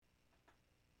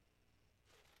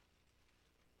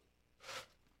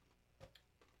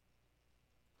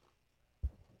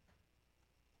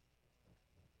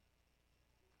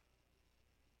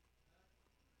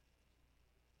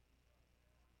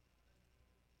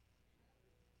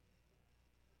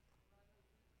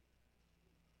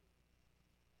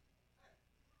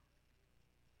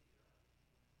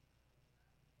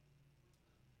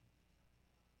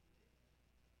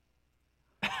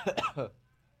The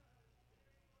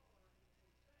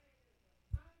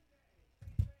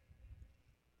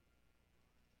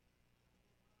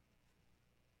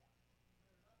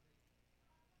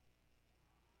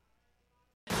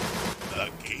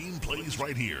game plays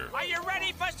right here. Are you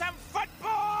ready for some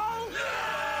football?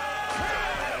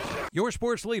 Yeah! Your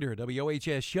sports leader,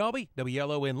 WOHS Shelby,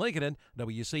 WLON Lincoln, and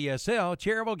WCSL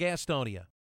Cherryville Gastonia.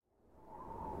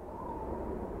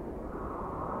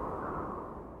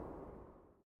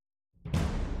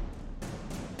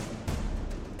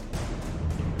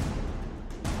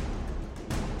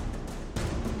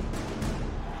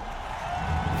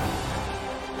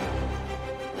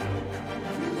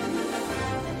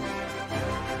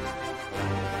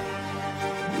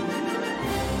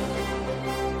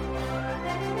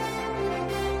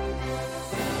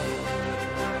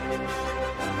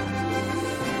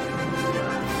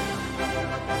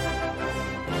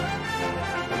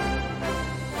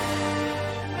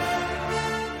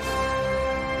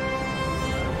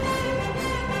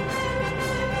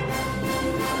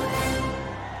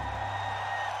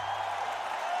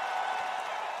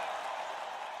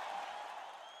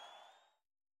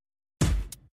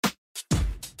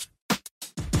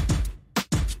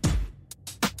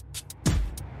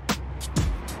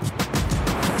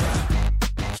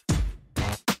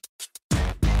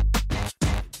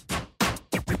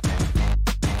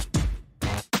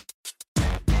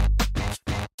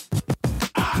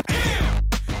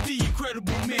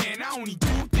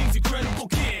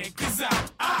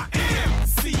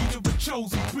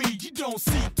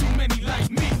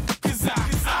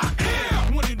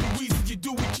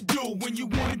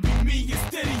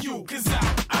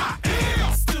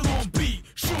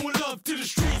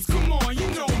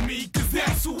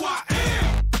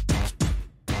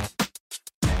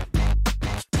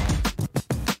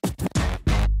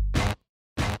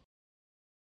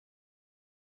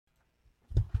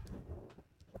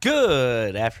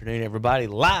 Good afternoon, everybody.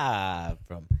 Live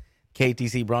from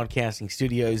KTC Broadcasting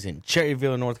Studios in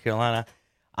Cherryville, North Carolina.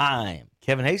 I am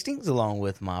Kevin Hastings, along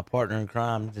with my partner in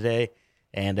crime today.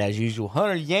 And as usual,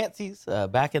 Hunter Yancey's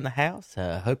back in the house.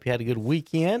 Hope you had a good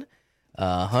weekend.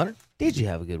 Hunter, did you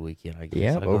have a good weekend? I guess.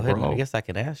 Yeah, I guess I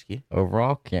can ask you.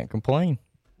 Overall, can't complain.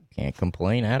 Can't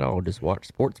complain at all. Just watch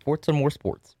sports, and more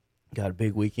sports. Got a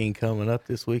big weekend coming up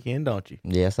this weekend, don't you?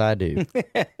 Yes, I do.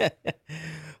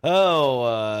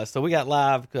 So we got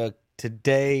live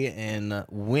today and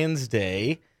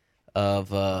Wednesday of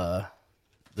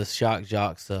the Shock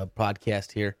Jocks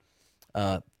podcast here.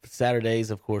 Saturdays,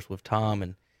 of course, with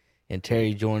Tom and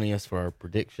Terry joining us for our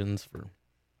predictions for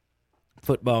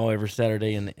football every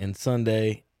Saturday and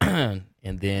Sunday. And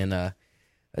then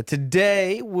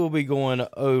today we'll be going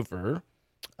over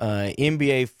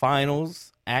NBA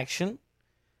Finals action,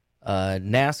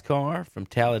 NASCAR from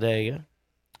Talladega,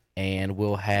 and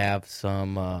we'll have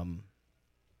some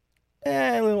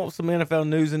NFL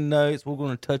news and notes. We're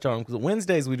going to touch on them because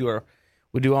Wednesdays we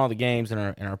do all the games in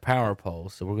our power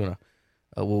polls. So we're gonna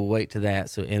we'll wait to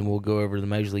that. And we'll go over the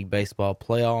Major League Baseball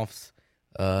playoffs.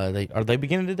 They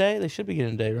beginning today? They should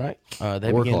begin today, right? 4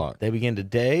 o'clock. They begin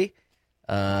today.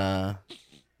 The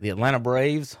Atlanta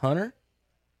Braves, Hunter.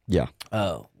 Yeah.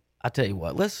 Oh, I tell you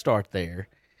what. Let's start there,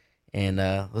 and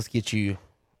let's get you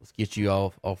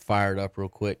all fired up real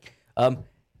quick.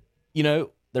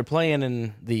 They're playing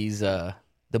in these the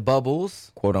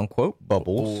bubbles, quote unquote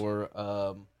bubbles,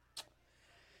 or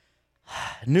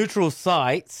neutral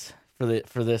sites for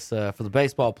the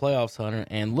baseball playoffs, Hunter.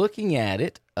 And looking at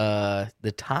it,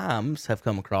 the times have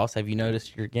come across. Have you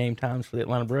noticed your game times for the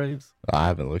Atlanta Braves? I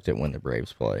haven't looked at when the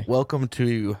Braves play. Welcome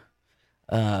to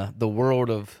the world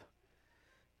of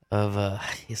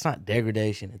it's not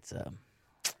degradation. It's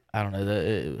I don't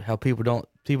know how people don't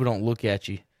look at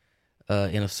you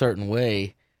in a certain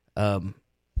way.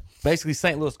 Basically,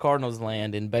 St. Louis Cardinals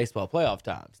land in baseball playoff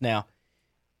times. Now,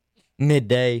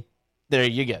 midday. There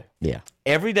you go. Yeah.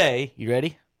 Every day, you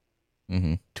ready?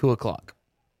 2:00.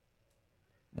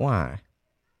 Why?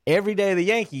 Every day the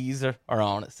Yankees are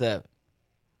on at 7.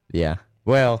 Yeah.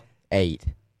 Well, 8.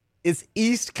 It's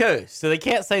East Coast, so they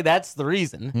can't say that's the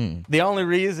reason. The only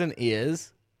reason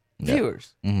is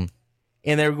viewers. Mm-hmm.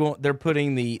 And they're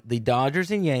putting the Dodgers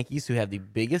and Yankees, who have the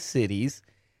biggest cities,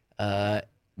 on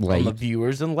the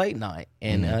viewers in late night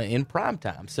and in prime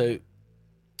time. So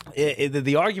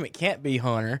the argument can't be,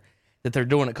 Hunter, that they're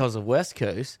doing it because of West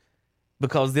Coast,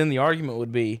 because then the argument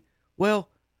would be, well,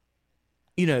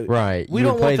 right. We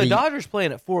don't want the Dodgers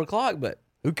playing at 4:00, but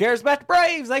who cares about the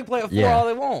Braves? They can play at 4 all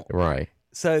they want. Right.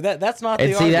 So that's not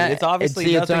the argument. It's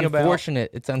obviously nothing about.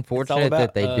 It's unfortunate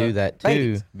that they do that too,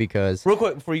 ratings. because real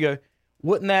quick before you go,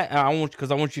 wouldn't that? Because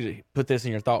I want you to put this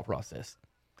in your thought process.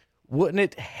 wouldn't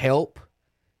it help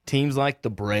teams like the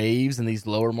Braves and these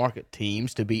lower market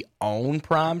teams to be on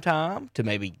prime time to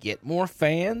maybe get more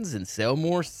fans and sell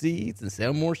more seats and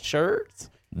sell more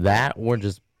shirts? That or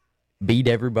just beat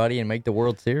everybody and make the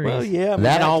World Series. Well, yeah, I mean,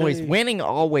 that that always too. winning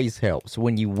always helps.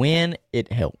 When you win,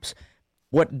 it helps.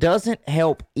 What doesn't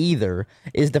help either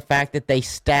is the fact that they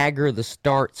stagger the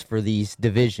starts for these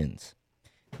divisions.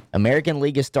 American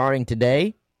League is starting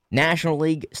today. National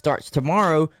League starts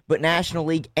tomorrow, but National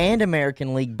League and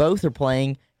American League both are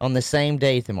playing on the same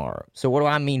day tomorrow. So what do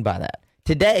I mean by that?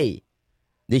 Today,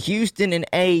 the Houston and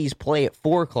A's play at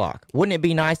 4 o'clock. Wouldn't it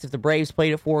be nice if the Braves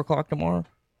played at 4 o'clock tomorrow?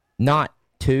 Not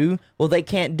 2? Well, they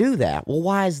can't do that. Well,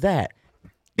 why is that?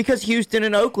 Because Houston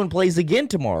and Oakland plays again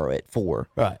tomorrow at 4.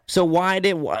 Right. So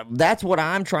that's what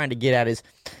I'm trying to get at is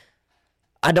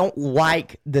I don't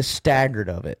like the staggered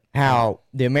of it. How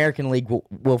the American League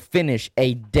will finish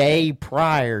a day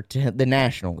prior to the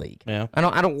National League. Yeah. I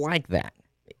don't like that.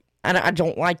 I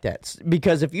don't like that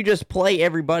because if you just play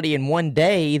everybody in one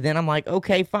day, then I'm like,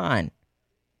 okay, fine.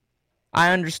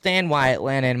 I understand why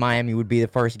Atlanta and Miami would be the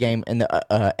first game and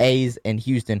the A's and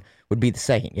Houston would be the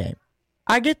second game.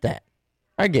 I get that.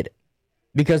 I get it.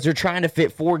 Because they're trying to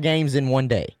fit 4 games in one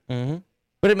day. Mm-hmm.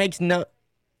 But it makes no...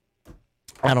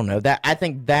 I don't know. I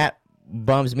think that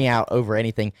bums me out over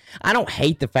anything. I don't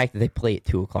hate the fact that they play at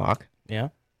 2 o'clock. Yeah.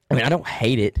 I mean, I don't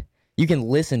hate it. You can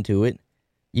listen to it.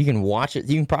 You can watch it.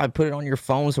 You can probably put it on your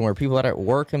phone somewhere. People that are at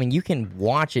work, I mean, you can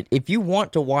watch it. If you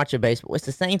want to watch a baseball, it's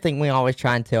the same thing we always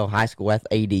try and tell high school ADs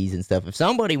and stuff. If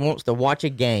somebody wants to watch a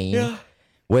game,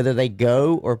 whether they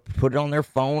go or put it on their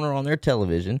phone or on their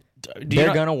television,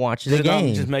 they're going to watch the Does it not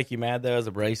game. just make you mad, though, as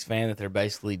a Braves fan, that they're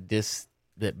basically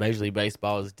that Major League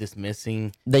Baseball is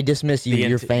dismissing They dismiss you,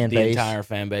 your fan the base. entire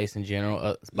fan base in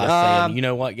general by saying, you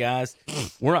know what, guys,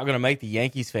 we're not going to make the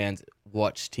Yankees fans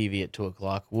watch TV at 2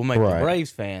 o'clock. We'll make Right. the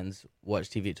Braves fans watch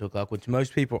TV at 2 o'clock, which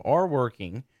most people are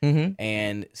working. Mm-hmm.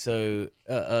 And so,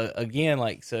 again,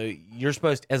 so you're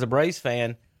supposed to, as a Braves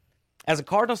fan, as a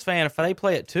Cardinals fan, if they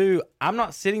play at 2, I'm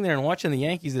not sitting there and watching the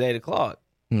Yankees at 8 o'clock.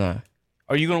 No.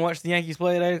 Are you going to watch the Yankees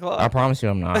play at 8 o'clock? I promise you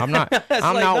I'm not. I'm not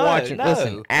I'm like, not no, watching. no.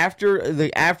 Listen, after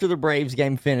the Braves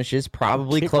game finishes,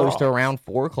 probably Kick close to rocks. around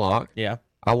 4 o'clock, Yeah.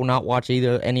 I will not watch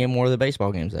any more of the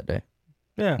baseball games that day.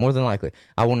 Yeah. More than likely.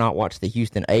 I will not watch the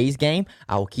Houston A's game.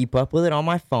 I will keep up with it on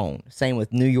my phone. Same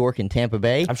with New York and Tampa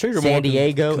Bay. I'm sure you're San more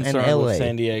Diego and concerned LA. with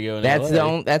San Diego and That's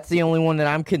LA. that's the only one that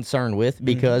I'm concerned with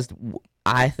because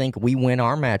I think we win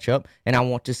our matchup and I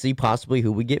want to see possibly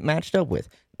who we get matched up with.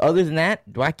 Other than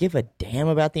that, do I give a damn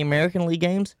about the American League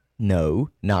games? No,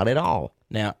 not at all.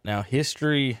 Now,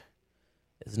 history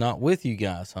is not with you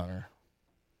guys, Hunter.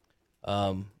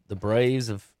 The Braves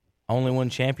have only won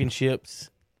championships,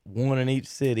 one in each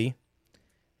city,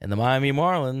 and the Miami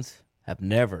Marlins have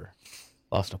never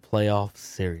lost a playoff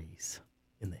series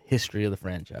in the history of the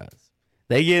franchise.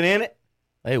 They get in it,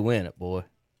 they win it, boy.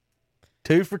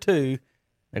 2 for 2.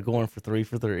 They're going for 3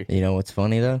 for 3. You know what's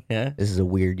funny, though? Yeah. This is a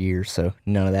weird year, so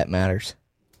none of that matters.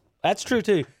 That's true,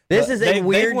 too. This But is a they've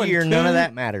weird won year. None of two-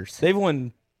 that matters. They've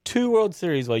won 2 World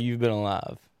Series while you've been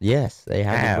alive. Yes, they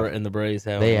have. And the Braves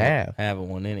haven't, They have. haven't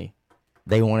won any.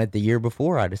 They won it the year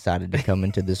before I decided to come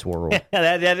into this world.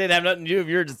 that didn't have nothing to do with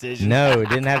your decision. No, it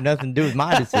didn't have nothing to do with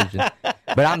my decision.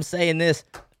 But I'm saying this,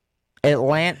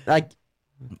 Atlanta,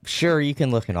 sure, you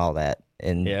can look at all that.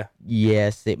 And Yeah.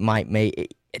 yes, it might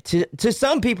make, to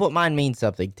some people it might mean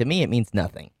something. To me, it means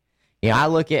nothing. I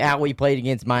look at how we played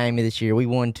against Miami this year. We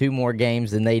won 2 more games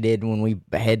than they did when we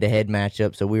head-to-head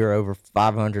matchup, so we were over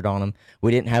 500 on them. We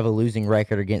didn't have a losing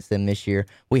record against them this year.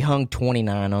 We hung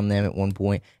 29 on them at one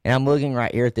point. And I'm looking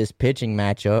right here at this pitching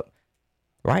matchup.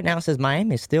 Right now it says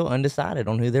Miami is still undecided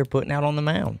on who they're putting out on the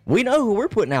mound. We know who we're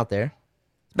putting out there.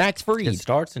 Max Fried. It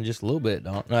starts in just a little bit,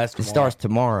 don't? No, that's It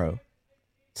tomorrow.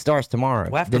 starts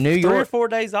tomorrow. Well, after the New 3 or York. 4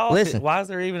 days off. Listen, Why is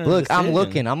there even a Look, I'm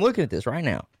decision? looking at this right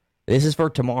now. This is for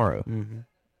tomorrow. Mm-hmm.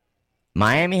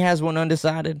 Miami has one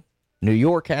undecided. New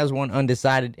York has one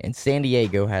undecided, and San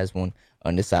Diego has one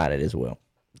undecided as well.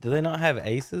 Do they not have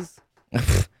aces?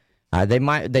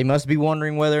 They must be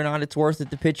wondering whether or not it's worth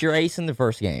it to pitch your ace in the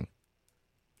first game.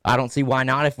 I don't see why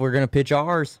not if we're going to pitch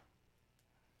ours.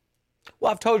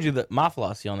 Well, I've told you that my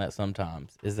philosophy on that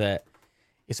sometimes is that,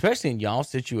 especially in y'all's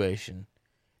situation,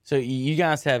 so you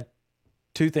guys have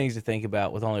 2 things to think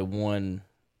about with only one,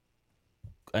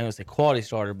 I don't want to say quality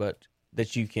starter, but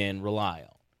that you can rely on.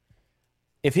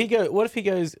 What if he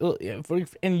goes,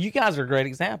 and you guys are a great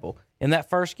example, in that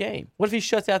first game. What if he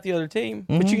shuts out the other team,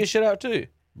 but you get shut out too?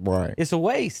 Right. It's a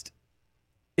waste.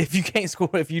 If you can't score,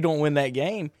 if you don't win that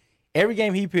game, every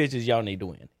game he pitches, y'all need to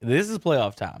win. This is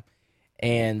playoff time.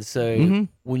 And so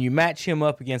when you match him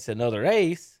up against another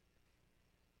ace,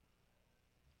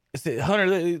 Hunter,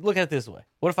 look at it this way.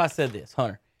 What if I said this,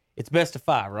 Hunter? It's best of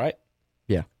 5, right?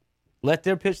 Yeah. Let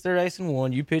them pitch their ace in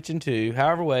 1, you pitch in 2,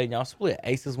 however way, and y'all split.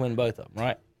 Aces win both of them,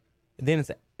 right? And then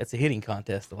it's a hitting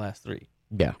contest the last 3.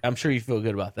 Yeah. I'm sure you feel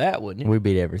good about that, wouldn't you? We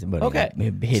beat everybody. Okay.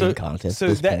 Hitting contest So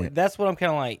at this point. that's what I'm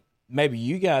kind of like, maybe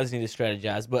you guys need to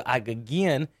strategize. But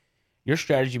again, your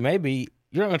strategy may be,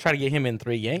 you're not going to try to get him in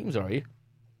 3 games, are you?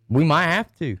 We might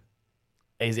have to.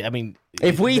 I mean,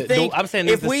 If we think I'm saying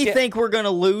if we think we're going to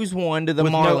lose one to the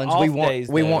with Marlins, no we off want days,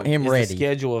 we though, want him is ready. the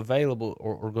schedule available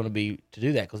or going to be to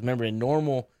do that? Because remember, in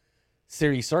normal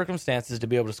series circumstances, to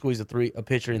be able to squeeze a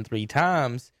pitcher in 3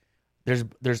 times,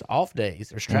 there's off days,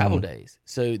 there's travel days,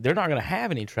 so they're not going to have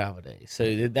any travel days.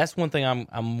 So that's one thing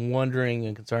I'm wondering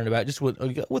and concerned about, just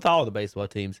with all the baseball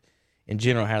teams in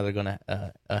general, how they're going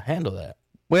to handle that.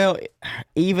 Well,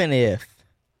 even if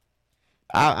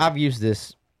I've used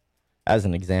this as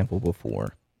an example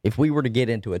before, if we were to get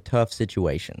into a tough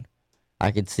situation,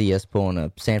 I could see us pulling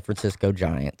a San Francisco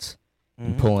Giants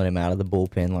and pulling him out of the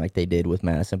bullpen like they did with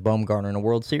Madison Bumgarner in a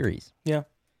World Series. Yeah.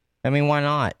 I mean, why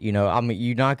not? You know, I mean,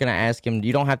 you're not going to ask him.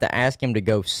 You don't have to ask him to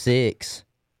go 6.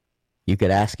 You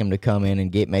could ask him to come in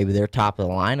and get maybe their top of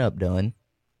the lineup done.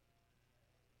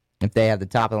 If they have the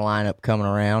top of the lineup coming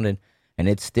around and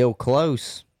it's still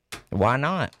close, why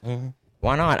not?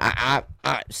 Why not? I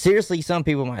seriously, some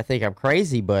people might think I'm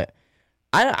crazy, but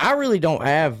I really don't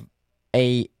have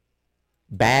a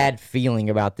bad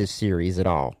feeling about this series at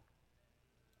all.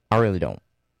 I really don't.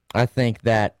 I think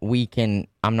that we can.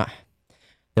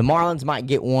 The Marlins might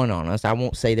get one on us. I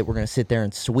won't say that we're going to sit there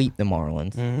and sweep the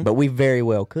Marlins, but we very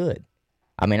well could.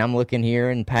 I mean, I'm looking here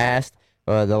and past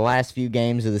the last few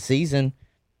games of the season,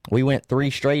 we went 3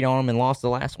 straight on them and lost the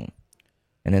last one.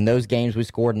 And in those games, we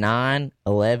scored 9,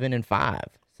 11, and 5.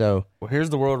 So, well,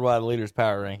 here's the worldwide leaders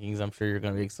power rankings. I'm sure you're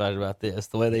going to be excited about this.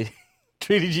 The way they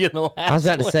treated you in the last. I was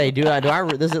about to say,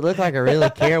 does it look like I really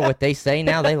care what they say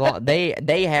now? They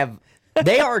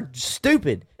are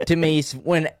stupid to me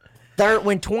when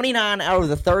 29 out of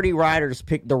the 30 riders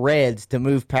picked the Reds to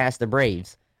move past the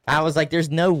Braves. I was like,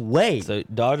 there's no way. So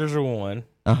Dodgers are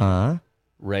 1.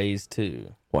 Rays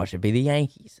 2. Watch it be the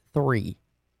Yankees 3.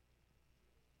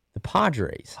 The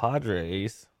Padres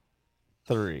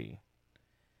 3.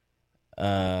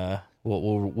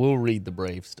 We'll read the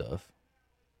Brave stuff.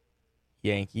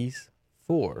 Yankees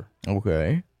 4.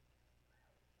 Okay.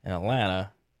 And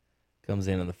Atlanta comes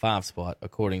in the 5 spot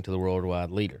according to the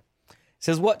worldwide leader. It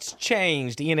says, what's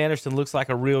changed? Ian Anderson looks like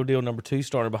a real deal number 2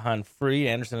 starter behind Fried.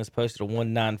 Anderson has posted a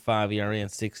 1.95 ERA in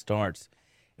 6 starts.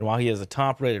 And while he is a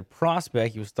top-rated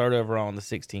prospect, he was 3rd overall in the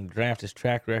 16 draft. His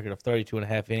track record of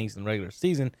 32.5 innings in the regular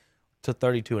season to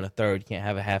 32 1/3. You can't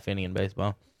have a half inning in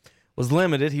baseball. Was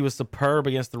limited. He was superb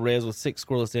against the Reds with 6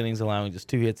 scoreless innings, allowing just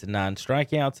 2 hits and 9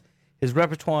 strikeouts. His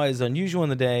repertoire is unusual in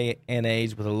the day and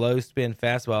age with a low-spin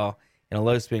fastball and a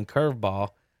low-spin curveball,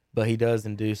 but he does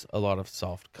induce a lot of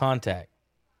soft contact.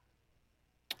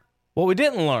 What we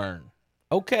didn't learn,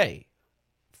 okay,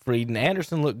 Fried and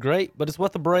Anderson look great, but it's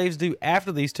what the Braves do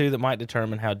after these two that might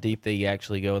determine how deep they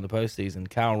actually go in the postseason.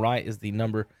 Kyle Wright is the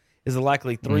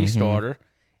likely 3 starter,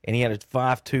 and he had a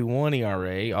 5.21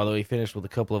 ERA, although he finished with a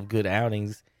couple of good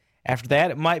outings. After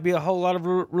that, it might be a whole lot of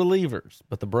relievers,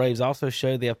 but the Braves also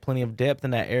showed they have plenty of depth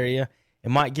in that area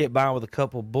and might get by with a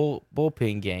couple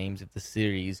bullpen games if the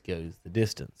series goes the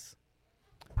distance.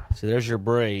 So there's your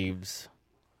Braves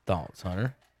thoughts,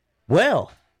 Hunter.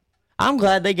 Well, I'm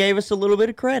glad they gave us a little bit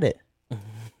of credit.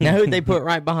 Now, who'd they put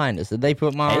right behind us? Did they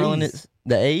put Marlins?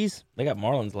 The A's? They got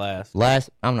Marlins last.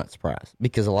 I'm not surprised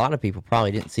because a lot of people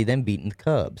probably didn't see them beating the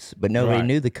Cubs, but nobody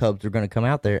knew the Cubs were going to come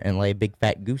out there and lay a big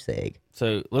fat goose egg.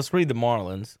 So let's read the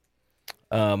Marlins.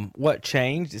 What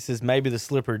changed? It says maybe the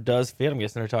slipper does fit. I'm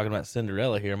guessing they're talking about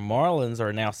Cinderella here. Marlins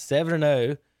are now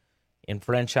 7-0 in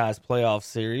franchise playoff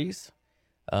series.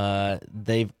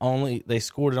 They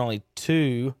scored in only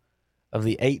 2 of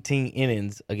the 18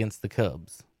 innings against the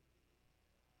Cubs.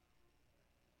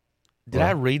 Did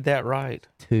I read that right?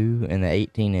 2 in the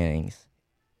 18 innings.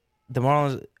 The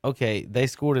Marlins, okay, they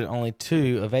scored in only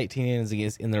 2 of 18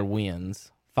 innings in their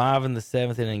wins. 5 in the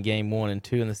 7th inning in Game 1 and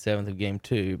 2 in the 7th of Game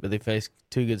 2, but they faced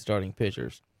 2 good starting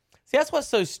pitchers. See, that's what's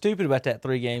so stupid about that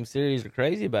 3-game series or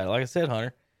crazy about it. Like I said,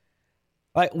 Hunter,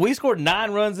 like we scored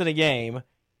 9 runs in a game.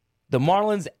 The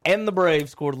Marlins and the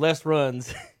Braves scored less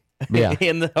runs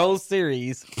in the whole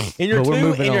series. In your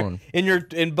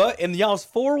in y'all's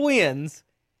 4 wins,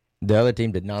 the other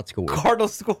team did not score.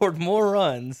 Cardinals scored more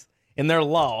runs in their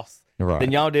loss Right.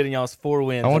 than y'all did in y'all's 4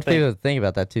 wins. I want think. people to think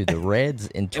about that too. The Reds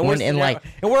in And we're 20 and like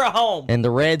and we're at home. and the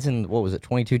Reds in what was it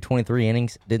 22, 23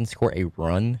 innings didn't score a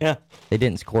run. Yeah. They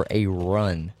didn't score a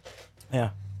run.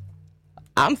 Yeah.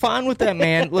 I'm fine with that,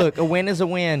 man. Look, a win is a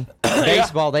win.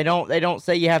 Baseball, they don't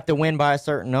say you have to win by a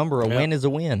certain number. A win is a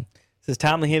win. Says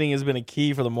timely hitting has been a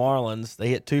key for the Marlins. They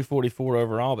hit 244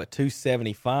 overall, but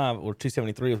 275 or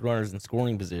 273 with runners in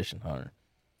scoring position, Hunter.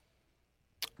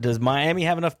 Does Miami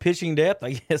have enough pitching depth?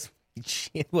 I guess.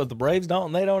 Shit, well, the Braves don't,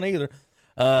 and they don't either.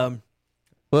 Well,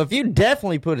 if you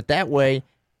definitely put it that way,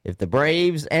 if the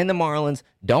Braves and the Marlins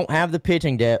don't have the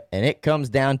pitching depth and it comes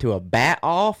down to a bat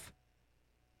off,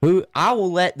 I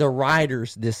will let the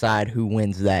writers decide who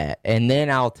wins that, and then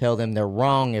I'll tell them they're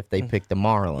wrong if they pick the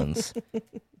Marlins.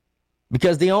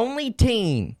 Because the only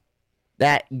team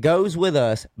that goes with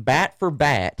us bat for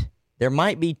bat, there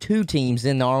might be 2 teams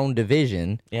in our own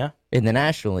division in the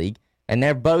National League, and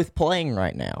they're both playing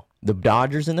right now. The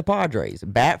Dodgers and the Padres.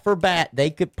 Bat for bat, they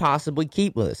could possibly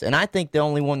keep with us. And I think the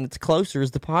only one that's closer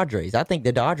is the Padres. I think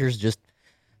the Dodgers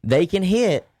they can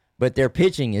hit, but their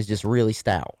pitching is just really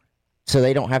stout. So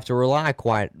they don't have to rely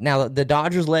quite. Now, the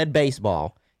Dodgers led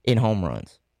baseball in home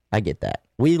runs. I get that.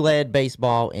 We led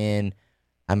baseball in,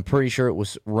 I'm pretty sure it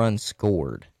was runs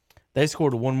scored. They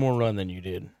scored 1 more run than you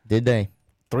did. Did they?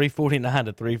 349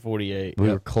 to 348. We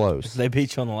were close. They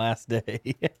beat you on the last day.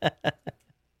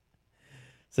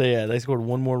 So, yeah, they scored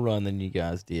 1 more run than you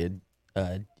guys did.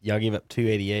 Y'all gave up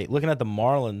 288. Looking at the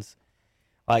Marlins,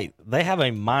 like, they have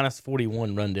a minus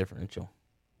 41 run differential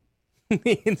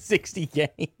in 60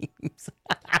 games.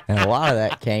 And a lot of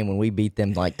that came when we beat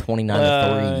them like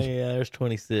 29-3. Yeah, there's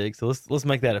 26. So let's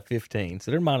make that a 15.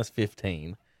 So they're minus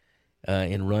 15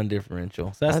 in run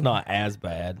differential. So that's not as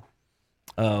bad.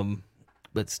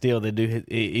 But still, they do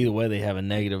either way. They have a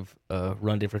negative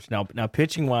run differential. Now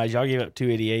pitching wise, y'all gave up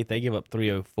 288. They gave up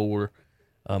 304.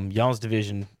 Y'all's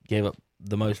division gave up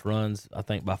the most runs, I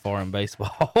think, by far in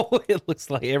baseball. It looks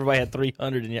like everybody had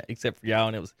 300 except for y'all,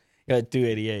 and it was you had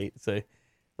 288. So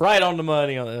right on the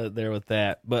money there with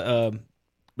that. But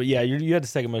yeah, you had the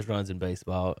second most runs in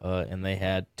baseball, and they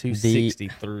had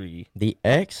 263. The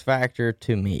X factor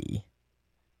to me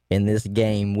in this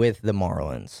game with the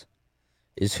Marlins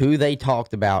is who they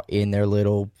talked about in their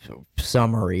little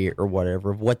summary or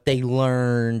whatever of what they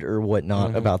learned or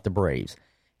whatnot about the Braves.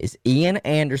 Is Ian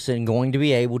Anderson going to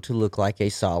be able to look like a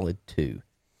solid 2?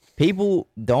 People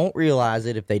don't realize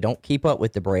it if they don't keep up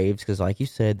with the Braves because, like you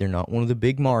said, they're not one of the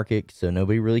big markets, so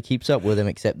nobody really keeps up with them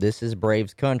except this is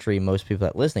Braves country. Most people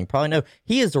that listening probably know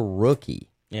he is a rookie.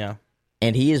 Yeah.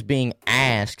 And he is being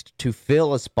asked to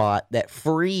fill a spot that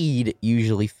Fried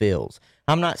usually fills.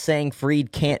 I'm not saying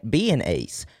Fried can't be an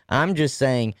ace. I'm just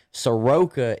saying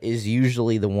Soroka is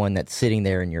usually the one that's sitting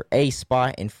there in your ace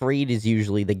spot, and Fried is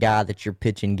usually the guy that you're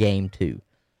pitching game to.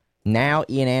 Now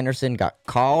Ian Anderson got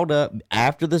called up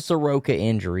after the Soroka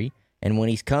injury, and when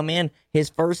he's come in, his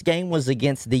first game was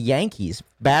against the Yankees,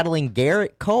 battling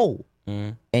Garrett Cole,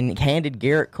 and handed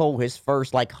Garrett Cole his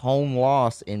first home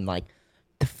loss in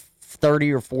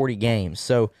 30 or 40 games.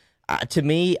 So to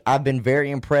me, I've been very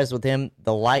impressed with him.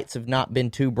 The lights have not been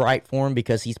too bright for him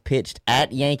because he's pitched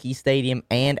at Yankee Stadium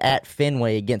and at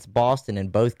Fenway against Boston,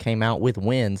 and both came out with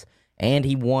wins. And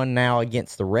he won now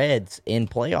against the Reds in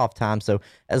playoff time. So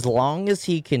as long as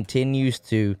he continues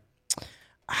to,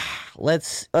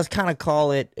 let's kind of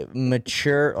call it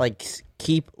mature,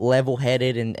 keep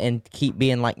level-headed and keep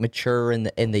being mature, and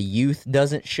the youth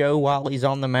doesn't show while he's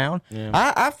on the mound. Yeah.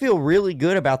 I feel really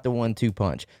good about the 1-2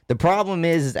 punch. The problem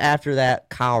is after that,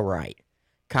 Kyle Wright.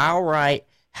 Kyle Wright,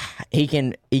 he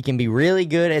can be really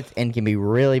good at and can be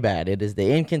really bad. It is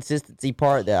the inconsistency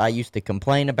part that I used to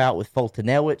complain about with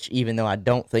Fultonelwich, even though I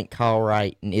don't think Kyle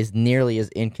Wright is nearly as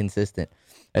inconsistent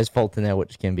as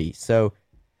Fultonelwich can be. So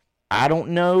I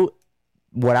don't know.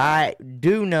 What I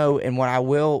do know and what I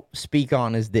will speak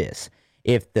on is this.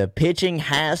 If the pitching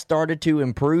has started to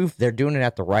improve, they're doing it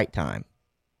at the right time.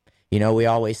 You know, we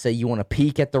always say you want to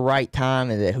peak at the right time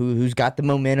and that who's got the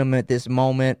momentum at this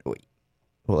moment.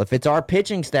 Well, if it's our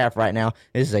pitching staff right now,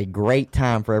 this is a great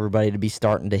time for everybody to be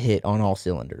starting to hit on all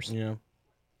cylinders. Yeah.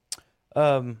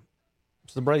 So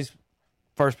the Braves'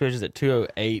 first pitch is at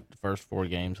 2:08 the first 4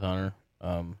 games, Hunter.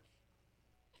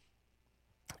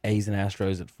 A's and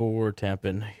Astros at 4, Tampa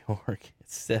and New York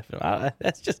at 7.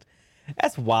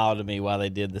 That's wild to me why they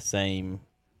did the same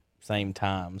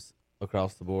times.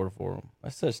 across the board for them.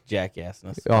 That's such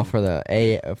jackassness.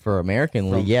 Oh, for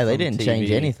American League, yeah, they from didn't change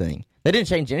TV. anything. They didn't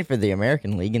change anything for the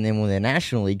American League, and then when the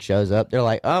National League shows up, they're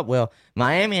like, oh, well,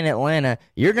 Miami and Atlanta,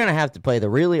 you're going to have to play the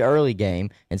really early game,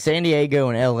 and San Diego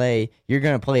and L.A., you're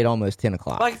going to play at almost 10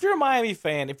 o'clock. Like, if you're a Miami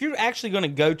fan, if you're actually going to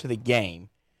go to the game,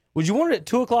 would you want it at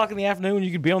 2 o'clock in the afternoon when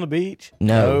you could be on the beach?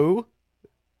 No.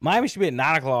 Miami should be at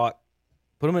 9 o'clock.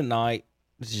 Put them at night.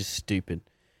 It's just stupid.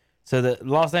 So the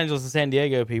Los Angeles and San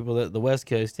Diego people, the West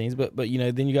Coast teams, but then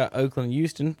you got Oakland and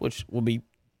Houston, which will be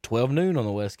 12 noon on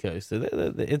the West Coast. So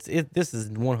this is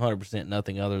 100%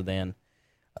 nothing other than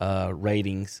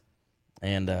ratings.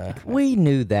 And We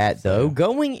knew that, though.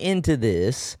 Going into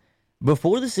this,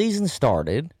 before the season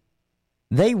started,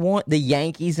 they want the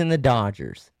Yankees and the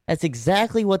Dodgers. That's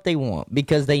exactly what they want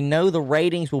because they know the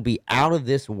ratings will be out of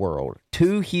this world.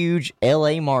 Two huge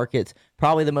L.A. markets,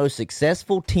 probably the most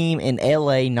successful team in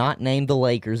L.A., not named the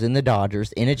Lakers and the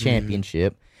Dodgers, in a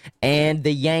championship, and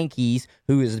the Yankees,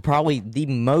 who is probably the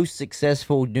most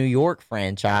successful New York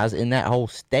franchise in that whole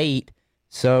state.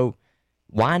 So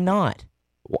why not?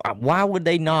 Why would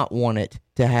they not want it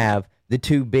to have the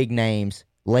two big names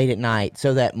late at night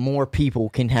so that more people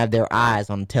can have their eyes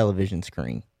on the television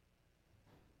screen?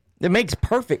 It makes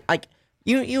perfect, like,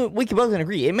 we can both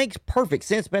agree, it makes perfect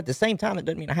sense, but at the same time, it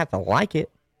doesn't mean I have to like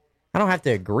it. I don't have to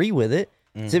agree with it.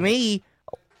 To me,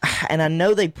 and I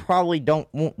know they probably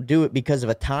won't do it because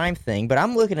of a time thing, but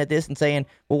I'm looking at this and saying,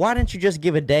 well, why didn't you just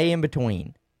give a day in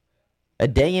between? A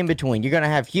day in between. You're going to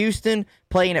have Houston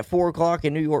playing at 4 o'clock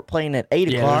and New York playing at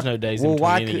 8 o'clock. There's no days in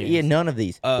between any games. None of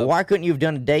these. Why couldn't you have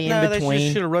done a day in between?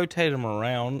 They should have rotated them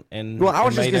around. Well, I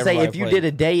was just going to say, if you did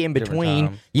a day in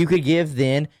between, you could give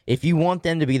then, if you want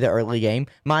them to be the early game,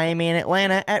 Miami and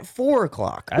Atlanta at 4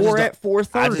 o'clock or at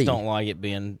 4:30. I just don't like it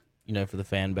being, for the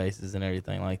fan bases and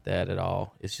everything like that at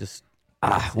all. It's just...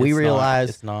 we realize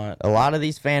it's not. A lot of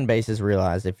these fan bases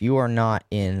realize if you are not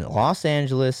in Los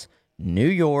Angeles, New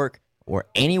York, or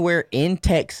anywhere in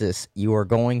Texas, you are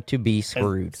going to be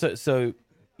screwed.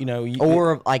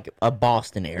 Or like a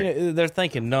Boston area. They're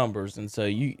thinking numbers, and so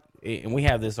and we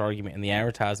have this argument in the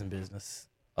advertising business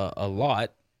a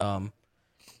lot.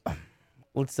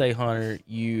 Let's say, Hunter,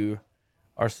 you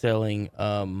are selling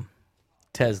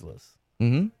Teslas.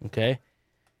 Mm-hmm. Okay,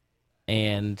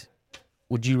 and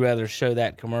would you rather show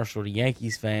that commercial to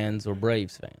Yankees fans or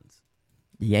Braves fans?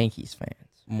 Yankees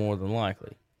fans, more than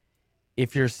likely.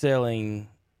 If you're selling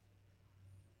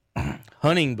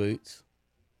hunting boots,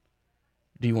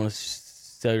 do you want to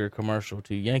sell your commercial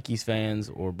to Yankees fans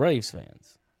or Braves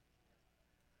fans?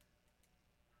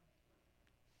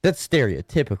 That's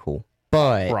stereotypical,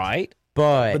 but right.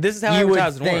 But this is how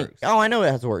advertising works. Oh, I know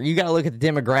it has to work. You got to look at the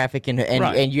demographic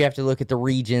and you have to look at the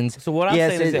regions. So what I'm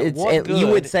saying is that you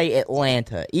would say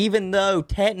Atlanta, even though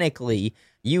technically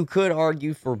you could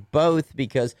argue for both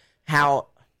because how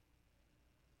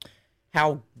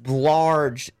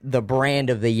large the brand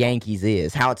of the Yankees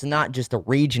is, how it's not just a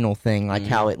regional thing, like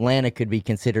how Atlanta could be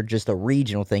considered just a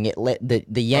regional thing. The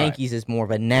Yankees is more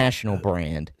of a national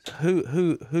brand.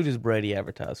 Who does Brady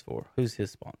advertise for? Who's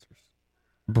his sponsors?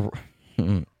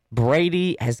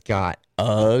 Brady has got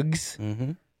Uggs.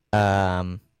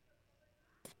 Mm-hmm.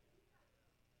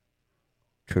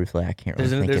 Truthfully, I can't really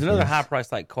think There's of another this. high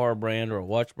price like car brand or a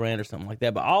watch brand or something like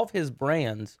that, but all of his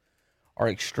brands are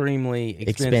extremely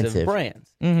expensive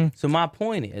brands. Mm-hmm. So my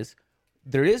point is,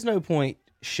 there is no point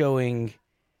showing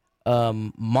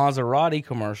Maserati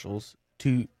commercials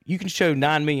to... You can show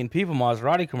 9 million people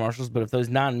Maserati commercials, but if those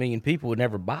 9 million people would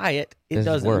never buy it, it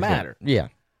doesn't matter. Yeah.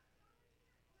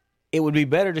 It would be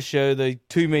better to show the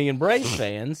 2 million Braves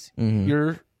fans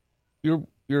your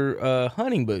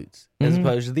hunting boots as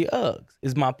opposed to the Uggs,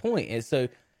 is my point. And so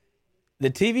the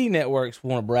TV networks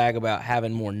want to brag about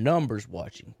having more numbers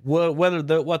watching,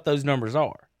 what those numbers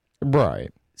are.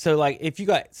 Right. So, like, if you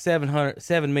got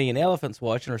 7 million elephants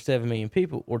watching or 7 million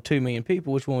people or 2 million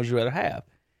people, which one would you rather have?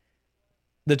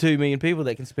 The 2 million people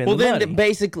that can spend the money.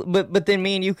 Basically, but then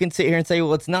me and you can sit here and say,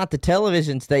 well, it's not the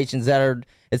television stations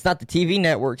it's not the TV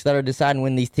networks that are deciding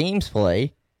when these teams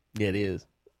play. Yeah, it is.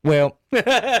 Well,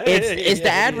 it's the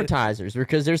advertisers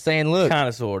because they're saying, look, kind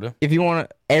of, sort of. If you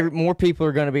want to, more people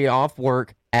are going to be off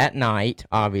work at night,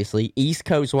 obviously, East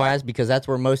Coast wise, because that's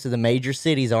where most of the major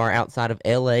cities are outside of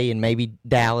LA and maybe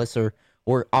Dallas or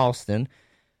Austin.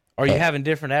 Are you having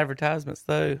different advertisements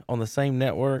though on the same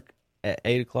network at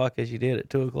 8 o'clock as you did at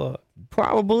 2 o'clock?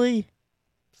 Probably.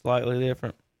 Slightly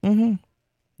different. Mm-hmm.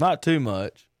 Not too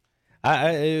much.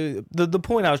 The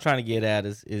point I was trying to get at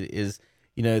is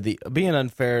the being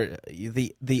unfair.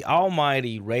 The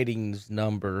almighty ratings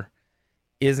number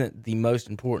isn't the most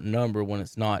important number when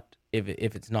it's not if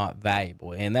it's not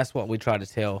valuable. And that's what we try to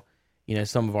tell,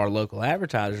 some of our local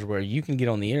advertisers, where you can get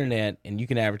on the internet and you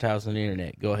can advertise on the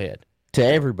internet. Go ahead. To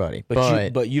everybody,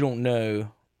 But you don't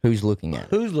know who's looking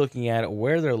at it,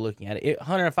 where they're looking at it.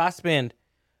 Hunter, if I spend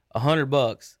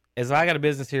 $100, as I got a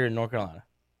business here in North Carolina,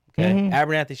 okay,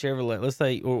 Abernathy Chevrolet, let's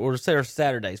say, or say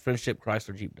Saturdays, Friendship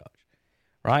Chrysler Jeep Dodge,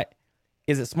 right?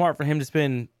 Is it smart for him to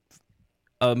spend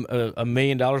 $1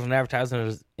 million on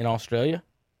advertising in Australia?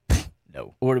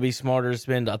 No. Or to be smarter to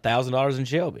spend $1,000 in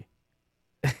Shelby?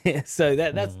 So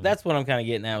that's what I'm kind of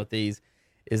getting at with these,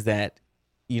 is that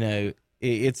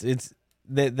it's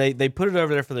they put it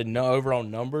over there for the overall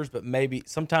numbers, but maybe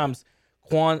sometimes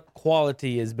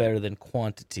quality is better than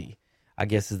quantity, I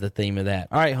guess, is the theme of that.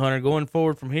 All right, Hunter, going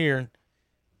forward from here,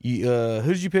 who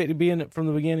did you pick to be in it from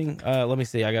the beginning? Let me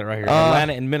see. I got it right here.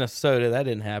 Atlanta and Minnesota. That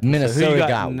didn't happen. Minnesota so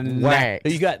got whacked.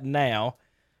 Who you got now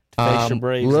to face your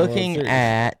Braves? Looking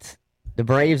at the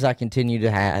Braves, I continue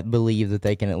to believe that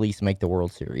they can at least make the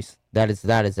World Series. That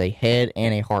is a head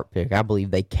and a heart pick. I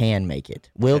believe they can make it.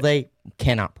 Will they?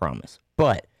 Cannot promise.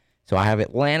 But, so I have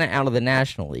Atlanta out of the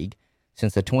National League,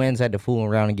 since the Twins had to fool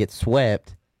around and get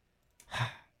swept.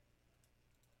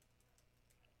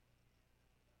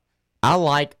 I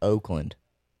like Oakland.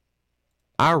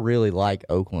 I really like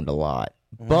Oakland a lot.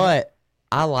 But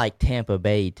I like Tampa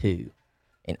Bay too.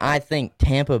 And I think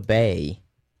Tampa Bay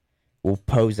will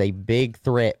pose a big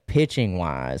threat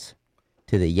pitching-wise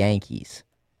to the Yankees.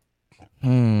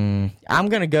 I'm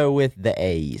going to go with the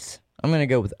A's. I'm going to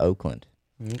go with Oakland.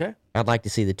 Okay. I'd like to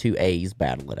see the two A's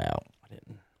battle it out.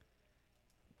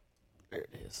 There it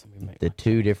is. Let me make The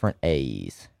two different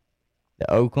A's.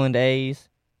 The Oakland A's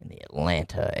and the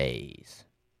Atlanta A's.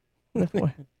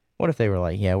 What if they were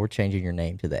like, yeah, we're changing your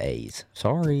name to the A's?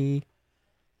 Sorry.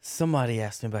 Somebody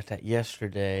asked me about that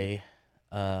yesterday.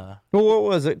 Well, what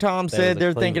was it? Tom said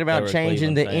they're thinking about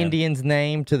changing the Cleveland fan. Indians'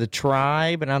 name to the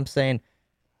Tribe, and I'm saying,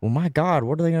 well, my God,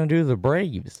 what are they going to do to the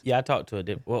Braves? Yeah, I talked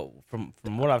to from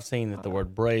what I've seen, that the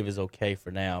word brave is okay for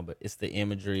now, but it's the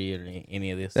imagery or any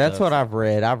of this That's stuff. what I've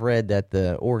read. I've read that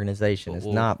the organization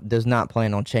does not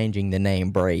plan on changing the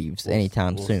name Braves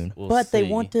anytime soon. But they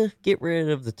want to get rid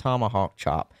of the tomahawk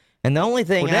chop. And the only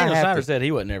thing Daniel Snyder said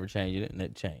he wasn't ever changing it, and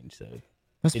it changed. So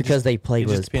that's because they played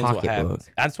with his pocketbook.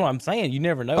 That's what I'm saying. You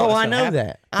never know. Oh, I know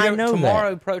that.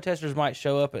 Tomorrow, protesters might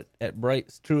show up at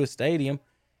Truist Stadium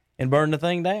and burn the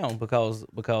thing down because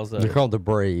They're called the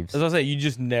Braves. As I say, you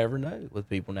just never know with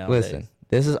people nowadays. Listen,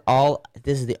 this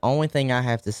is the only thing I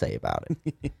have to say about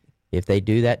it. If they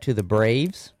do that to the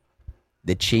Braves,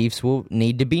 the Chiefs will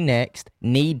need to be next.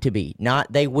 Need to be.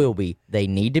 Not they will be. They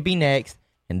need to be next.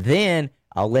 And then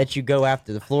I'll let you go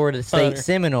after the Florida State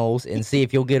Seminoles and see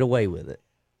if you'll get away with it.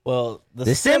 Well,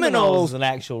 the Seminoles is an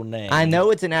actual name. I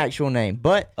know it's an actual name,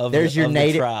 but there's your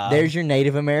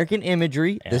Native American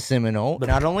imagery, the Seminole. But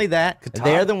not only that,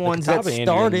 they're the ones that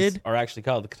started. Indians are actually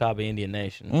called the Catawba Indian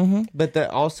Nation. But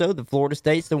also the Florida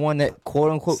State's the one that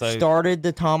quote unquote started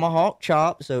the tomahawk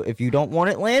chop. So if you don't want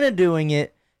Atlanta doing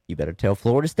it, you better tell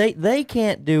Florida State they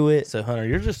can't do it. So Hunter,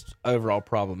 you're just overall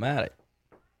problematic.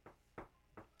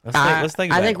 Let's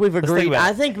think about I think we've it. agreed.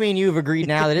 I think me and you have agreed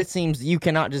now that it seems you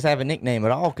cannot just have a nickname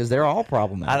at all because they're all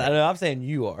problematic. I know. I'm saying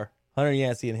you are. Hunter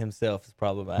Yancey and himself is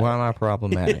problematic. Why am I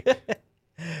problematic?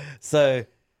 So,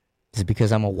 is it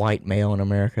because I'm a white male in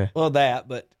America? Well,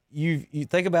 but you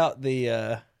think about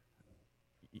the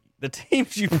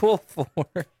teams you pull for.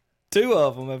 Two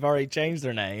of them have already changed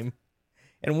their name,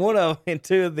 and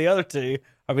two of the other two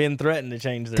are being threatened to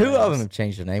change their names. Two of them have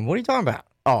changed their name. What are you talking about?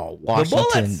 Oh,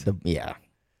 Washington. The Bullets.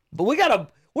 But we've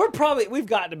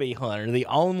got to be, Hunter, the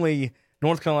only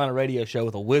North Carolina radio show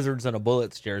with a Wizards and a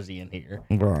Bullets jersey in here.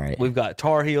 Right. We've got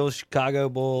Tar Heels, Chicago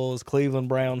Bulls, Cleveland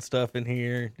Browns stuff in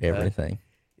here. Everything.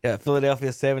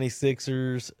 Philadelphia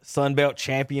 76ers, Sunbelt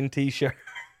champion T-shirts.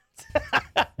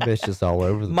 It's just all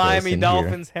over the place. Miami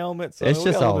Dolphins helmets. So it's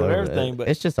just all over everything. But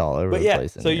it's just all over the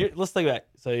place. So let's think about it.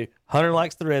 So Hunter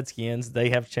likes the Redskins.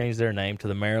 They have changed their name to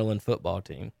the Maryland football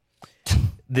team.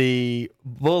 The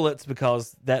Bullets,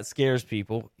 because that scares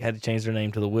people, had to change their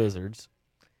name to the Wizards.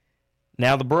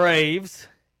 Now the Braves,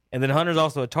 and then Hunter's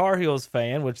also a Tar Heels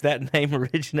fan, which that name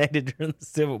originated during the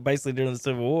Civil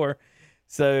War.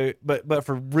 So, but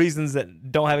for reasons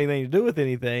that don't have anything to do with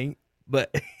anything.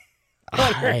 But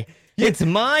Hunter, it's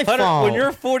my fault. When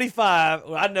you're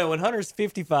 45, I know when Hunter's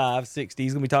 55, 60,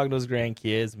 he's gonna be talking to his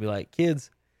grandkids and be like, "Kids,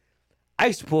 I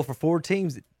used to pull for 4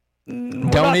 teams that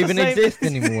don't even exist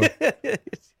anymore.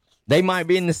 They might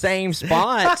be in the same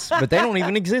spots, but they don't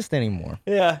even exist anymore."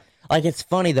 Yeah. Like, it's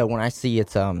funny though when I see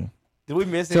it's Did we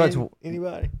miss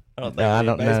anybody? I don't think. No, I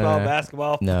don't know. Baseball,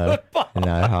 basketball, no, football.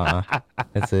 no,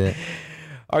 that's it.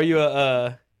 Are you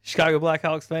a Chicago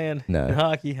Blackhawks fan? No. In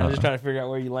hockey? I'm just trying to figure out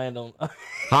where you land on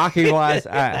Hockey-wise,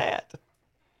 that.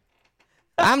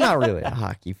 I'm not really a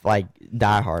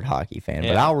diehard hockey fan,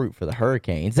 but I'll root for the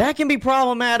Hurricanes. That can be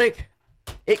problematic.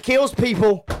 It kills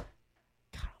people. God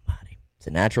almighty. It's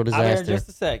a natural I'll be there in disaster. just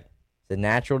a second. It's a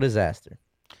natural disaster.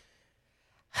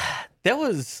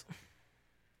 There's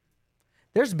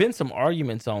been some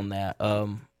arguments on that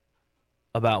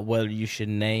about whether you should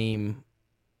name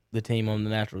the team on the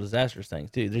natural disasters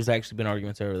things too. There's actually been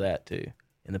arguments over that too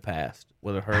in the past,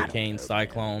 whether hurricanes,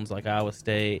 cyclones like Iowa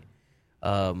State.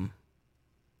 I'm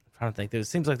trying to think. It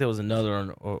seems like there was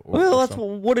another. Well, that's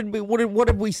what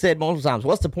did we said multiple times.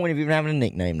 What's the point of even having a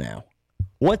nickname now?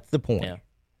 What's the point? Yeah.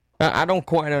 I don't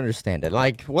quite understand it.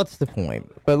 Like, what's the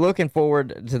point? But looking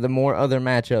forward to the more other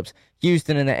matchups.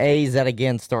 Houston and the A's, that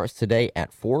again starts today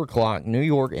at 4 o'clock. New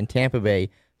York and Tampa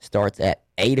Bay starts at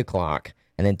 8 o'clock.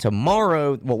 And then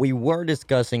tomorrow, what we were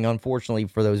discussing, unfortunately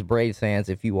for those Braves fans,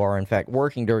 if you are in fact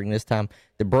working during this time,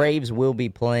 the Braves will be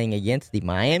playing against the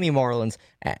Miami Marlins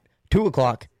at 2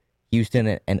 o'clock.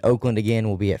 Houston and Oakland again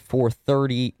will be at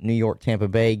 4:30. New York, Tampa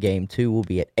Bay, game 2 will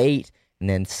be at 8. And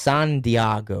then San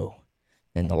Diego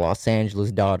and the Los Angeles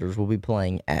Dodgers will be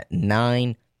playing at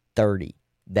 9:30.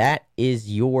 That is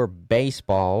your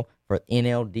baseball for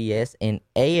NLDS and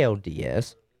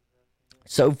ALDS.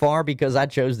 So far, because I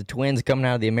chose the Twins coming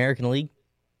out of the American League,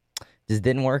 just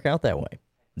didn't work out that way.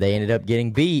 They ended up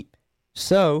getting beat,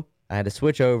 so I had to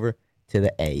switch over to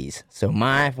the A's. So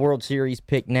my World Series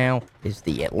pick now is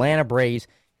the Atlanta Braves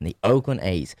and the Oakland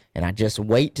A's, and I just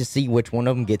wait to see which one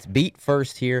of them gets beat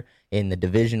first here in the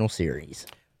divisional series.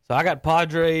 So I got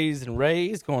Padres and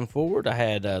Rays going forward. I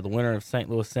had the winner of St.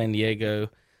 Louis, San Diego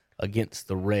against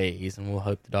the Rays, and we'll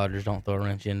hope the Dodgers don't throw a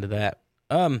wrench into that.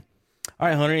 All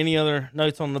right, Hunter, any other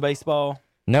notes on the baseball?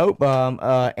 Nope.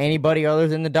 Anybody other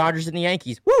than the Dodgers and the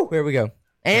Yankees? Woo! Here we go.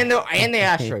 And the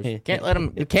Astros.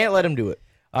 Can't let them do it.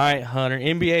 All right, Hunter.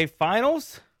 NBA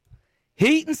Finals.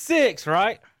 Heat and 6,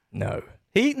 right? No.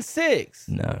 Heat and 6.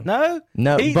 No. No.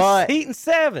 No. Heat and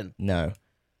 7. No.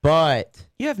 But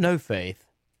You have no faith.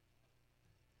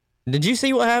 did you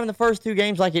see what happened in the first 2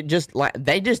 games? Like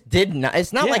they just did not.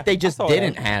 It's not like they just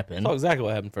didn't happen. I saw exactly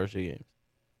what happened in the first 2 games.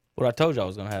 What I told you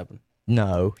was going to happen.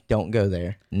 No, don't go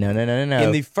there. No.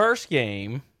 In the first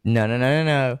game,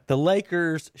 No. the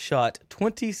Lakers shot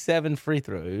 27 free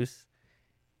throws,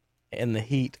 and the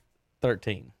Heat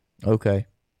 13. Okay.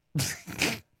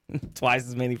 Twice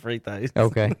as many free throws.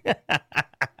 Okay.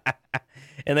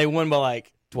 And they won by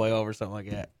like 12 or something like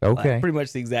that. Okay. Like, pretty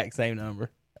much the exact same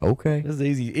number. Okay. This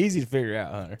is easy to figure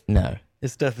out, Hunter. No.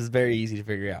 This stuff is very easy to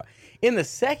figure out. In the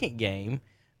second game,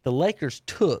 the Lakers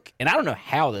took, and I don't know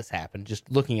how this happened,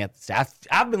 just looking at this.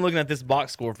 I've been looking at this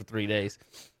box score for 3 days.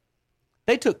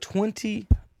 They took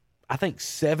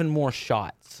 7 more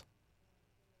shots.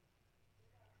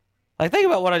 Like, think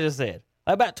about what I just said.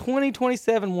 About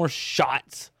 27 more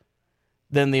shots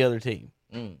than the other team.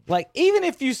 Like, even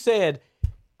if you said,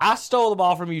 I stole the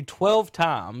ball from you 12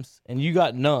 times and you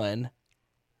got none,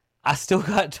 I still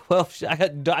got 12.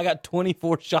 I got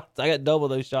 24 shots. I got double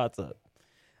those shots up.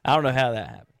 I don't know how that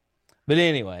happened. But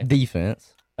anyway.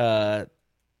 Defense. The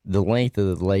length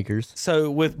of the Lakers.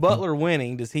 So with Butler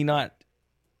winning, does he not...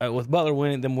 with Butler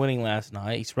winning last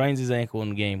night, he sprains his ankle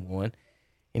in game 1.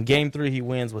 In game 3, he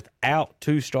wins without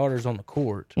 2 starters on the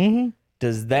court. Mm-hmm.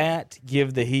 Does that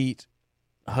give the Heat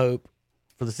hope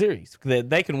for the series? That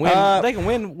they can win. They can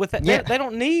win with that. Yeah. They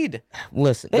don't need.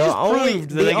 Listen, They the just only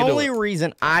proved that they can do it.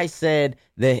 reason I said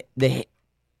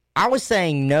I was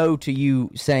saying no to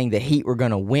you saying the Heat were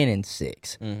going to win in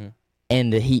 6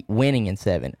 and the Heat winning in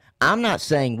 7. I'm not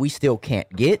saying we still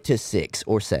can't get to 6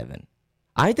 or 7.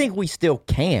 I think we still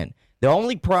can. The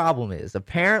only problem is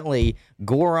apparently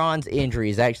Goran's injury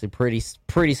is actually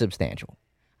pretty substantial.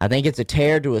 I think it's a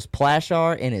tear to his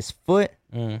plashar in his foot.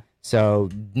 So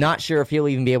not sure if he'll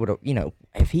even be able to,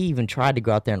 if he even tried to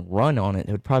go out there and run on it,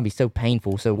 it would probably be so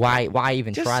painful. So why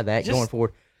even try that going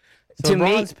forward? So To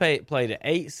me- LeBron's played an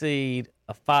 8 seed,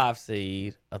 a 5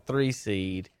 seed, a 3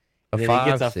 seed, and then 5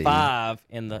 he gets a seed. 5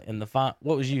 in the 5.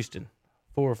 What was Houston?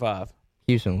 4 or 5?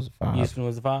 Houston was a 5. Houston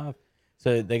was a 5.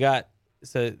 So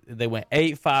they went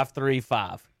 8, 5, 3,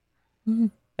 5. They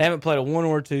haven't played a 1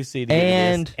 or 2 seed to get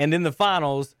to this. And in the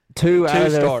finals, 2 out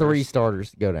of their starters. 3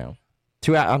 starters go down.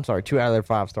 2 out of their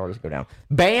 5 starters go down.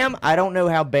 Bam, I don't know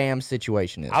how Bam's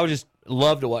situation is. I would just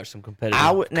love to watch some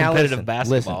competitive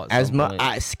basketball. Listen, at some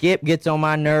point. Skip gets on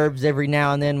my nerves every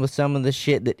now and then with some of the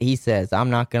shit that he says. I'm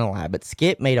not going to lie. But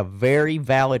Skip made a very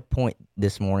valid point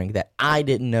this morning that I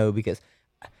didn't know because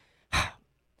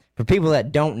For people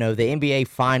that don't know, the NBA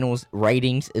Finals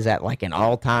ratings is at like an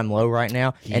all-time low right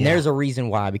now, and there's a reason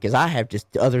why, because I have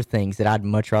just other things that I'd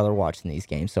much rather watch in these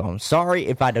games. So I'm sorry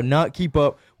if I do not keep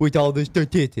up with all the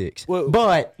statistics. Well,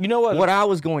 but you know what? What I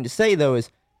was going to say, though, is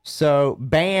so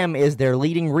Bam is their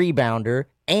leading rebounder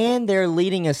and their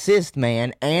leading assist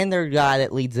man and their guy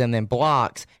that leads them in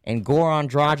blocks, and Goran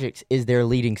Dragic is their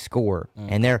leading scorer,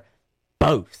 and they're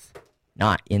both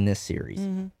not in this series.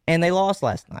 And they lost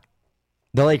last night.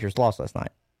 The Lakers lost last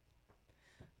night.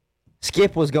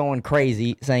 Skip was going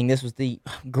crazy, saying this was the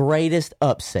greatest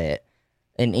upset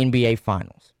in NBA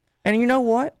Finals. And you know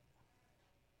what?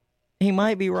 He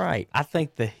might be right. I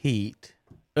think the Heat.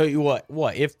 What?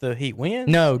 If the Heat win?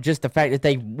 No, just the fact that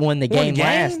they won the game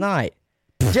last night.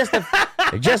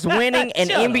 Just winning an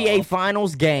NBA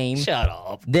Finals game. Shut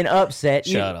up. Then upset.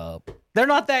 Shut up. They're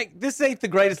not that. This ain't the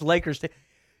greatest Lakers team.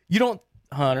 You don't,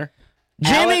 Hunter.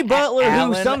 Jimmy Butler, who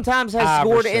Allen sometimes has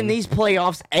scored in these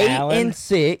playoffs 8 and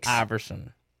 6.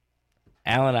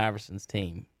 Allen Iverson's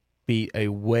team beat a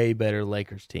way better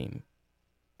Lakers team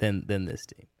than this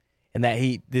team. And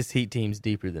this Heat team's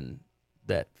deeper than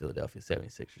that Philadelphia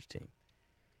 76ers team.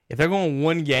 If they're going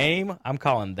one game, I'm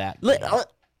calling that.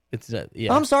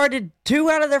 I'm sorry, did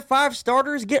 2 out of their 5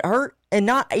 starters get hurt and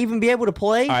not even be able to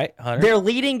play? All right, Hunter. Their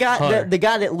leading guy, the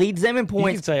guy that leads them in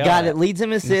points, guy that leads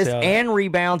them in assists and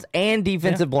rebounds and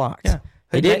defensive blocks. Yeah.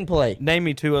 He didn't play. Name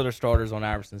me 2 other starters on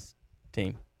Iverson's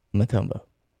team. Mutombo.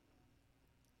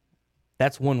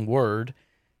 That's one word.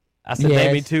 I said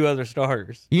name me 2 other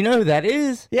starters. You know who that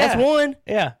is? Yeah. That's one.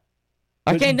 Yeah.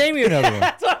 I can't name you another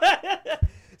one.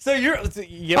 So you're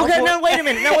okay. No, wait a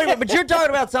minute. But you're talking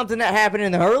about something that happened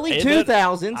in the early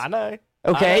 2000s. I know.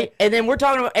 Okay, and then we're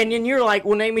talking about, and then you're like,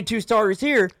 well, name me 2 starters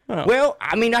here. Oh. Well,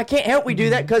 I mean, I can't help we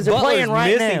do that because they're playing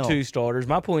right now. Missing 2 starters.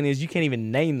 My point is, you can't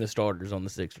even name the starters on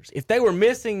the Sixers. If they were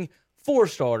missing 4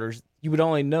 starters, you would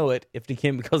only know it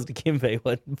because Dikembe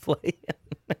wasn't playing.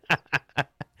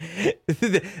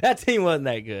 That team wasn't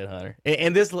that good, Hunter.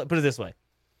 And this, put it this way: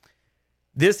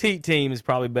 this Heat team is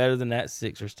probably better than that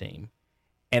Sixers team.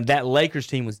 And that Lakers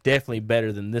team was definitely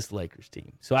better than this Lakers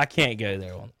team. So I can't go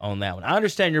there on that one. I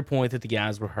understand your point that the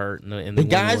guys were hurt. The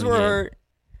guys were hurt.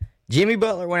 Jimmy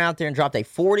Butler went out there and dropped a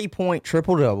 40-point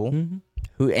triple-double.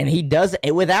 And he does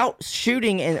it without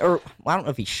shooting, or I don't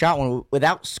know if he shot one,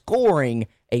 without scoring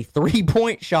a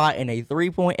 3-point shot in a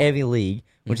 3-point heavy league,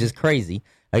 which is crazy,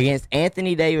 against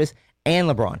Anthony Davis and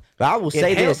LeBron. But I will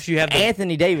say this,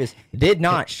 Anthony Davis did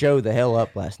not show the hell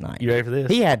up last night. You ready for this?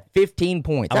 He had 15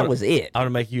 points. That was it. I'm going to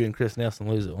make you and Chris Nelson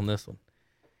lose it on this one.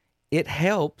 It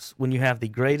helps when you have the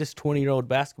greatest 20-year-old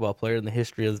basketball player in the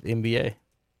history of the NBA,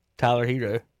 Tyler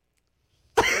Hero.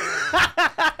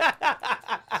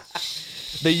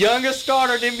 The youngest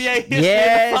starter in NBA history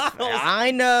in the finals. I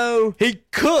know. He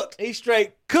cooked. He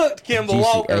straight cooked Kemba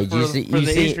Walker for the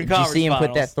Eastern Conference Did you see him finals.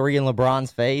 put that 3 in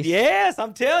LeBron's face? Yes,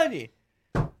 I'm telling you.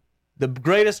 The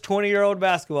greatest 20-year-old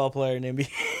basketball player in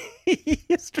NBA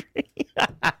history.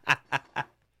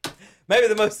 Maybe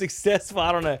the most successful.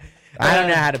 I don't know. I don't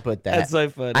know how to put that. That's so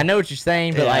funny. I know what you're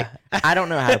saying, but I don't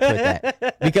know how to put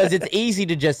that. Because it's easy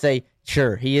to just say,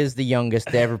 sure, he is the youngest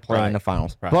to ever play in the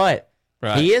finals. Right. But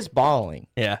he is balling.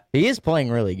 Yeah. He is playing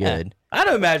really good. I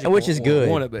don't imagine which is good.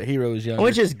 Won it, but Hero is younger.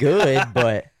 Which is good,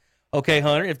 but okay,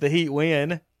 Hunter, if the Heat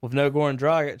win with no Goran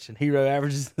Dragic and Hero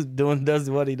averages does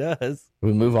what he does.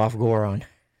 We move off Goran.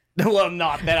 Well,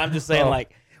 not that. I'm just saying,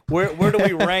 where do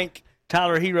we rank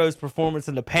Tyler Hero's performance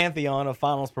in the pantheon of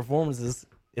finals performances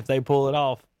if they pull it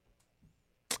off?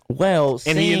 Well,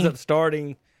 and he ends up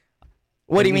starting.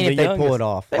 What do you mean if they pull it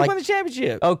off? They win the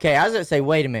championship. Okay, I was going to say,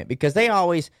 wait a minute, because they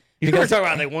always. You were talking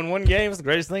about they won one game. It's the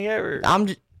greatest thing ever.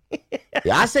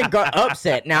 I said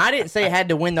upset. Now, I didn't say it had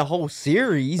to win the whole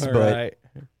series, but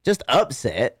just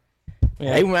upset.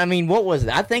 Yeah. I mean, what was it?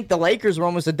 I think the Lakers were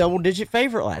almost a double-digit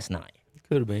favorite last night.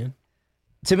 Could have been.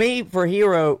 To me, for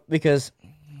Hero, because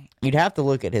you'd have to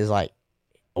look at his,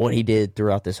 what he did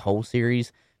throughout this whole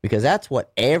series, because that's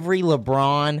what every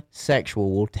LeBron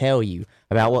sexual will tell you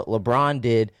about what LeBron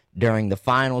did during the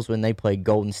finals when they played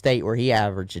Golden State, where he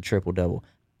averaged a triple-double.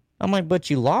 I'm like, but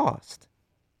you lost.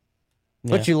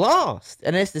 Yeah. But you lost.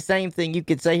 And it's the same thing you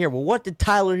could say here. Well, what did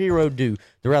Tyler Hero do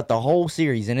throughout the whole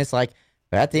series? And it's like,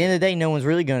 at the end of the day, no one's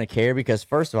really going to care because,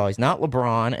 first of all, he's not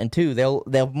LeBron, and 2,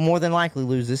 they'll more than likely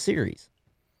lose this series.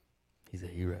 He's a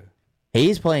hero.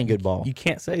 He's playing good ball. You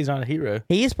can't say he's not a hero.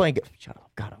 He is playing good. Shut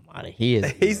up. God almighty. He is.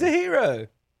 He's a hero.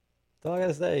 That's all I got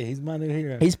to say. He's my new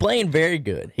hero. He's playing very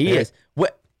good. He is.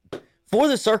 For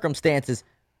the circumstances,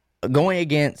 going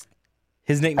against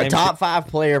his nickname, a top 5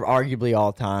 player, arguably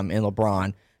all time, in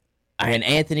LeBron. And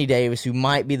Anthony Davis, who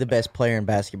might be the best player in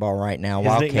basketball right now, His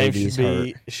while nickname KD's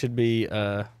hurt. should be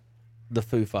the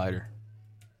Foo Fighter.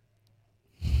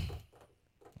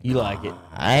 You like it?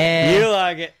 You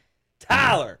like it,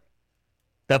 Tyler,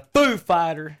 the Foo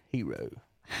Fighter hero.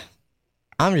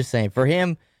 I'm just saying, for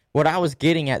him, what I was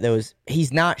getting at though is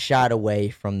he's not shied away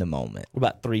from the moment. What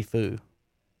about 3 Foo?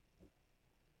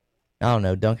 I don't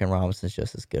know. Duncan Robinson's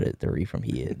just as good at three from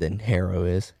here than Harrow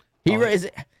is.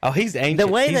 He's ancient. The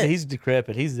way he's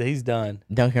decrepit. He's done.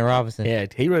 Duncan Robinson. Yeah,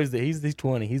 heroes. He's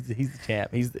 20. He's the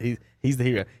champ. He's the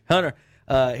hero. Hunter.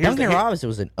 Duncan Robinson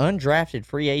was an undrafted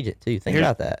free agent too. Think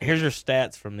about that. Here's your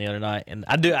stats from the other night, and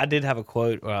I did have a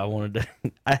quote where I wanted to.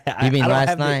 You mean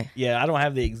last night? I don't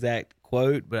have the exact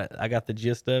quote, but I got the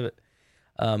gist of it.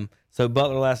 So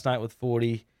Butler last night with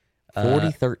 40.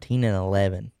 40, 13, and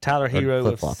 11. Tyler Hero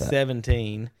with flip-flop that.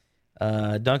 17.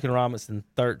 Duncan Robinson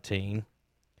 13.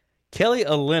 Kelly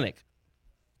Olynyk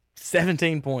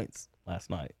 17 points last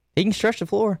night. He can stretch the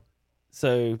floor.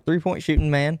 So 3-point shooting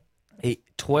man.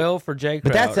 12 for Jay Crowder.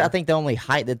 But that's, I think, the only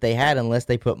height that they had, unless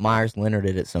they put Myers Leonard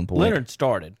at some point. Leonard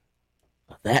started.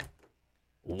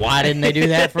 Why didn't they do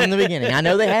that from the beginning? I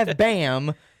know they have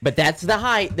Bam, but that's the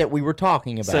height that we were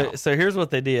talking about. So here's what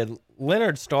they did.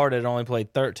 Leonard started and only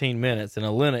played 13 minutes, and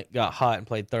Olynyk got hot and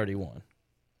played 31.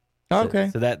 Okay.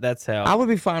 So that's how. I would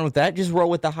be fine with that. Just roll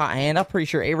with the hot hand. I'm pretty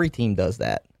sure every team does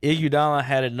that. Iguodala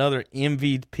had another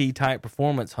MVP-type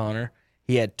performance, Hunter.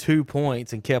 He had 2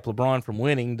 points and kept LeBron from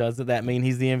winning. Doesn't that mean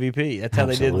he's the MVP? That's how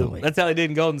Absolutely. That's how they did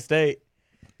in Golden State.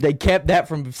 They kept that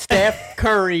from Steph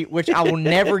Curry, which I will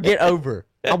never get over.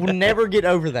 I will never get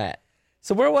over that.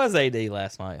 So where was AD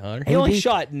last night, Hunter? He only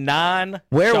shot 9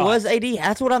 Where shots. was AD?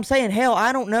 That's what I'm saying. Hell,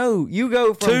 I don't know. You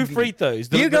go from 2 free throws.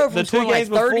 You go from the 2 like games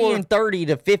 30 before, and 30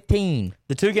 to 15.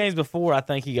 The 2 games before, I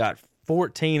think he got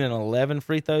 14 and 11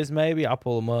 free throws. Maybe I'll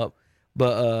pull them up.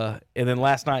 But and then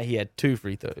last night he had 2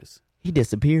 free throws. He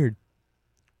disappeared.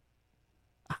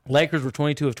 Lakers were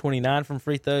 22 of 29 from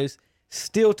free throws.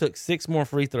 Still took 6 more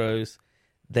free throws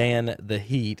than the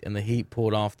Heat, and the Heat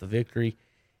pulled off the victory.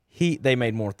 They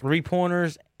made more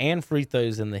 3-pointers and free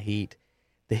throws than the Heat.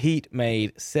 The Heat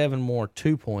made 7 more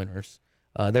 2-pointers.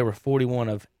 They were 41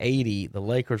 of 80. The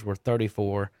Lakers were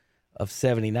 34 of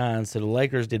 79. So the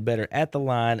Lakers did better at the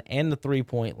line and the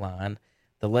 3-point line.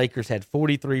 The Lakers had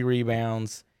 43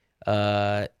 rebounds.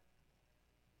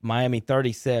 Miami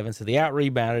 37. So they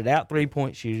out-rebounded, out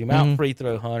 3-point shooting, out free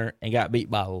throw Hunter, and got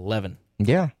beat by 11.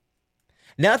 Yeah.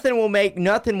 Nothing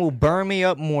will burn me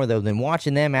up more, though, than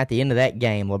watching them at the end of that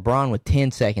game, LeBron with 10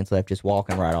 seconds left just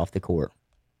walking right off the court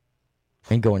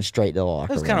and going straight to the locker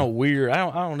That was room. kind of weird. I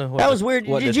don't know what That was weird.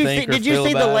 What Did you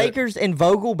see the Lakers and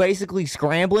Vogel basically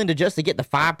scrambling to get the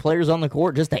 5 players on the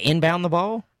court just to inbound the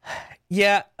ball?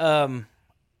 Yeah, I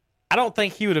don't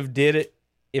think he would have did it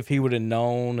if he would have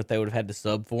known that they would have had to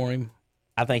sub for him.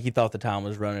 I think he thought the time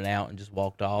was running out and just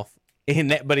walked off.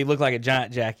 But he looked like a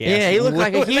giant jackass. Yeah, he looked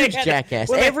like a huge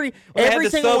jackass. Every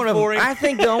single one of them. I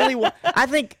think the only one. I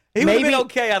think he would have been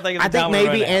okay. I think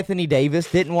maybe Anthony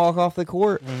Davis didn't walk off the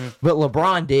court, but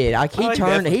LeBron did.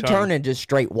 He turned and just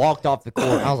straight walked off the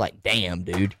court. I was like, damn,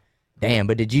 dude, damn.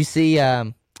 But did you see?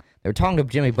 They were talking to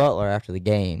Jimmy Butler after the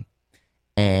game,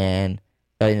 and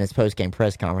in his post-game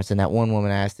press conference, and that one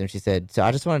woman asked him. She said, "So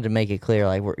I just wanted to make it clear,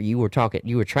 like you were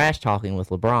trash talking with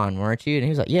LeBron, weren't you?" And he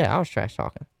was like, "Yeah, I was trash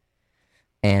talking."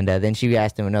 And then she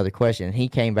asked him another question, and he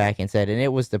came back and said, and it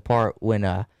was the part when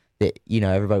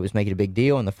everybody was making a big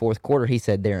deal in the fourth quarter. He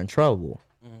said they're in trouble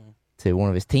to one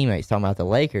of his teammates talking about the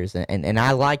Lakers, and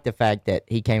I like the fact that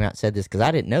he came out and said this because I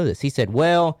didn't know this. He said,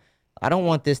 "Well, I don't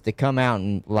want this to come out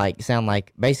and sound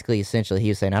like essentially he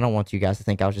was saying I don't want you guys to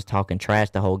think I was just talking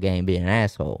trash the whole game, being an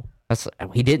asshole."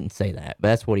 He didn't say that, but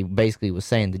that's what he basically was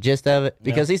saying. The gist of it,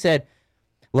 because he said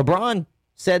LeBron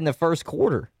said in the first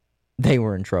quarter they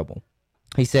were in trouble.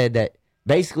 He said that,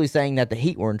 basically saying that the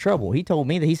Heat were in trouble. He told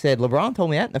me that, LeBron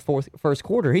told me that in the first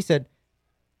quarter. He said,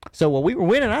 so while we were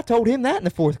winning, I told him that in the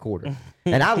fourth quarter.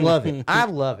 And I love it. I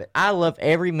love it. I love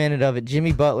every minute of it.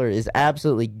 Jimmy Butler is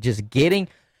absolutely just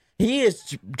he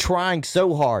is trying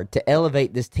so hard to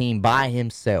elevate this team by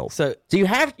himself. So you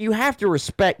have to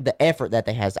respect the effort that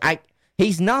they has.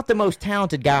 He's not the most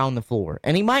talented guy on the floor,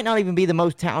 and he might not even be the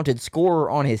most talented scorer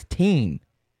on his team.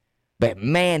 But,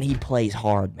 man, he plays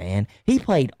hard, man. He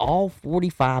played all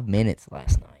 45 minutes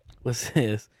last night. What's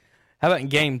this? How about in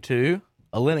game 2?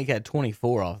 Olynyk had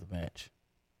 24 off the bench.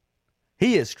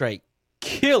 He is straight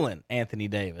killing Anthony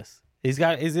Davis. Is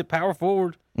it power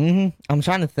forward? Mm-hmm. I'm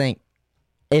trying to think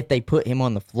if they put him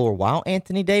on the floor while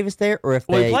Anthony Davis there, or if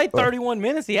he played 31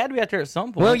 minutes. He had to be out there at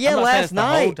some point. Well, yeah, last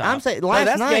night. I'm saying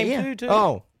last night, game yeah. 2, too.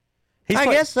 Oh. I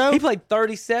guess so. He played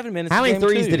 37 minutes. How in many game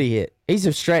threes 2. did he hit? He's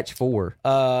a stretch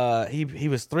 4. He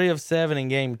was 3 of 7 in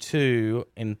game 2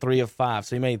 and 3 of 5,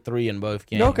 so he made 3 in both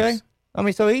games. Okay. I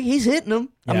mean, so he's hitting them.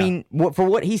 I Yeah. mean, for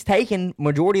what he's taken,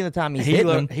 majority of the time he's hitting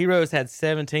them. Heroes had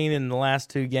 17 in the last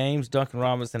 2 games. Duncan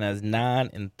Robinson has 9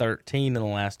 and 13 in the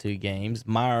last 2 games.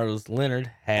 Myers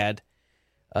Leonard had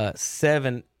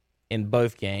 7 in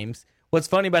both games. What's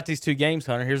funny about these 2 games,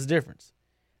 Hunter, here's the difference.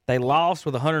 They lost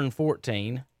with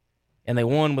 114, and they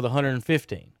won with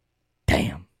 115.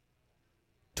 Damn.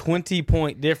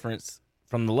 20-point difference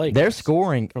from the Lakers. They're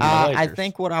scoring. From the I Lakers.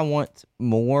 think what I want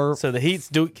more. So the Heat's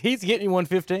getting you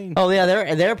 115. Oh yeah,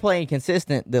 they're playing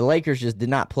consistent. The Lakers just did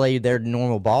not play their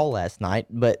normal ball last night.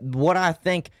 But what I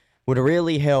think would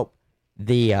really help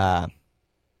the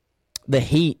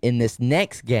Heat in this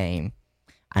next game,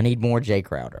 I need more Jay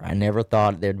Crowder. I never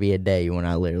thought there'd be a day when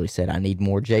I literally said I need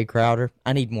more Jay Crowder.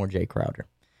 I need more Jay Crowder.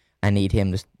 I need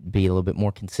him to be a little bit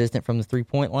more consistent from the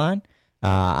 3-point line.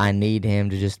 I need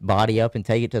him to just body up and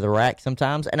take it to the rack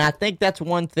sometimes. And I think that's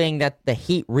one thing that the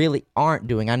Heat really aren't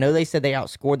doing. I know they said they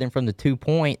outscored them from the 2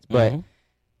 points, but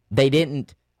they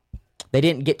didn't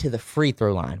get to the free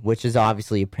throw line, which is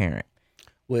obviously apparent.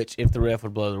 Which, if the ref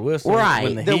would blow the whistle,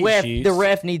 Right. when The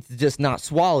ref needs to just not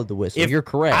swallow the whistle. You're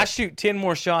correct. I shoot 10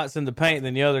 more shots in the paint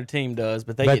than the other team does,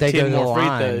 but they But get they 10 go to more the free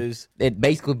line. throws. It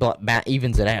basically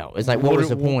evens it out. It's like, what was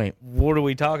the point? What are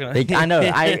we talking about? I know,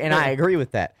 I agree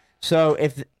with that. So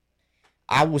if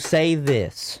I will say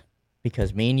this,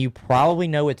 because me and you probably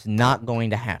know it's not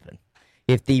going to happen.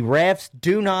 If the refs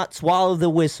do not swallow the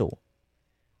whistle,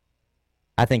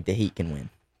 I think the Heat can win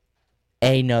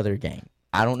another game.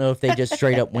 I don't know if they just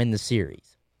straight up win the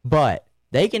series, but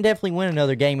they can definitely win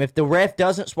another game if the ref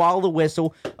doesn't swallow the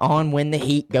whistle on when the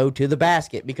Heat go to the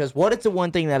basket. Because what it's the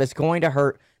one thing that is going to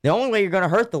hurt, the only way you're going to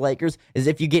hurt the Lakers is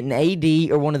if you get an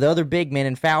AD or one of the other big men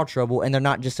in foul trouble and they're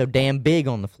not just so damn big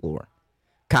on the floor.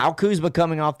 Kyle Kuzma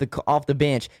coming off the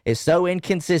bench is so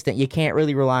inconsistent, you can't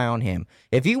really rely on him.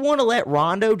 If you want to let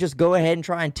Rondo just go ahead and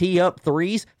try and tee up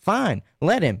threes, fine,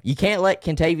 let him. You can't let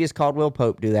Kentavious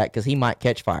Caldwell-Pope do that because he might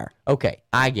catch fire. Okay,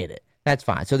 I get it. That's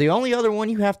fine. So the only other one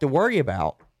you have to worry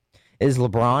about is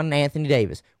LeBron and Anthony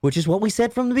Davis, which is what we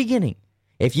said from the beginning.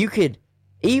 If you could,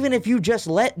 even if you just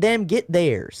let them get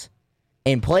theirs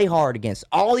and play hard against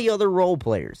all the other role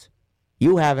players,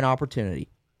 you have an opportunity.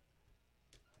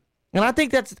 And I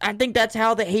think that's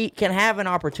how the Heat can have an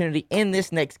opportunity in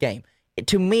this next game.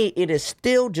 To me, it is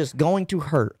still just going to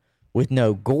hurt with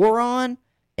no Goran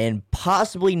and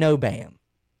possibly no Bam.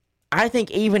 I think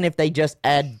even if they just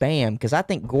add Bam, because I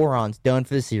think Goran's done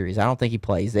for the series. I don't think he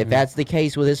plays. If that's the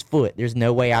case with his foot, there's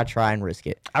no way I try and risk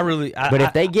it. But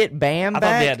if they get Bam I back,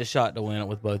 thought they had the shot to win it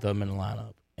with both of them in the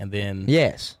lineup, and then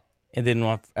yes. And then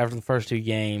after the first 2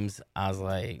 games, I was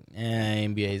like,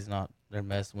 NBA's not, they're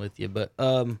messing with you. But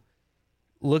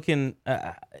looking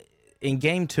in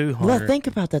game 2, Hunter, Well, think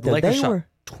about that, the though. Lakers They shot were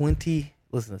 20.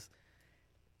 Listen to this.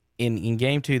 In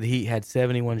game 2, the Heat had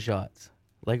 71 shots.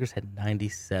 Lakers had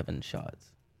 97 shots.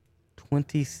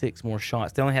 26 more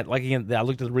shots. They only had, like, again, I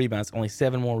looked at the rebounds, only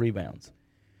 7 more rebounds.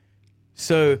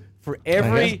 So for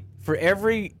every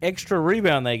extra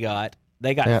rebound they got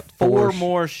Yeah, 4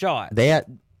 more shots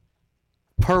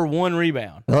per 1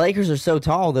 rebound. the Lakers are so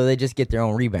tall, though, they just get their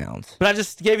own rebounds. But I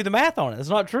just gave you the math on it. It's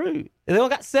not true. They only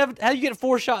got 7. How do you get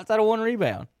 4 shots out of 1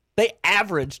 rebound? They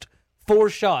averaged 4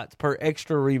 shots per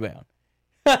extra rebound.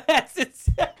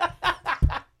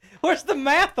 Where's the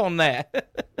math on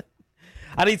that?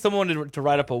 I need someone to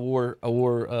write up a war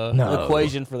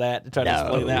equation for that to try to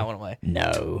explain that one away.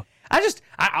 No. I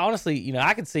honestly,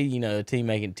 I could see, a team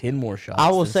making 10 more shots.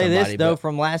 I will than say this, somebody, though, but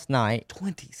from last night,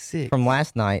 26.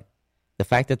 the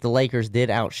fact that the Lakers did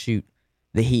outshoot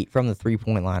the Heat from the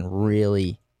 3-point line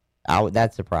really,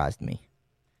 that surprised me.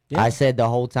 Yeah. I said the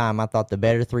whole time I thought the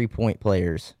better 3-point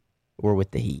players were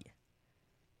with the Heat.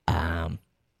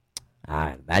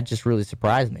 That just really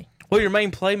surprised me. Well, your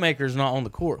main playmaker is not on the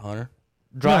court, Hunter.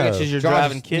 Dragic is your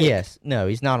driving kid. Yes, no,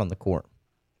 he's not on the court.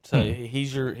 So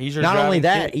he's your Not only driving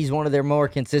that, kid. he's one of their more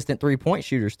consistent 3-point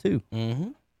shooters too. Mm-hmm.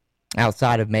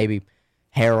 Outside of maybe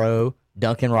Harrow,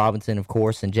 Duncan Robinson, of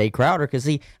course, and Jay Crowder, because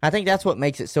I think that's what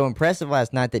makes it so impressive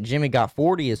last night that Jimmy got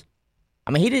 40 is,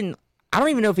 I don't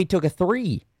even know if he took a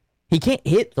 3. He can't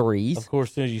hit threes. Of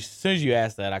course, as soon as you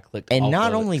asked that, I clicked. And off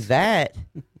not of only it. that,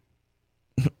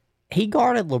 he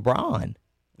guarded LeBron.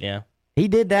 Yeah. He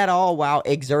did that all while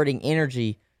exerting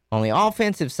energy on the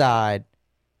offensive side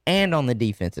and on the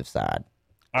defensive side.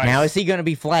 All right. Now, is he going to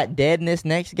be flat dead in this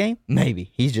next game? Maybe.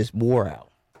 He's just wore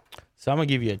out. So I'm gonna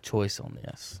give you a choice on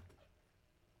this.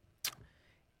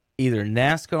 Either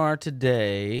NASCAR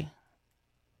today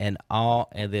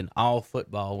and then all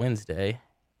football Wednesday,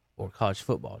 or college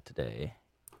football today,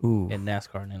 Ooh, and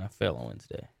NASCAR and NFL on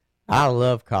Wednesday. I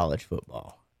love college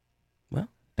football. Well,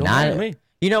 And don't mind me.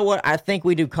 You know what? I think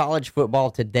we do college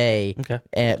football today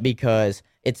because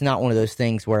it's not one of those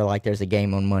things where like there's a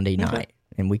game on Monday night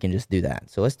and we can just do that.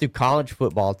 So let's do college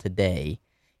football today.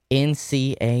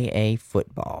 NCAA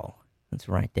football. Let's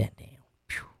write that down.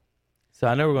 Phew. So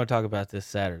I know we're going to talk about this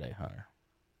Saturday, Hunter.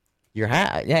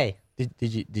 Hey,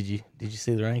 Did you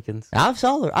see the rankings?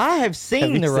 I have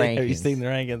seen the rankings. Have you seen the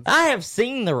rankings? I have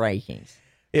seen the rankings.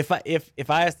 If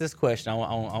I ask this question, I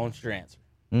want your answer.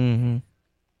 Mm-hmm.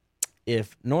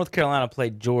 If North Carolina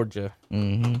played Georgia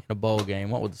Mm-hmm. in a bowl game,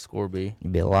 what would the score be?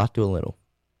 It'd be a lot to a little.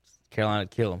 Carolina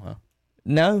would kill them, huh?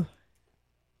 No.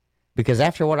 Because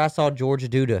after what I saw Georgia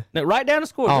do to Now, write down the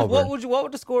score. Auburn. What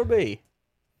would the score be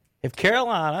if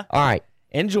Carolina all right,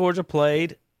 and Georgia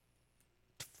played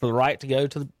for the right to go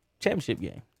to the championship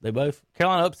game?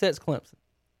 Carolina upsets Clemson.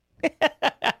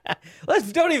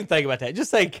 Don't even think about that.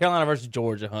 Just say Carolina versus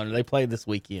Georgia, Hunter. They played this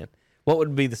weekend. What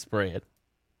would be the spread?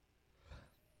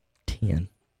 10,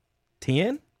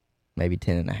 10? maybe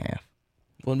 10.5.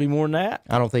 Wouldn't be more than that.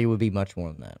 I don't think it would be much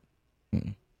more than that.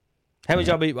 How many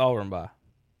y'all beat Auburn by?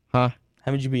 Huh?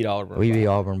 How many you beat Auburn? We by? beat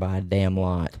Auburn by a damn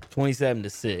lot.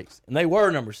 27-6, and they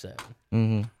were number 7.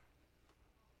 Mm-hmm.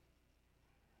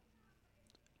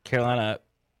 Carolina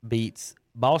beats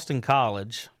Boston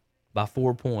College by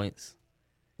 4 points,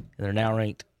 and they're now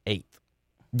ranked 8th.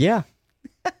 Yeah.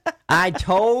 I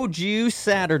told you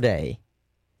Saturday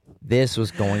this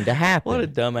was going to happen. What a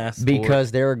dumbass sport.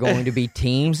 Because there are going to be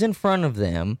teams in front of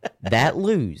them that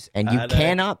lose, and you I know.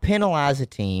 cannot penalize a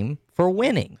team for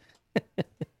winning.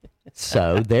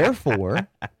 So, therefore,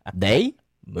 they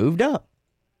moved up.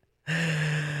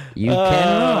 You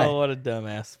cannot. What a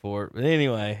dumbass sport. But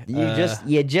anyway,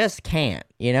 You just can't.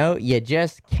 You know, you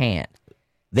just can't.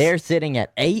 They're sitting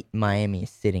at 8. Miami is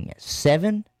sitting at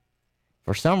 7.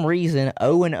 For some reason,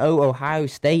 0-0 Ohio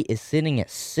State is sitting at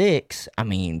 6. I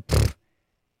mean,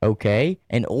 okay.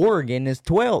 And Oregon is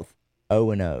 12th,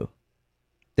 0-0.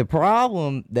 The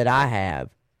problem that I have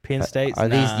Penn State's are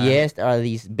 9. are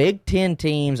these Big Ten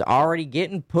teams already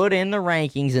getting put in the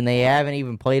rankings and they haven't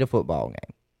even played a football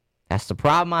game. That's the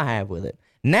problem I have with it.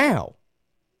 Now,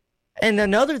 and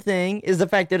another thing is the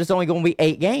fact that it's only going to be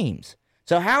 8 games.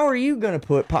 So how are you going to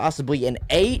put possibly an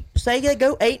 8, say they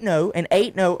go 8-0, an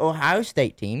 8-0 Ohio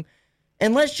State team,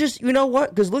 and let's just, you know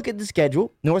what, because look at the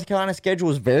schedule. North Carolina's schedule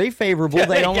is very favorable.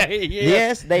 They only,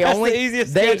 That's the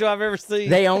easiest schedule I've ever seen.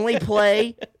 They only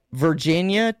play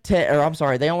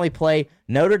they only play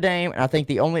Notre Dame, and I think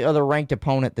the only other ranked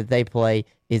opponent that they play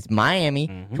is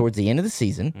Miami towards the end of the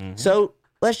season. So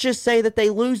let's just say that they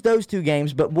lose those 2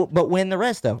 games, but win the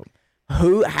rest of them.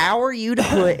 How are you to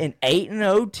put an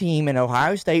 8-0 team in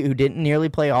Ohio State who didn't nearly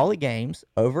play all the games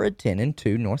over a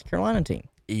 10-2 North Carolina team?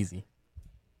 Easy.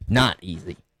 Not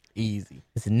easy. Easy.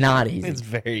 It's not easy. It's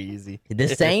very easy. The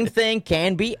same thing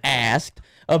can be asked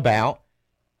about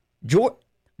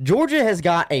Georgia has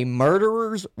got a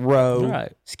murderer's row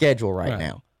schedule right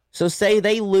now. So say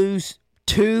they lose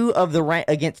 2 of the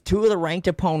against 2 of the ranked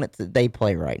opponents that they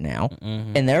play right now,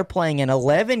 and they're playing an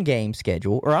 11-game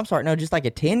schedule, or I'm sorry, no, just like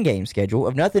a 10-game schedule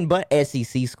of nothing but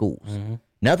SEC schools.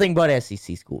 Nothing but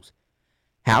SEC schools.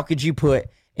 How could you put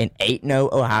an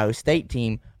 8-0 Ohio State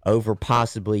team over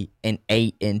possibly an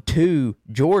 8-2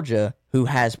 Georgia who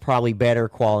has probably better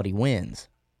quality wins?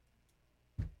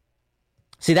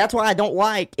 See, that's why I don't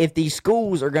like if these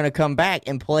schools are going to come back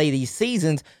and play these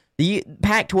seasons. The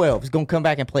Pac-12 is going to come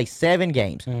back and play 7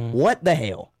 games. What the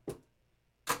hell?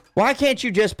 Why can't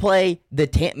you just play the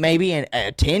 10, maybe a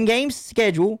 10-game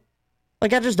schedule?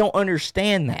 Like, I just don't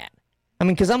understand that. I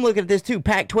mean, because I'm looking at this too.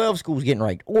 Pac-12 schools getting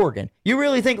ranked. Oregon. You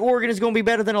really think Oregon is going to be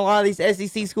better than a lot of these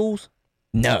SEC schools?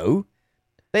 No.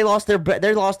 They lost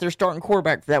their starting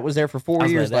quarterback that was there for 4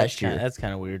 years last year. That's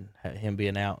kind of weird, him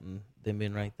being out and them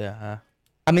being ranked that high.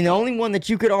 I mean, the only one that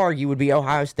you could argue would be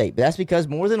Ohio State, but that's because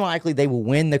more than likely they will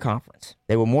win the conference.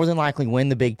 They will more than likely win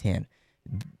the Big Ten.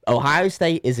 Ohio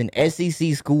State is an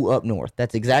SEC school up north.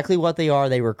 That's exactly what they are.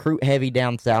 They recruit heavy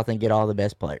down south and get all the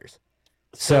best players.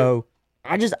 So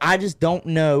I just don't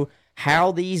know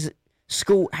how these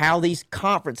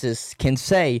conferences can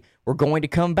say we're going to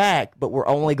come back, but we're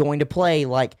only going to play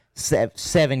like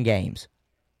 7 games.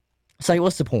 So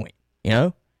what's the point? You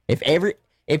know,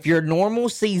 if your normal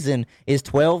season is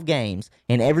 12 games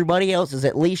and everybody else is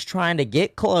at least trying to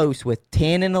get close with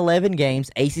 10 and 11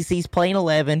 games, ACC's playing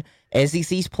 11,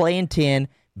 SEC's playing 10,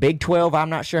 Big 12, I'm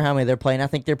not sure how many they're playing. I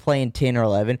think they're playing 10 or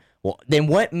 11. Well, then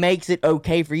what makes it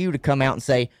okay for you to come out and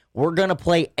say, we're going to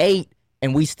play 8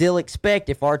 And we still expect,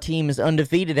 if our team is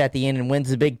undefeated at the end and wins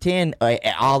the Big Ten, a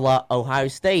la Ohio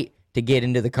State, to get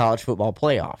into the college football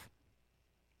playoff.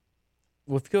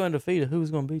 Well, if you go undefeated, who's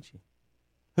going to beat you?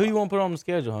 Who you want to put on the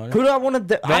schedule, Hunter? Who do I want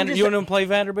to? You want them to play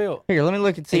Vanderbilt? Here, let me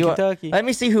look and see what. Kentucky. Let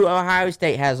me see who Ohio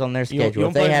State has on their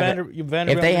schedule.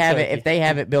 If they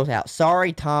have it built out.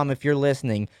 Sorry, Tom, if you're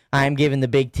listening, I am giving the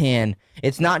Big Ten.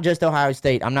 It's not just Ohio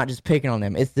State. I'm not just picking on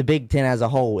them. It's the Big Ten as a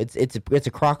whole. It's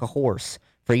a crock of horse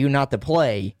for you not to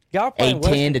play Y'all a playing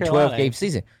 10 to 12 game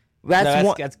season.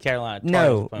 That's Carolina.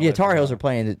 Tar Heels are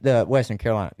playing the Western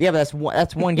Carolina. Yeah, but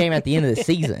that's one game at the end of the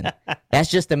season. That's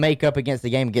just to make up against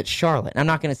the game against Charlotte. I'm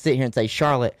not going to sit here and say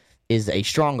Charlotte is a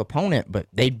strong opponent, but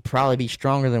they'd probably be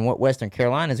stronger than what Western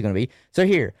Carolina is going to be. So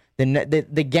here,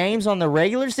 the games on the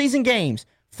regular season games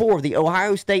for the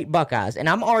Ohio State Buckeyes, and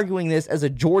I'm arguing this as a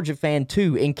Georgia fan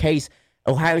too, in case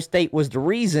Ohio State was the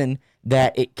reason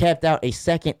that it kept out a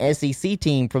second SEC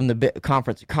team from the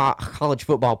conference college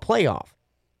football playoff.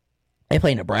 They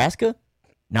play Nebraska,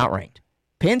 not ranked.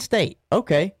 Penn State,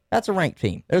 okay, that's a ranked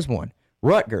team. There's one.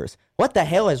 Rutgers, what the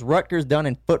hell has Rutgers done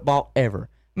in football ever?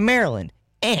 Maryland,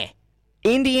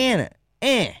 Indiana,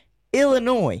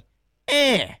 Illinois,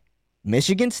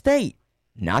 Michigan State,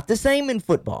 not the same in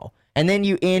football. And then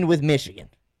you end with Michigan.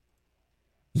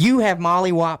 You have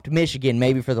mollywopped Michigan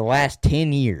maybe for the last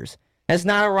 10 years. That's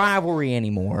not a rivalry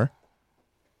anymore.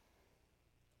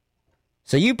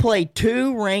 So you play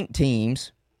two ranked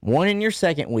teams, one in your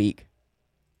second week,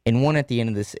 and one at the end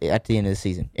of the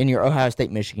season in your Ohio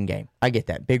State Michigan game. I get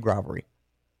that big rivalry.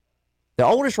 The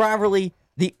oldest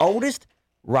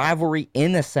rivalry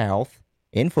in the South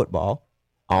in football.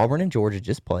 Auburn and Georgia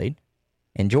just played,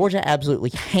 and Georgia absolutely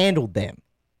handled them.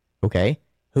 Okay,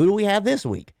 who do we have this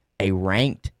week? A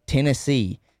ranked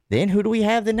Tennessee. Then who do we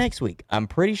have the next week? I'm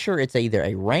pretty sure it's either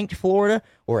a ranked Florida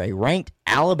or a ranked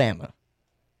Alabama.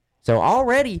 So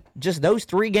already, just those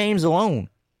three games alone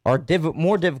are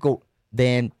more difficult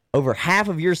than over half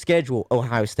of your schedule,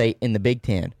 Ohio State, in the Big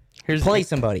Ten. Play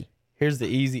somebody. Here's the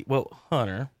easy... Well,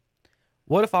 Hunter,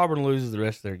 what if Auburn loses the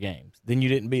rest of their games? Then you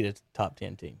didn't beat a top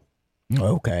 10 team.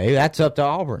 Okay, that's up to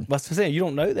Auburn. That's what I'm saying. You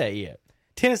don't know that yet.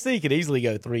 Tennessee could easily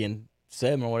go 3-7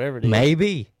 or whatever it is.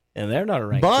 Maybe. And they're not a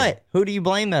ranked But team. who do you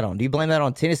blame that on? Do you blame that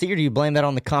on Tennessee or do you blame that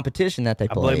on the competition that they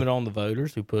play? I blame it on the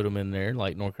voters who put them in there,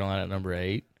 like North Carolina at number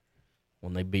 8.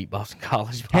 When they beat Boston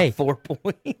College by 4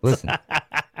 points. Listen,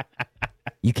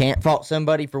 you can't fault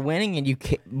somebody for winning,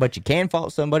 but you can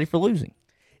fault somebody for losing.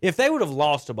 If they would have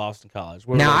lost to Boston College,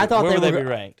 where would they be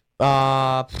ranked?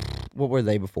 What were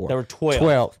they before? They were 12th.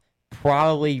 12th.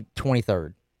 Probably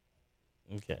 23rd.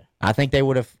 Okay. I think they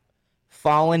would have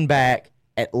fallen back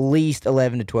at least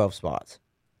 11 to 12 spots.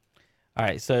 All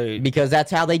right, so... Because that's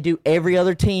how they do every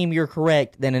other team, you're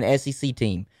correct, than an SEC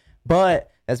team. But...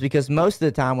 That's because most of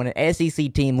the time when an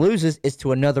SEC team loses, it's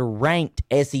to another ranked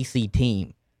SEC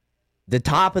team. The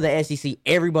top of the SEC,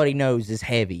 everybody knows, is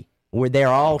heavy. Where they're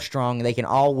all strong and they can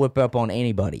all whip up on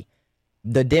anybody.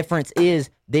 The difference is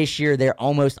this year they're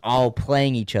almost all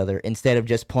playing each other instead of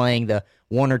just playing the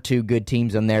one or two good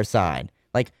teams on their side.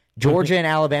 Like Georgia and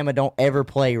Alabama don't ever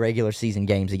play regular season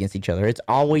games against each other. It's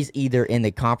always either in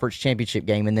the conference championship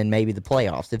game and then maybe the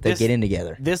playoffs if they get in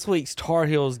together. This week's Tar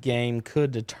Heels game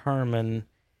could determine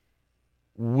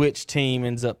which team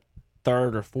ends up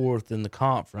third or fourth in the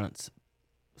conference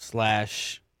 /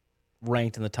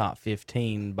 ranked in the top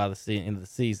 15 by the end of the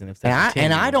season. If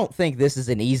and I don't think this is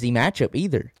an easy matchup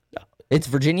either. No. It's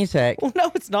Virginia Tech. Well,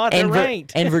 no, it's not. They're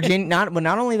ranked. And Virginia,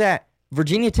 not only that,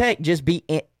 Virginia Tech just beat.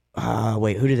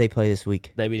 Wait, who did they play this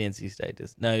week? They beat NC State.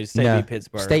 State beat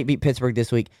Pittsburgh. State beat Pittsburgh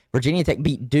this week. Virginia Tech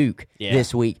beat Duke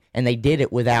this week, and they did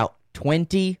it without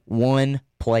 21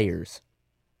 players.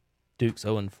 Duke's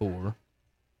 0-4.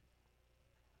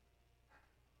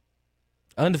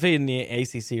 Undefeated in the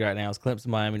ACC right now is Clemson,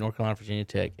 Miami, North Carolina, Virginia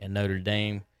Tech, and Notre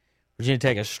Dame. Virginia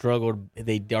Tech has struggled.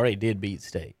 They already did beat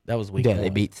State. That was week 1. They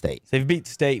beat State. So they've beat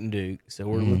State and Duke. So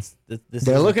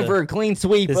they're looking for a clean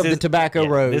sweep of the Tobacco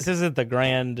Road. This isn't the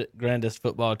grandest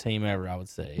football team ever, I would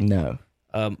say. No.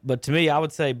 But to me, I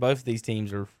would say both of these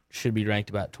teams should be ranked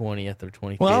about 20th or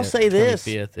 25th. Well, I'll say this.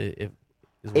 25th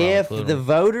if the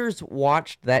voters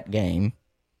watched that game,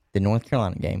 the North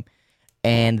Carolina game,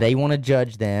 and they want to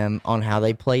judge them on how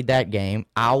they played that game,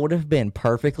 I would have been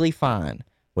perfectly fine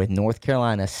with North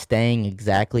Carolina staying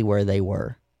exactly where they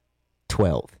were,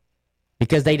 12th.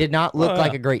 Because they did not look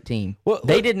like a great team.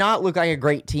 They did not look like a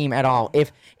great team at all.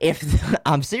 If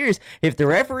I'm serious, if the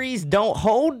referees don't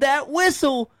hold that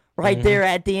whistle right there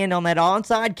at the end on that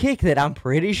onside kick that I'm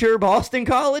pretty sure Boston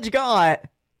College got,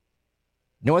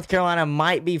 North Carolina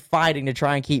might be fighting to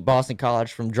try and keep Boston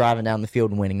College from driving down the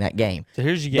field and winning that game. So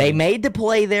here's your game. They made the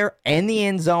play there in the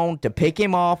end zone to pick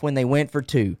him off when they went for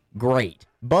 2. Great.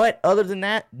 But other than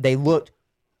that, they looked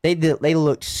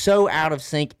so out of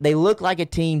sync. They looked like a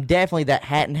team definitely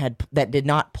that did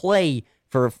not play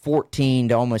for 14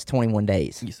 to almost 21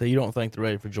 days. So you don't think they're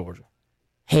ready for Georgia?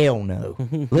 Hell no.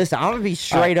 Listen, I'm going to be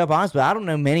straight up honest, but I don't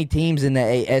know many teams in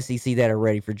the SEC that are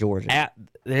ready for Georgia.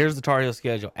 Here's the Tar Heel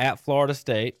schedule. At Florida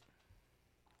State.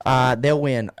 They'll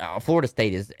win. Florida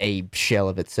State is a shell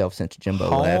of itself since Jimbo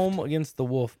Home left. against the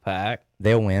Wolfpack.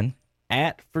 They'll win.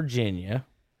 At Virginia.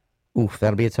 Oof,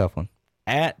 that'll be a tough one.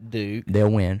 At Duke.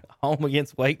 They'll win. Home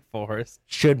against Wake Forest.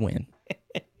 Should win.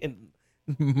 And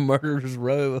Murderer's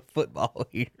Row of football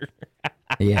here.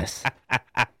 Yes.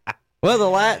 Well,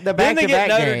 the Then they get back-to-back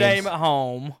Notre games, Dame at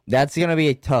home. that's going to be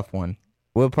a tough one.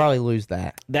 We'll probably lose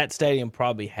that. That stadium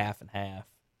probably half and half.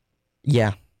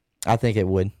 Yeah, I think it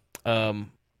would. Well,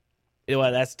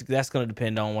 that's going to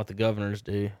depend on what the governors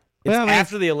do. It's Well, I mean-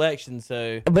 after the election,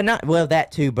 so But not, well,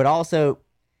 that too, but also,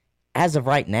 as of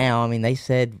right now, I mean, they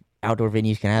said outdoor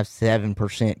venues can have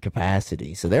 7%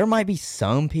 capacity. So there might be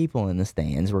some people in the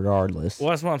stands regardless.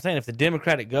 well, that's what I'm saying. If the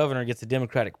Democratic governor gets a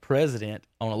Democratic president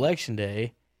on election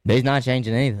day, They're not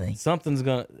changing anything. something's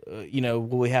going to,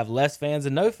 will we have less fans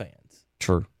and no fans?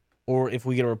 True. Or if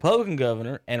we get a Republican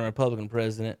governor and a Republican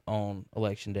president on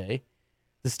election day,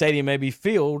 the stadium may be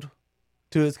filled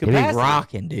to its It'd capacity. be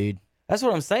rocking, dude. That's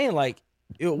what I'm saying. Like,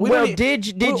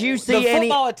 Did you see the any?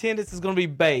 football attendance is going to be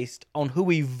based on who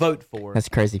we vote for That's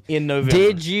crazy. in November.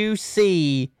 Did you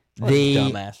see What a the?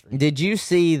 dumbassery. Did you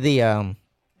see the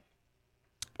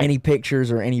any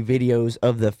pictures or any videos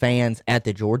of the fans at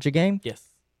the Georgia game? Yes.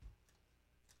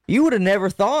 You would have never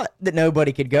thought that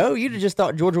nobody could go. You'd have just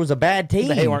thought Georgia was a bad team.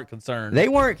 They weren't concerned. They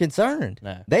weren't concerned.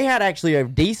 No. They had actually a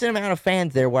decent amount of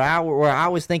fans there where I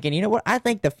was thinking, you know what? I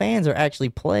think the fans are actually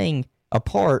playing a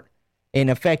part in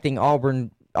affecting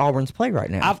Auburn's play right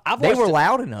now. They were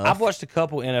loud enough. I've watched a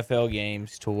couple NFL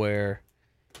games to where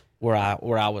I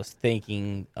was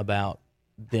thinking about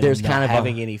them There's not kind of a-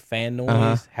 having any fan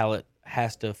noise, how it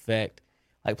has to affect,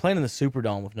 like playing in the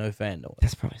Superdome with no fan noise,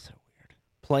 That's probably so weird.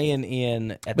 playing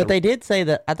in. But they did say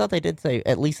that. I thought they did say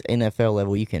at least NFL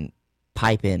level you can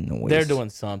pipe in noise. they're doing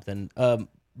something. The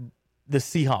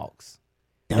Seahawks.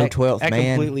 no 12th that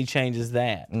man. completely changes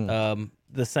that.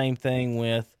 The same thing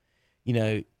with,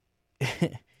 you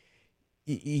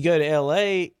go to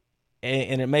LA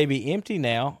and it may be empty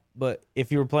now, but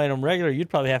if you were playing them regular, you'd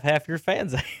probably have half your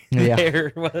fans Yeah.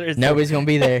 there. Whether it's Nobody's gonna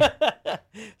be there.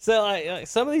 So like,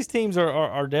 some of these teams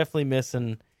are definitely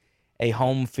missing a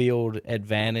home field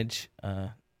advantage,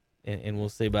 and we'll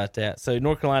see about that. So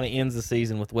North Carolina ends the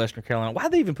season with Western Carolina.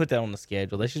 Why'd they even put that on the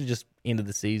schedule? They should have just ended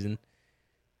the season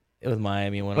with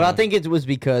Miami. And went Well, I on. think it was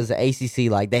because the ACC,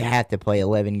 like, they have to play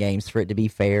 11 games for it to be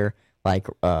fair, like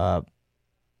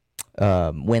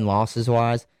win losses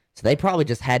wise. So they probably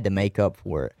just had to make up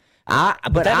for it. But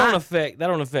that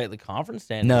don't affect the conference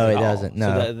standings. No, at it all. doesn't. No,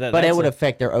 So but it that's would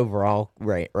affect their overall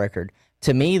record.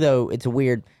 To me, though, it's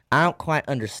weird. I don't quite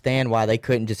understand why they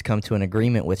couldn't just come to an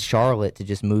agreement with Charlotte to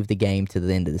just move the game to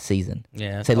the end of the season.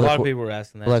 Yeah, Say, a look, lot of people were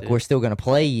asking that. Look, too. we're still going to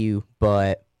play you,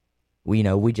 but we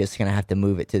just going to have to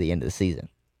move it to the end of the season.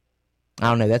 I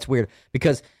don't know. That's weird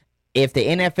because if the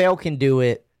NFL can do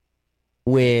it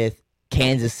with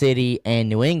Kansas City and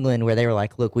New England, where they were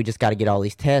like, look, we just got to get all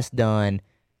these tests done,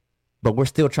 but we're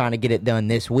still trying to get it done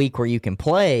this week where you can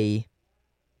play,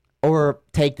 or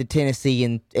take the Tennessee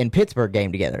and Pittsburgh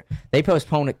game together. They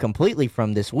postpone it completely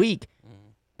from this week,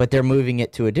 but they're moving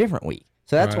it to a different week.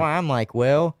 So that's Right. why I'm like,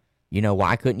 well,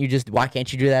 why can't you do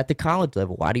that at the college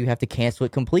level? Why do you have to cancel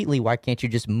it completely? Why can't you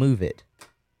just move it?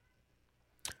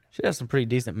 should have some pretty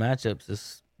decent matchups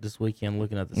this weekend.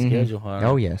 Looking at the schedule, Hunter.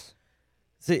 Oh, yes.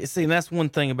 See, and that's one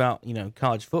thing about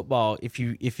college football. If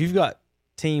you've got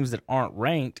teams that aren't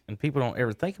ranked, and people don't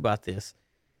ever think about this,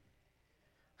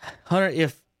 Hunter,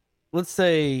 if let's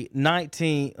say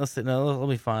 19, let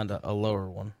me find a lower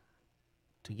one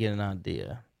to get an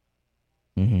idea.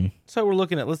 Mm-hmm. So we're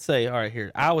looking at, let's say, all right,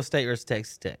 here, Iowa State versus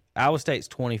Texas Tech. Iowa State's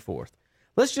 24th.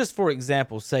 Let's just, for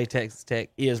example, say Texas Tech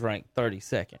is ranked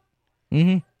 32nd.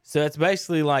 Mm-hmm. So it's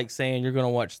basically like saying you're going to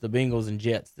watch the Bengals and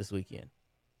Jets this weekend.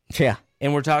 Yeah.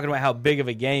 And we're talking about how big of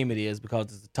a game it is because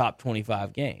it's a top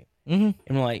 25 game. Mm-hmm.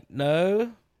 And we're like,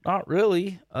 no, not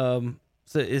really. So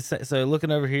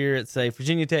looking over here at, say,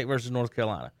 Virginia Tech versus North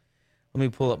Carolina. Let me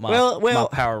pull up my my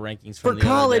power rankings for from the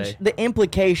college. other day. The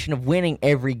implication of winning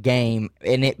every game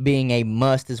and it being a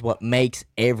must is what makes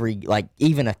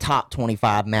even a top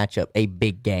 25 matchup a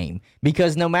big game.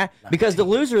 Because because the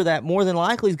loser of that more than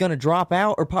likely is going to drop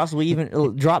out or possibly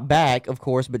even drop back, of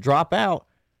course, but drop out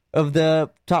of the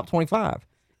top 25.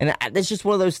 And it's just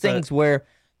one of those things where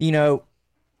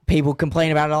people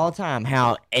complain about it all the time.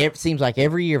 How it seems like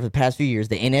every year for the past few years,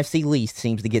 the NFC least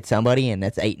seems to get somebody in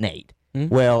that's 8-8. Mm-hmm.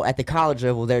 Well, at the college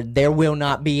level, there will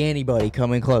not be anybody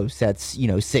coming close. That's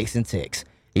 6-6.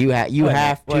 You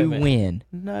have to win.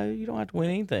 No, you don't have to win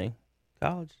anything.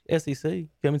 College, SEC,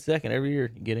 coming second every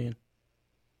year, you get in.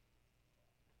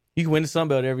 You can win the Sun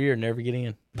Belt every year and never get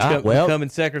in. You come in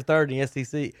second or third in the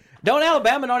SEC. Don't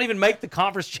Alabama not even make the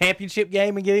conference championship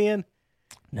game and get in?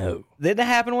 No. Didn't it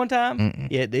happen one time? Mm-mm.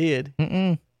 Yeah, it did.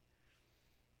 Mm-mm.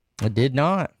 It did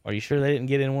not. Are you sure they didn't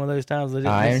get in one of those times? They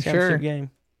didn't I am miss the championship sure.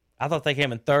 Game? I thought they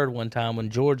came in third one time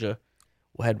when Georgia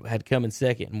had come in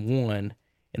second and won,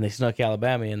 and they snuck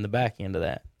Alabama in the back end of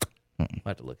that. I'll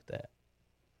have to look at that.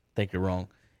 I think you're wrong.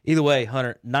 Either way,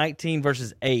 Hunter, 19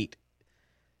 versus 8.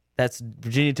 That's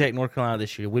Virginia Tech, North Carolina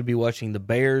this year. We'd be watching the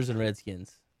Bears and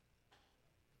Redskins.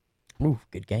 Ooh,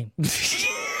 good game.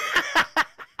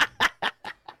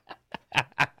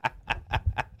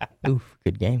 Oof,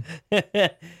 good game.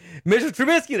 Mitchell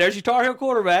Trubisky, there's your Tar Heel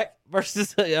quarterback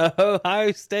versus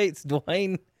Ohio State's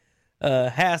Dwayne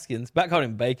Haskins. Back called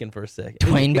him Bacon for a second.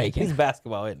 Dwayne Bacon. He's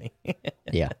basketball, isn't he?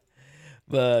 Yeah.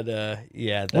 But,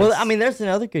 yeah. Well, I mean, there's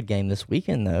another good game this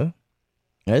weekend, though.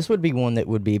 Now, this would be one that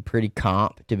would be pretty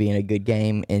comp to being a good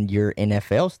game in your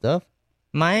NFL stuff.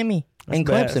 Miami and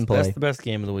Clemson play. That's the best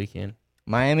game of the weekend.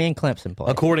 Miami and Clemson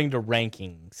play. According to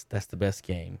rankings, that's the best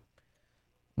game.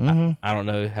 Mm-hmm. I don't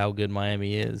know how good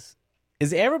Miami is.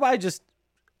 Is everybody just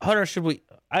Hunter? Should we?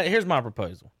 Here's my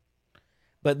proposal.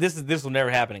 But this will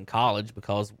never happen in college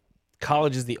because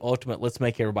college is the ultimate. Let's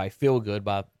make everybody feel good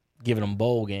by giving them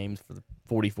bowl games for the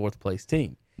 44th place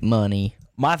team. Money.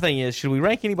 My thing is, should we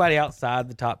rank anybody outside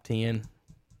the top 10?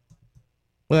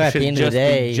 Well, at the end of the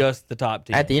day, just the top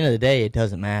 10. At the end of the day, it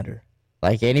doesn't matter.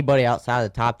 Like anybody outside the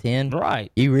top 10,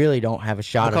 right? You really don't have a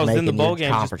shot of making then the bowl your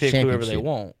games just pick whoever they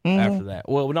want after that.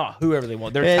 Well, not whoever they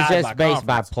want. They're it's tied just by based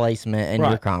by placement in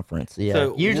your conference. Yeah.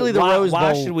 So usually the Rose Bowl.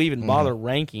 Why should we even bother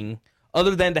ranking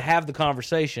other than to have the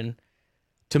conversation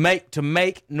to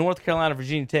make North Carolina,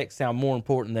 Virginia Tech sound more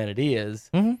important than it is?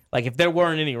 Mm-hmm. Like if there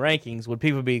weren't any rankings, would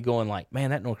people be going like, man,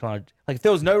 that North Carolina? Like if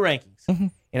there was no rankings,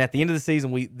 and at the end of the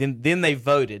season then they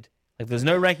voted. If there's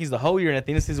no rankings the whole year, and at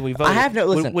the end of the season we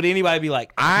voted, would anybody be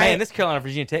like, man, this Carolina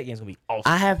Virginia Tech game is going to be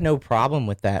awesome? I have no problem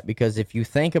with that because if you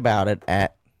think about it,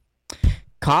 at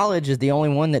college is the only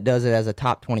one that does it as a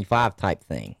top 25 type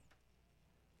thing.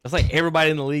 It's like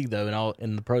everybody in the league, though,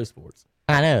 in the pro sports.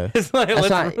 I know. It's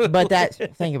like,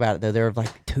 think about it, though. There are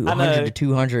like 200 to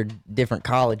 200 different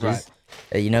colleges,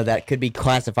 that could be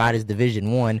classified as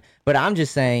Division I. But I'm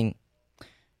just saying,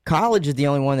 college is the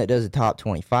only one that does the top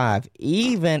 25.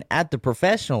 Even at the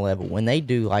professional level, when they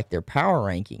do like their power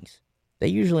rankings, they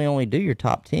usually only do your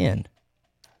top 10.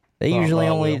 They usually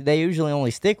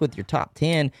only stick with your top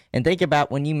 10. And think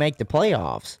about when you make the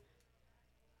playoffs.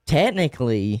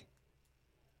 Technically,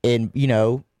 in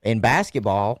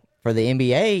basketball for the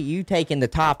NBA, you taking the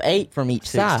top 8 from each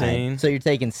 16. side. So you're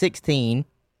taking 16.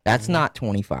 That's not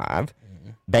 25.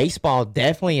 Baseball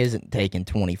definitely isn't taking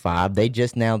 25. They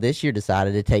just now this year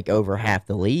decided to take over half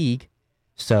the league.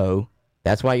 So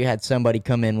that's why you had somebody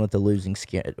come in with a losing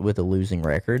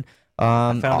record.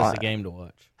 I found us a game to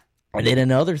watch. And then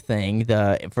another thing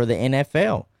for the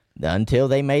NFL, until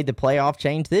they made the playoff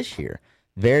change this year,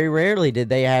 very rarely did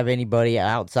they have anybody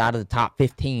outside of the top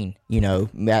 15,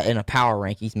 in a power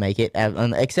rankings make it,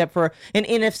 except for an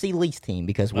NFC least team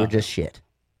because we're just shit.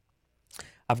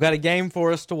 I've got a game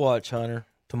for us to watch, Hunter,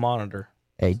 to monitor.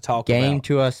 A game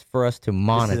for us to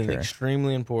monitor. This is an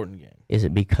extremely important game. Is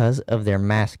it because of their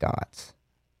mascots?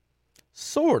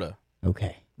 Sorta.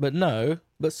 Okay. But no,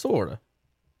 but sorta.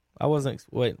 I wasn't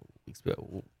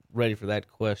ready for that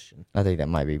question. I think that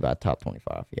might be about top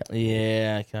 25. Yeah.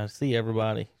 Yeah, I can see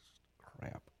everybody.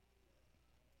 Crap.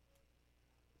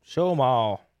 Show them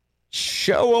all.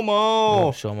 Show them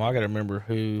all. Show them all. I got to remember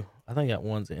who. I think that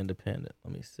one's independent.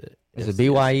 Let me see. Is it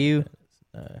BYU?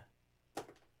 No.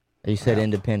 You said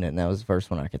independent, and that was the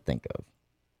first one I could think of.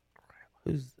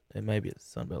 Maybe it's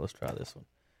Sunbelt. Let's try this one.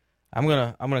 I'm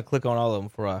gonna click on all of them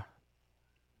before I.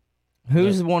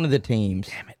 Who's one of the teams?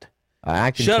 Damn it!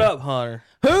 Shut up, Hunter.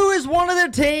 Who is one of the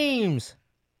teams?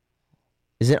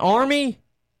 Is it Army?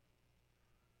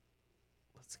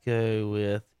 Let's go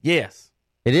with yes.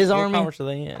 It is What Army. conference are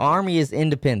they in? Army is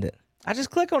independent. I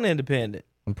just click on independent.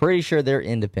 I'm pretty sure they're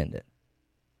independent.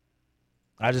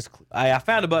 I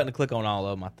found a button to click on all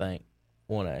of them, I think.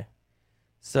 1A.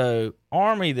 So,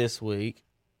 Army this week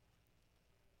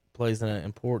plays an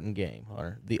important game,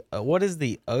 Hunter. What is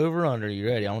the over-under? You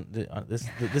ready? This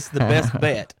is the best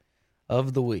bet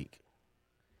of the week.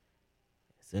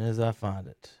 As soon as I find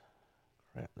it.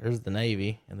 Crap, there's the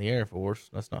Navy and the Air Force.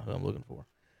 That's not who I'm looking for.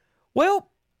 Well,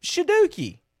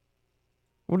 Shaduki.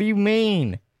 What do you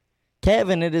mean?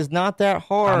 Kevin, it is not that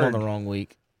hard. I'm on the wrong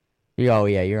week. Oh,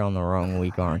 yeah, you're on the wrong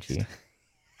week, aren't you?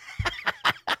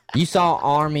 You saw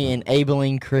Army and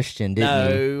Abilene Christian,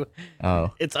 didn't you? No.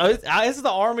 Oh. This is the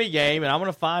Army game, and I'm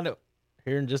going to find it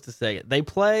here in just a second. They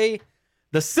play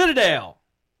the Citadel.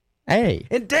 Hey.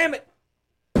 And damn it,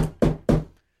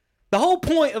 the whole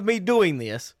point of me doing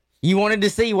this, You wanted to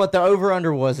see what the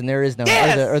over-under was, and there is no,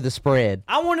 Yes! or the spread.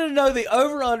 I wanted to know the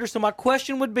over-under, so my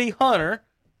question would be, Hunter,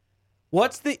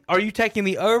 are you taking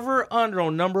the over-under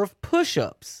on number of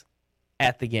push-ups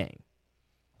at the game?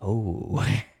 Oh.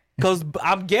 Because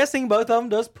I'm guessing both of them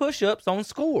does push-ups on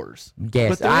scores.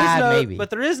 Guess. Maybe. But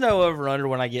there is no over-under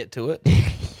when I get to it.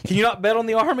 Can you not bet on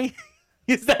the Army?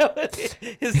 Is that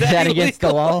against the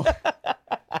illegal? law?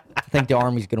 I think the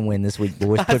Army's going to win this week,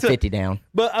 boys. Put 50 down.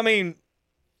 But, I mean,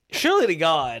 surely to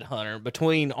God, Hunter,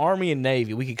 between Army and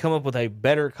Navy, we could come up with a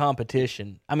better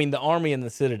competition. I mean, the Army and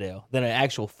the Citadel than an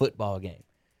actual football game.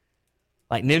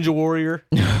 Like Ninja Warrior.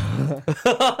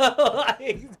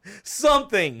 Like,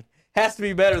 something has to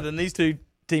be better than these two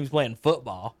teams playing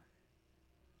football.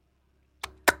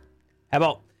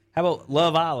 How about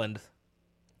Love Island?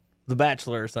 The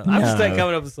Bachelor or something. I'm just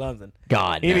coming up with something.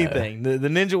 God, no. Anything. The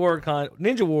Ninja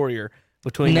Warrior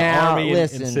between the Army and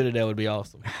Citadel would be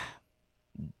awesome.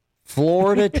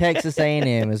 Florida, Texas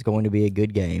A&M is going to be a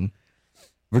good game.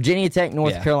 Virginia Tech,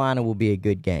 North Carolina will be a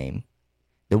good game.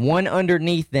 The one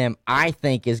underneath them, I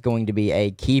think, is going to be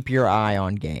a keep your eye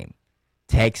on game.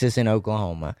 Texas and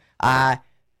Oklahoma. I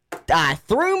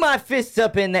threw my fists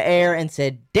up in the air and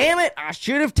said, damn it, I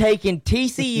should have taken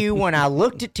TCU when I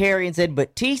looked at Terry and said,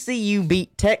 but TCU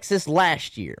beat Texas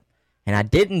last year. And I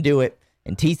didn't do it,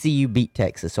 and TCU beat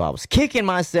Texas. So I was kicking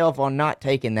myself on not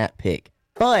taking that pick.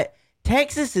 But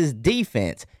Texas's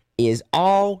defense is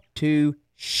all too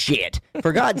shit.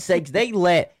 For God's sakes, they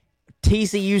let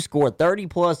TCU score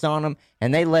 30-plus on them,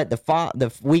 and they let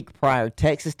the week prior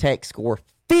Texas Tech score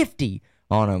 50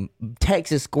 on them.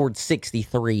 Texas scored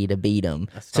 63 to beat them.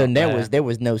 So there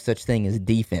was no such thing as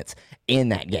defense in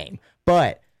that game.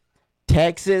 But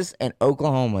Texas and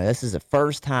Oklahoma, this is the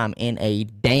first time in a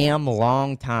damn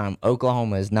long time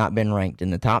Oklahoma has not been ranked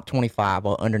in the top 25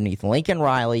 while underneath Lincoln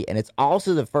Riley, and it's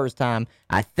also the first time,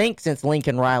 I think, since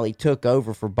Lincoln Riley took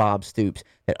over for Bob Stoops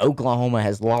that Oklahoma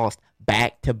has lost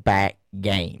back-to-back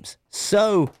games.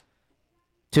 So,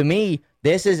 to me,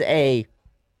 this is a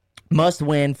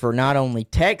must-win for not only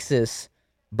Texas,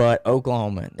 but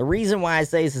Oklahoma. The reason why I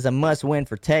say this is a must-win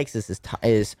for Texas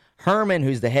is Herman,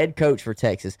 who's the head coach for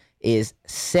Texas, is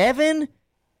 7?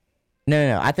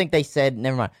 No. I think they said,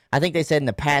 never mind. I think they said in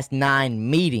the past 9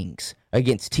 meetings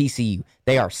against TCU,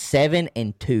 they are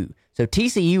 7-2. So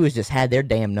TCU has just had their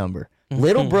damn number.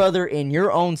 Little brother in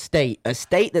your own state, a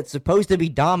state that's supposed to be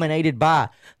dominated by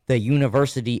the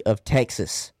University of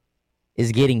Texas,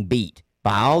 is getting beat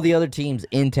by all the other teams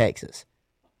in Texas.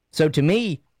 So to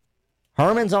me,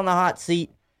 Herman's on the hot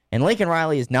seat, and Lincoln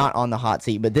Riley is not on the hot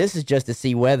seat, but this is just to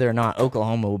see whether or not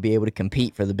Oklahoma will be able to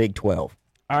compete for the Big 12.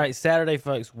 All right, Saturday,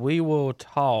 folks, we will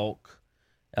talk.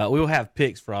 We will have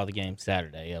picks for all the games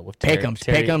Saturday. With Terry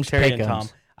and Tom.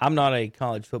 I'm not a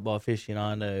college football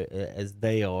aficionado as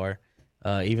they are,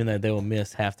 even though they will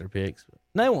miss half their picks.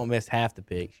 No, they won't miss half the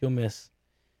picks. You'll miss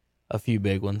a few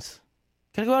big ones.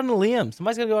 Gotta go out on a limb.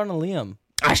 Somebody's gotta go out on a limb.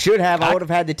 I should have. I would have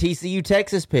had the TCU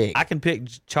Texas pick. I can pick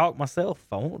chalk myself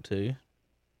if I want to,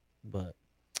 but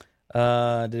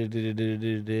want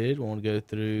to go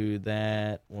through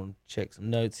that. Want to check some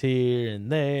notes here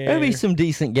and there. There'll be some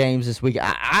decent games this week.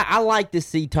 I like to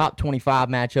see top 25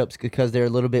 matchups because they're a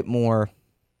little bit more.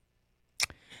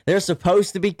 They're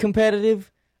supposed to be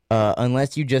competitive,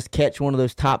 unless you just catch one of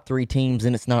those top 3 teams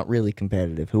and it's not really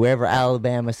competitive. Whoever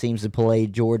Alabama seems to play,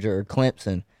 Georgia or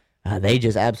Clemson, they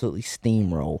just absolutely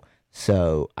steamroll.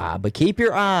 So, but keep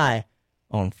your eye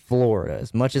on Florida.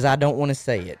 As much as I don't want to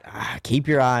say it, keep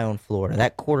your eye on Florida.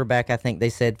 That quarterback, I think they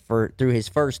said through his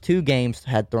first 2 games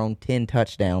had thrown 10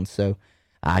 touchdowns. So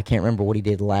I can't remember what he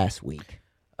did last week.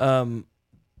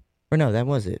 Or no, that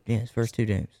was it. Yeah, his first 2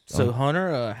 games. So,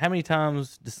 Hunter, how many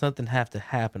times does something have to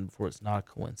happen before it's not a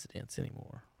coincidence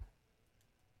anymore?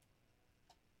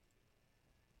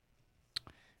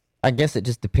 I guess it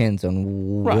just depends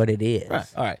on what it is. Right.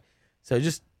 All right. So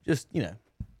just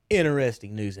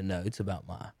interesting news and notes about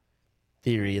my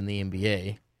theory in the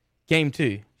NBA. Game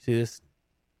 2. See this?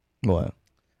 What?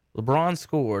 LeBron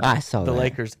scored I saw the that.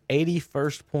 Lakers'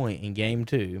 81st point in Game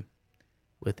 2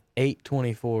 with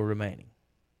 8:24 remaining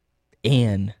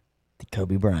In the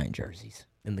Kobe Bryant jerseys.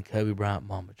 in the Kobe Bryant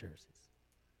Mamba jerseys.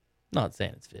 Not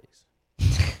saying it's fixed.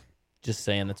 Just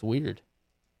saying it's weird.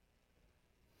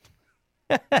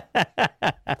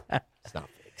 It's not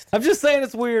fixed. I'm just saying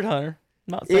it's weird, Hunter.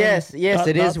 Not saying, Yes, not-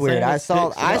 it not is weird. saying I it's saw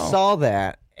fixed at all.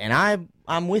 that, and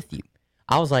I'm with you.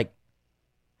 I was like,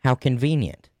 how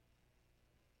convenient.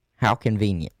 How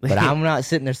convenient. But I'm not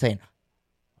sitting there saying,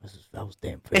 that was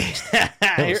damn fixed. That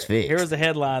was fixed. Here was a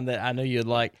headline that I knew you'd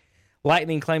like.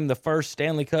 Lightning claimed the first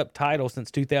Stanley Cup title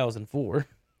since 2004.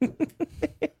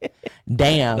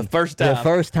 Damn. The first The time.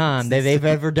 first time that they've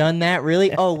ever done that,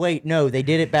 really? Oh, wait, no, they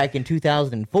did it back in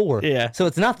 2004. Yeah. So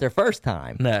it's not their first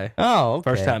time. No. Oh, okay.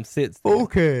 First time since. then.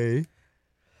 Okay.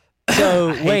 So,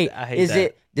 wait, I hate is that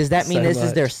it? Does that mean so this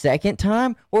is their much. second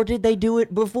time, or did they do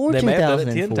it before They may have done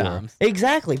 2004? it 10 times.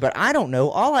 Exactly, but I don't know.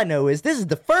 All I know is this is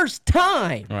the first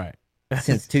time Right.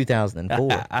 since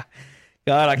 2004.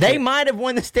 God, I They can't, might have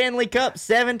won the Stanley Cup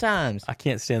 7 times. I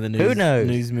can't stand the news. Who knows?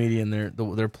 News media and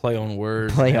their play on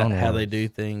words. Play how, on how they words. do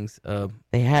things.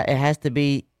 It has to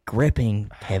be gripping,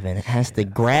 Kevin. It has to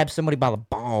grab somebody by the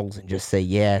balls and just say,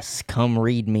 "Yes, come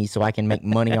read me, so I can make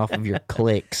money off of your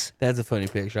clicks." That's a funny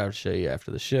picture. I'll show you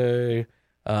after the show.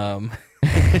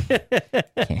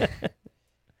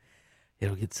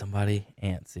 It'll get somebody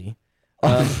antsy.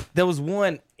 There was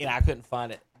one, and I couldn't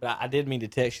find it, but I did mean to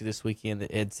text you this weekend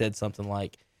that had said something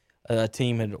like a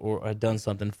team had done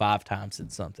something 5 times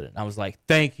since something. And I was like,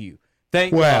 thank you.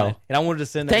 Thank Well, God. And I wanted to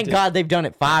send that Thank to God they've done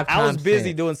it 5 times. I was busy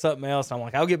since. doing something else. I'm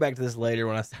like, I'll get back to this later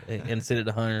when and send it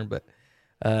to Hunter. But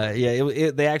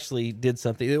they actually did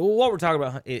something. What we're talking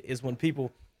about is when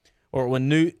people, or when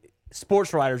new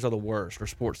sports writers are the worst, or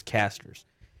sports casters.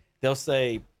 They'll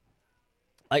say,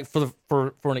 like for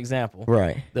an example,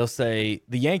 Right. They'll say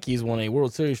the Yankees won a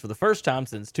World Series for the first time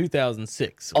since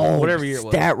 2006, or Oh, whatever year it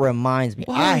was. That reminds me.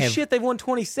 Well, I holy have shit, they've won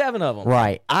 27 of them.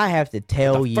 right. I have to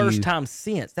tell The you. first time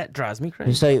since. That drives me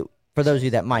crazy. So for those of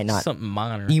you that might not, Something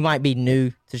minor. you might be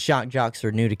new to Shock Jocks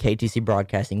or new to KTC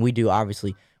Broadcasting. We do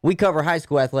obviously. We cover high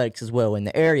school athletics as well in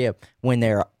the area when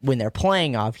they're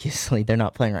playing. Obviously, they're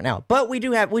not playing right now, but we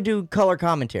do color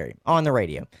commentary on the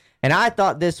radio. And I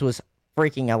thought this was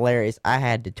freaking hilarious. I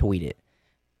had to tweet it.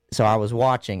 So I was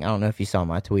watching. I don't know if you saw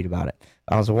my tweet about it.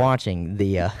 I was watching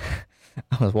the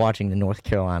North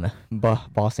Carolina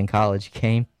Boston College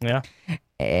game. Yeah.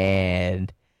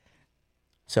 And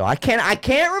so I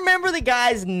can't remember the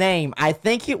guy's name. I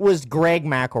think it was Greg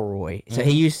McElroy. So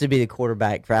he used to be the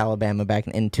quarterback for Alabama back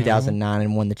in 2009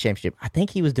 and won the championship. I think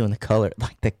he was doing the color,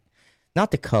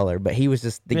 not the color, but he was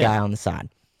just the guy on the side.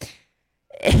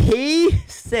 He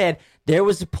said there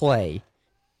was a play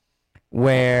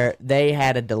where they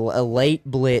had a late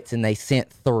blitz and they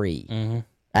sent 3. Mm-hmm.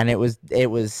 And it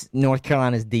was North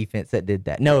Carolina's defense that did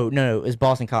that. No, it was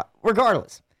Boston College.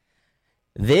 Regardless.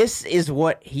 This is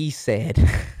what he said.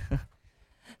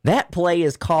 That play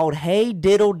is called Hey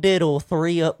Diddle Diddle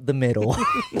 3 up the middle.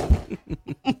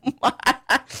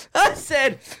 I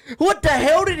said, what the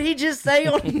hell did he just say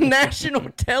on national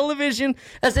television?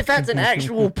 As if that's an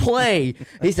actual play.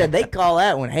 He said, they call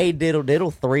that one Hey Diddle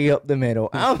Diddle 3 up the middle.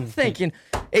 I'm thinking,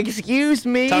 excuse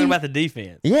me? Talking about the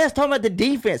defense. Yes, talking about the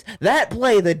defense. That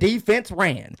play the defense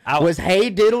ran was Hey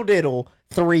Diddle Diddle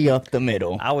 3 up the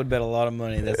middle. I would bet a lot of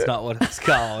money that's not what it's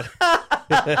called.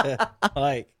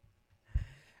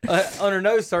 Under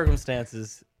no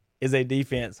circumstances is a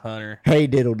defense, Hunter. Hey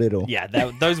Diddle Diddle. Yeah,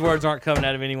 those words aren't coming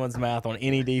out of anyone's mouth on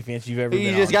any defense you've ever been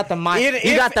You just on. got the mic.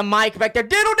 You got the mic back there.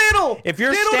 Diddle diddle. If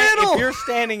you're diddle diddle. if you're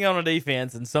standing on a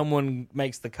defense and someone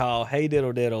makes the call, hey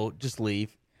diddle diddle, just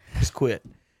leave, just quit,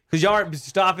 because you aren't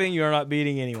stopping, you are not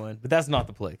beating anyone. But that's not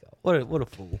the play call. What a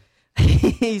fool.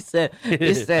 he said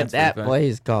That's that pretty funny. play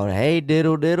is called Hey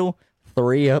Diddle Diddle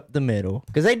 3 up the middle,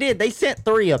 because they sent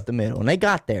 3 up the middle and they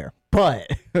got there, but.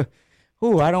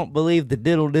 Ooh, I don't believe the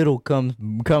diddle diddle comes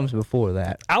before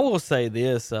that. I will say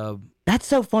this. That's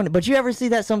so funny. But you ever see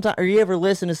that sometime, or you ever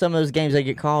listen to some of those games that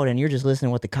get called and you're just listening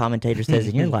to what the commentator says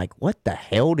and you're like, what the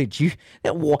hell did you,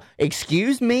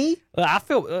 excuse me? I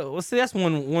feel see that's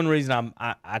one reason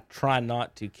I try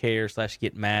not to care /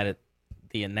 get mad at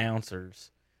the announcers.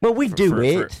 Well, we do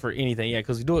it. For anything, yeah,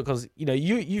 because we do it because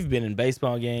you've been in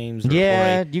baseball games, or,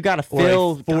 Yeah, you got to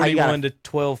fill 41 to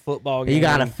 12 football games. You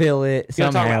got to fill it You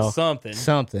gotta somehow. talk about something.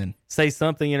 Something. Say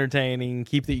something entertaining.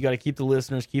 You got to keep the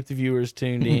listeners, keep the viewers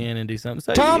tuned in, and do something.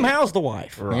 So, Tom, yeah. how's the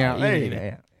wife? Right. Yeah, there you You go.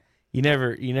 know. You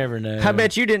never know. I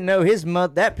bet you didn't know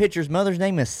that pitcher's mother's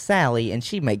name is Sally, and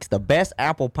she makes the best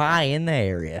apple pie in the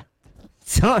area.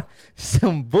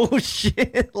 Some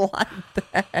bullshit like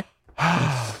that.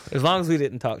 As long as we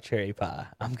didn't talk cherry pie,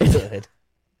 I'm good.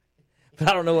 But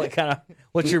I don't know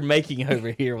what you're making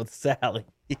over here with Sally.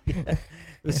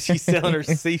 She's selling her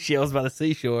seashells by the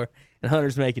seashore, and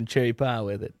Hunter's making cherry pie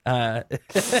with it.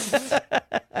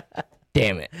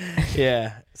 Damn it.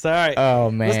 Yeah. So, all right. Oh,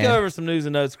 man. Let's go over some news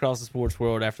and notes across the sports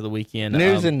world after the weekend.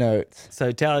 News and notes.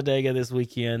 So, Talladega this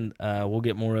weekend. We'll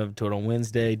get more of it on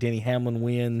Wednesday. Denny Hamlin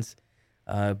wins.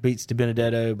 Beats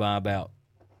DiBenedetto by about...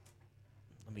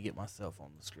 Let me get myself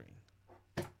on the screen.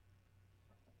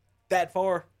 That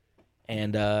far.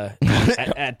 And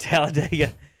at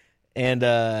Talladega. And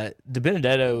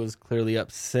DiBenedetto was clearly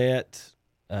upset.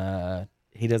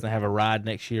 He doesn't have a ride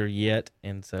next year yet,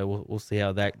 and so we'll see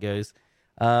how that goes.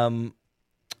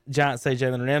 Giants say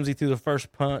Jalen Ramsey threw the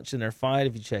first punch in their fight,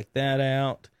 if you check that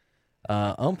out.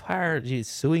 Umpire is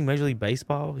suing Major League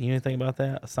Baseball. You know anything about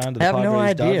that? Assigned to the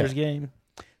Padres-Dodgers game.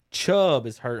 Chubb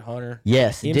is hurt, Hunter.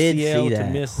 Yes, MCL did see that.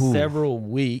 to miss several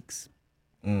weeks.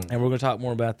 And we're going to talk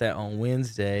more about that on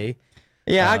Wednesday.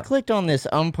 Yeah, I clicked on this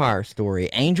umpire story.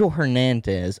 Angel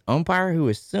Hernandez, umpire who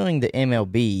is suing the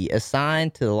MLB,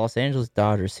 assigned to the Los Angeles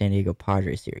Dodgers San Diego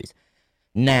Padres series.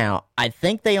 Now, I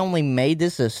think they only made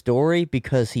this a story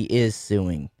because he is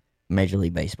suing Major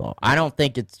League Baseball. I don't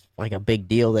think it's like a big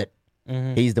deal that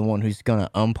he's the one who's going to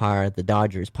umpire the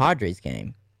Dodgers-Padres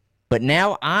game. But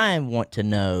now I want to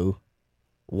know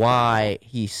why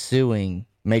he's suing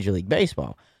Major League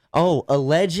Baseball. Oh,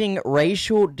 alleging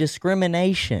racial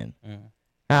discrimination.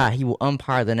 He will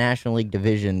umpire the National League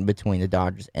division between the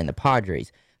Dodgers and the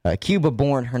Padres.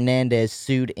 Cuba-born Hernandez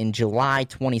sued in July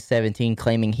 2017,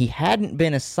 claiming he hadn't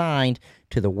been assigned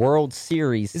to the World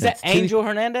Series. Is that Angel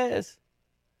Hernandez?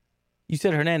 You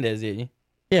said Hernandez, didn't you?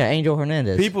 Yeah, Angel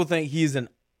Hernandez. People think he's an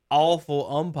awful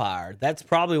umpire. That's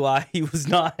probably why he was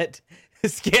not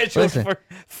scheduled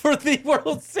for the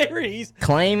World Series.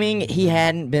 Claiming he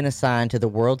hadn't been assigned to the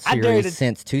World Series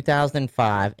since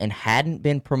 2005 and hadn't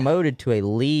been promoted to a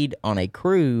lead on a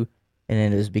crew,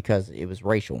 and it was because it was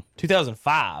racial.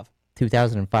 2005?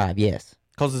 2005, yes.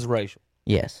 Because it's racial.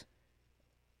 Yes.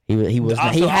 He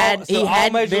hadn't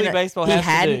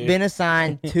been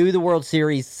assigned to the World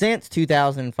Series since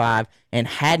 2005 and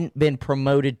hadn't been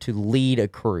promoted to lead a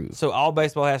crew. So all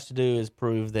baseball has to do is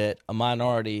prove that a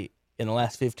minority in the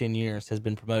last 15 years has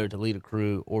been promoted to lead a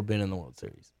crew or been in the World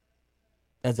Series.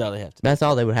 That's all they have to do. That's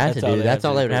all they would have to do. That's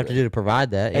all they would have to do to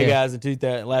provide that. Hey, guys,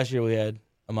 last year we had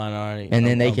a minority. And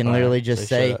then they can literally just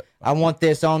say, I want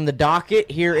this on the docket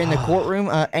here in the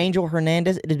courtroom. Angel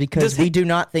Hernandez, it is because we do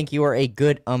not think you are a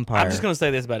good umpire. I'm just going to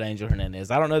say this about Angel Hernandez.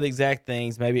 I don't know the exact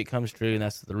things. Maybe it comes true, and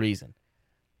that's the reason.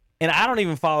 And I don't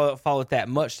even follow it that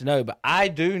much to know, but I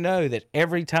do know that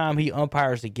every time he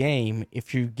umpires a game,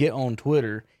 if you get on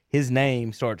Twitter, his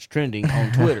name starts trending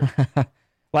on Twitter.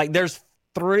 Like there's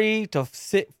 3 to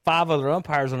 5 other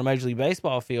umpires on a Major League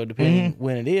Baseball field, depending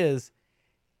when it is,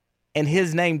 and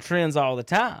his name trends all the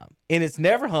time. And it's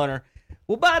never Hunter.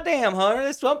 Well, by damn, Hunter,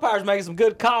 this umpire's making some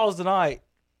good calls tonight.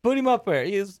 Put him up there.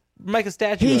 Make a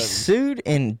statue of him. He sued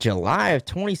in July of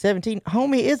 2017.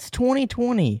 Homie, it's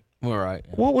 2020. All right.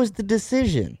 What was the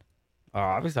decision?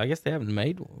 Obviously, I guess they haven't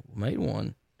made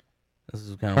one. This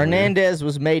is kind of Hernandez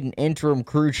was made an interim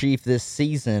crew chief this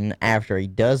season after a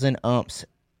dozen umps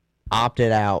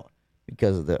opted out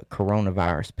because of the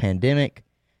coronavirus pandemic.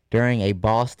 During a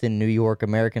Boston-New York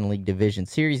American League Division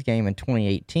Series game in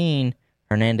 2018,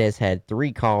 Hernandez had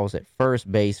 3 calls at first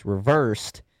base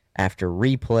reversed after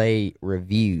replay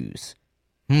reviews.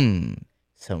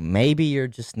 So maybe you're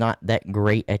just not that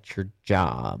great at your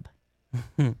job.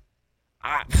 And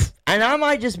I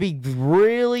might just be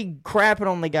really crapping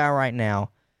on the guy right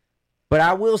now, but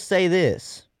I will say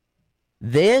this.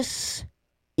 This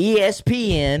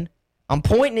ESPN, I'm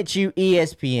pointing at you,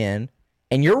 ESPN,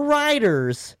 and your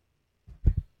writers,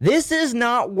 this is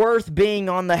not worth being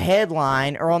on the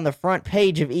headline or on the front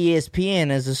page of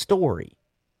ESPN as a story.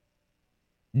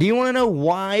 Do you want to know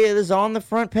why it is on the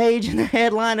front page and the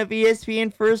headline of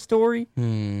ESPN for a story?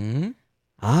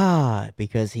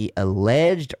 Because he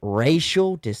alleged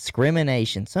racial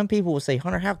discrimination. Some people will say,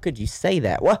 Hunter, how could you say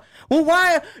that? Well,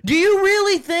 why? Do you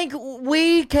really think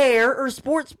we care, or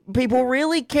sports people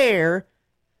really care,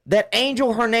 that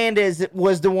Angel Hernandez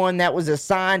was the one that was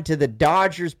assigned to the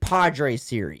Dodgers-Padres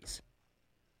series?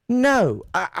 No,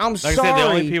 I'm Like sorry. I said, the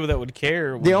only people that would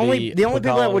care would The only people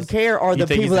that would care are the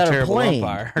people that are playing.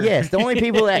 Yes, the only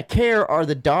people that care are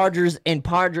the Dodgers and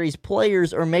Padres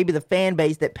players, or maybe the fan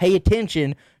base that pay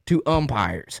attention to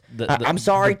umpires. I'm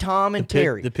sorry, Tom and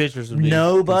Terry. The pitchers would be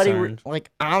nobody concerned.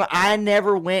 I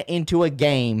never went into a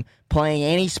game playing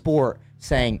any sport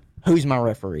saying who's my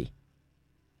referee,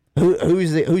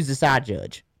 who's the side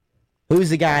judge, who's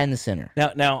the guy in the center.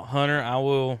 Now, Hunter, I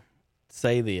will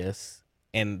say this.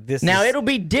 And this It'll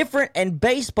be different in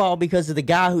baseball because of the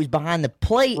guy who's behind the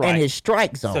plate and his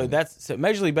strike zone. So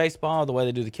Major League Baseball, the way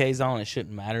they do the K zone, it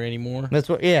shouldn't matter anymore. That's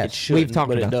what. It shouldn't, we've talked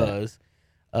but about it does.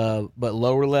 But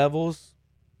lower levels,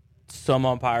 some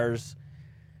umpires,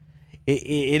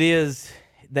 it is.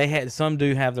 Some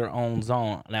do have their own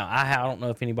zone. Now I don't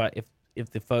know if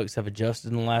the folks have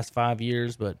adjusted in the last 5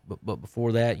 years, but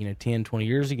before that, 10, 20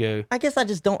 years ago. I guess I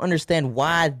just don't understand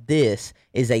why this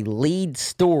is a lead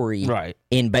story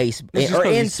in baseball or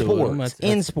in sports.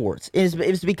 In sports.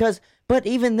 It's because, but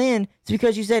even then, it's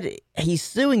because you said he's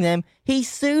suing them. He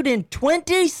sued in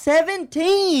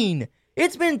 2017.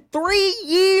 It's been 3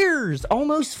 years,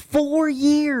 almost 4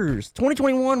 years.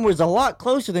 2021 was a lot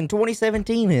closer than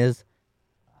 2017 is.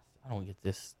 I don't get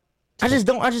this. I just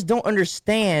don't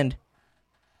understand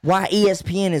why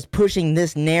ESPN is pushing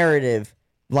this narrative.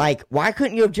 Like, why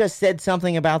couldn't you have just said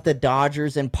something about the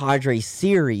Dodgers and Padres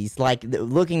series, like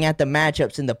looking at the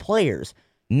matchups and the players,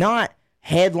 not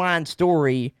headline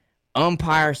story,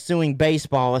 umpire suing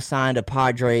baseball assigned to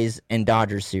Padres and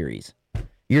Dodgers series.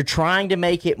 You're trying to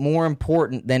make it more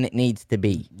important than it needs to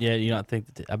be. Yeah, you not think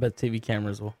I bet TV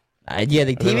cameras will. Yeah,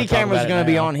 the TV cameras are going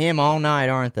to be on him all night,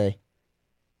 aren't they?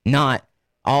 Not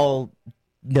all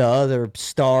the other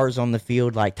stars on the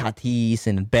field like Tatis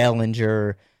and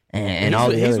Bellinger and all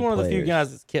the other He's one of the few players.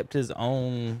 guys that's kept his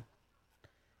own,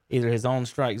 either his own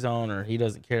strike zone or he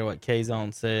doesn't care what K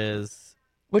zone says.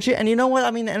 And you know what? I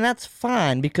mean, and that's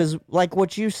fine because, like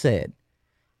what you said,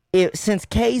 since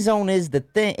K zone is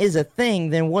a thing,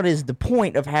 then what is the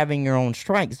point of having your own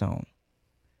strike zone?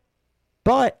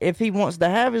 But if he wants to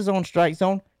have his own strike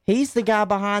zone, he's the guy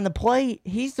behind the plate.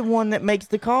 He's the one that makes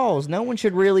the calls. No one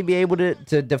should really be able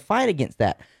to fight against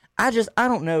that. I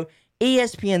don't know.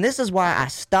 ESPN, this is why I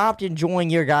stopped enjoying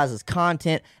your guys'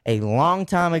 content a long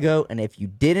time ago. And if you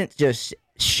didn't just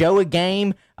show a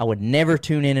game, I would never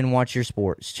tune in and watch your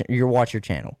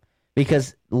channel.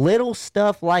 Because little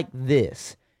stuff like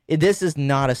this is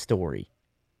not a story.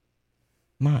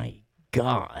 My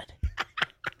God.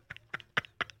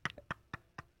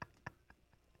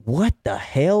 What the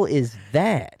hell is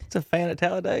that? It's a fan at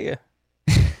Talladega.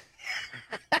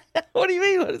 What do you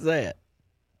mean? What is that?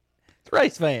 It's a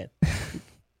race fan.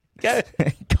 Go.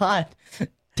 God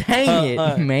dang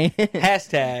it, man.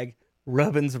 Hashtag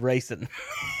Rubbins Racing.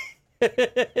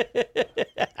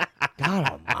 God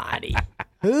almighty.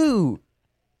 Who?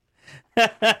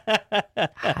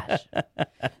 Gosh.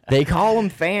 They call them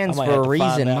fans I might for have a to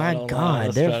find reason. that My one online. God,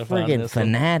 Let's they're try to find friggin' this one.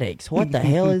 fanatics. What the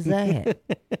hell is that?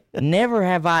 Never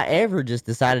have I ever just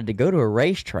decided to go to a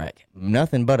racetrack.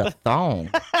 Nothing but a thong.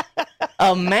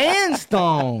 A man's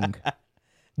thong.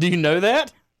 Do you know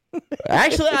that?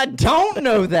 Actually, I don't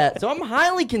know that, so I'm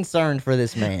highly concerned for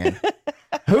this man.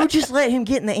 Who just let him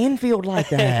get in the infield like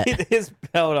that?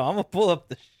 Hold on, I'm gonna pull up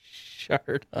the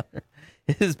shirt.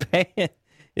 His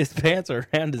pants are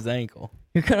around his ankle.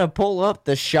 You're gonna pull up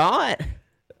the shot?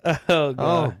 Oh God!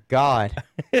 Oh God!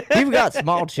 You've got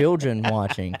small children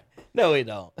watching. No, we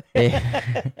don't.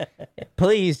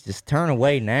 Please just turn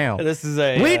away now. This is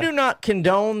a. We do not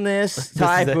condone this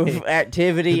type of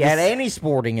activity at any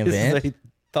sporting event. This is a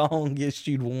thong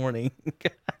issued warning.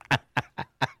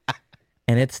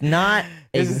 And it's not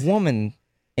a woman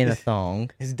in a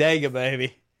thong. It's Dega,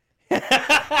 baby.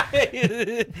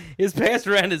 His pants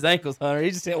around his ankles, Hunter.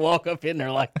 He just didn't walk up in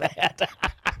there like that.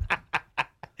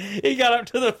 He got up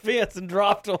to the fence and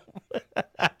dropped them.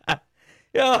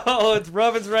 Oh, it's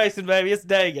Rubbins Racing, baby. It's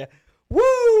Dega.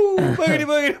 Woo! Boogity,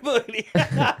 boogity,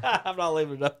 boogity. I'm not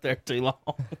leaving it up there too long.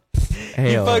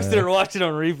 You folks that are watching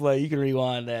on replay, you can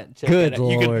rewind that. And check Good that out.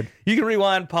 Lord. You can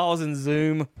rewind, pause, and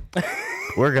zoom.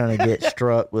 We're going to get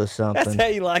struck with something. That's how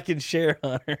you like and share,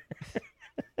 Hunter.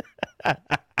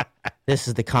 This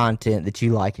is the content that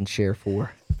you like and share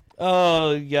for.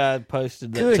 Oh, God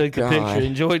posted that. Good Took the God. picture.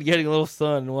 Enjoyed getting a little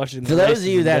sun and watching the For those races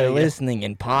of you in that are Dega. listening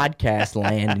in podcast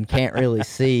land and can't really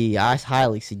see, I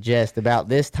highly suggest about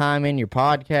this time in your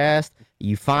podcast,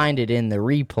 you find it in the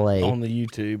replay On the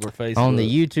YouTube or Facebook. on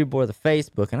the YouTube or the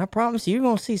Facebook. And I promise you, you're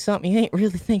going to see something you ain't really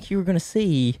think you were going to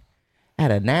see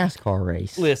At a NASCAR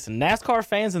race. Listen, NASCAR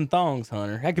fans and thongs,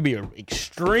 Hunter. That could be an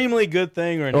extremely good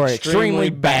thing or an Or extremely extremely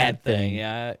bad bad thing. thing.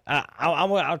 Yeah,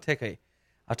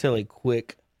 I'll tell a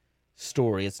quick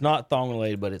story. It's not thong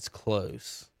related, but it's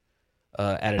close.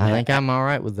 I think I'm all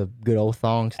right with the good old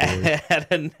thong story.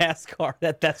 at a NASCAR.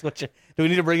 That's what you. Do we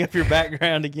need to bring up your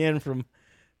background again from?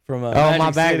 Oh, Magic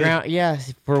my City? background.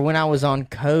 Yes, for when I was on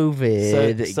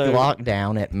COVID So-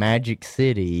 lockdown at Magic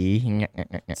City.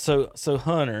 So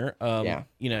Hunter, Yeah.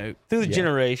 you know, through the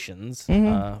generations,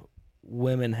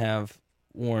 women have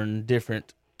worn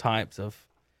different types of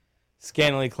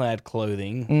scantily clad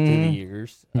clothing through the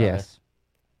years. Yes.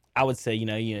 I would say, you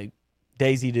know,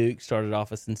 Daisy Duke started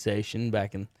off a sensation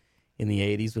back in the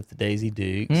 80s with the Daisy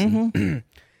Dukes.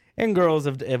 And girls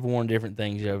have worn different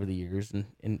things over the years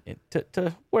and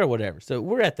to wear whatever. So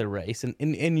we're at the race. And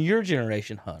in your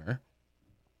generation, Hunter,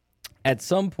 at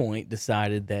some point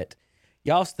decided that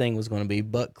y'all's thing was going to be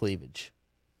butt cleavage.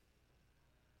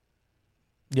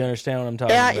 You understand what I'm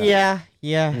talking about?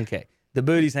 Yeah. Okay. The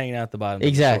booty's hanging out the bottom. Of the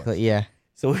Exactly, shorts. yeah.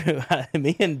 So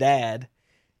me and Dad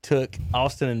took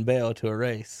Austin and Belle to a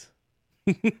race.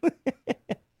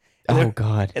 Oh,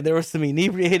 God. And there were some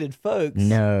inebriated folks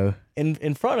No.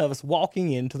 in front of us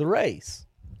walking into the race.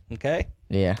 Okay?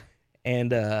 Yeah.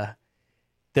 And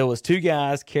there was two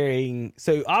guys carrying.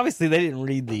 So obviously they didn't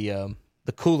read the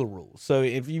cooler rules. So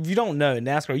if you don't know, in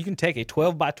NASCAR, you can take a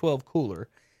 12 by 12 cooler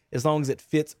as long as it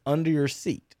fits under your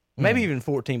seat, maybe even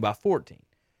 14 by 14.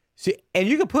 So, and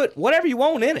you can put whatever you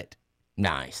want in it.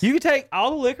 Nice. You can take all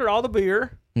the liquor, all the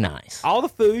beer, Nice. all the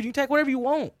food. You can take whatever you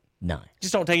want. Nice.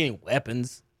 Just don't take any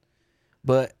weapons.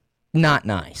 But Not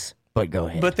nice, but go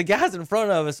ahead. But the guys in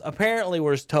front of us apparently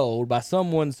were told by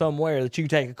someone somewhere that you could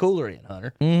take a cooler in,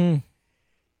 Hunter. Mm.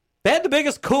 They had the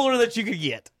biggest cooler that you could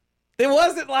get. It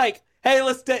wasn't like, hey,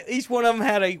 let's take. Each one of them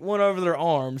had one over their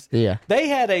arms. Yeah. They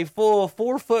had a full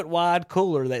 4 foot wide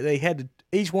cooler that they had to.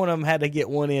 Each one of them had to get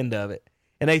one end of it,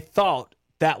 and they thought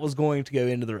that was going to go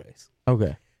into the race.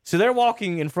 Okay. So they're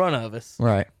walking in front of us,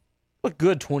 Right. a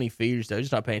good 20 feet or so,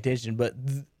 just not paying attention. But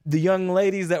the young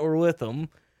ladies that were with them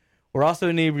were also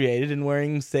inebriated and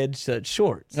wearing said such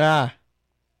shorts. Ah.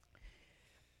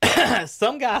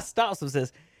 Some guy stops and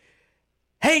says,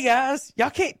 "Hey guys,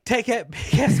 y'all can't take that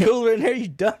big ass cooler in there, you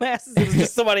dumbasses." It was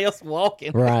just somebody else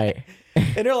walking. Right.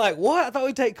 And they're like, "What? I thought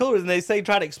we'd take coolers." And they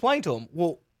try to explain to them.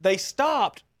 Well, they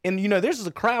stopped, and you know, there's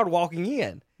a crowd walking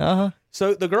in. Uh-huh.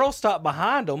 So the girls stopped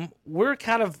behind them. We're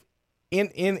kind of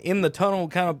in the tunnel,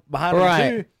 kind of behind them Right.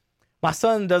 too. My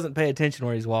son doesn't pay attention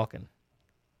where he's walking,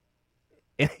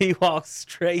 and he walks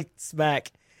straight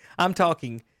smack. I'm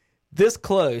talking this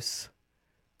close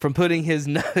from putting his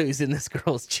nose in this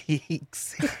girl's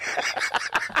cheeks.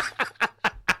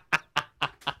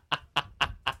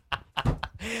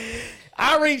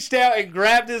 I reached out and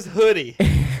grabbed his hoodie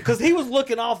because he was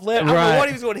looking off left. I don't know Right. what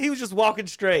he was doing. He was just walking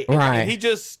straight. Right. And he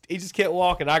just kept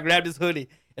walking. I grabbed his hoodie,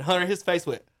 and Hunter, his face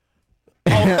went.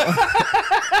 Oh.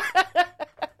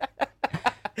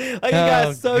 Like he got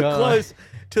Oh, so God. close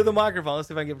to the microphone. Let's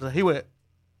see if I can get. He went.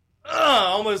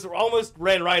 Almost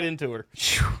ran right into her.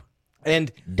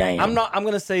 And Damn. I'm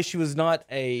gonna say she was not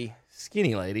a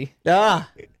skinny lady. Ah.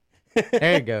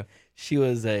 There you go. She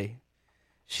was a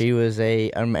She was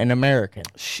an American.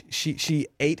 she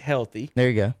ate healthy, There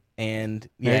you go. and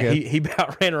There yeah, you go. he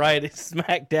about ran right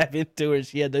smack dab into her. And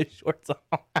she had those shorts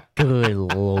on. Good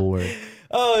Lord.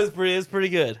 Oh, it's pretty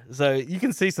good. So you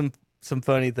can see some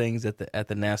funny things at the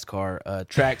NASCAR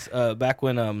tracks. Back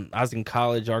when I was in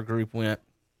college, our group went,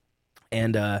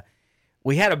 and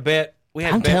we had a bet. We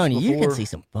had I'm bets telling you, you can before. see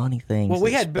some funny things Well,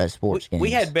 we at had sports games.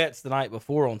 we had bets the night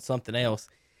before on something else,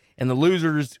 and the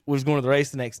losers was going to the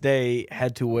race the next day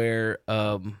had to wear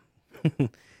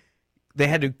they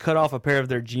had to cut off a pair of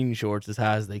their jean shorts as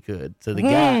high as they could. So the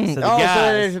guys, So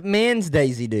guys, there's men's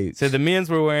Daisy Dukes. so the men's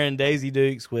were wearing Daisy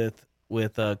Dukes with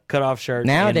cut off shirts.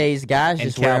 Nowadays, guys and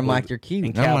just wear them cowboy like they're bo- cute.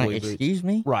 and And I'm like, cowboy boots. excuse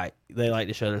me? Right, they like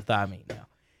to show their thigh meat now.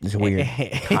 It's weird.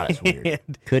 God, it's weird.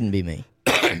 Couldn't be me.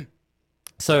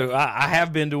 So I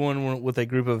have been to one with a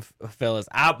group of fellas.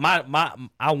 I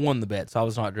won the bet, so I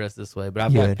was not dressed this way. But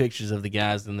I've got Good. pictures of the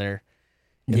guys in their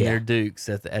Yeah. Dukes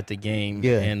at the game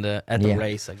Good. and at the Yeah.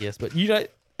 race, I guess. But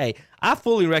hey, I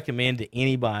fully recommend to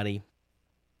anybody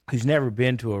who's never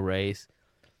been to a race.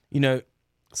 You know,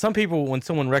 some people when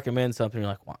someone recommends something, you're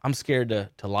like, well, I'm scared to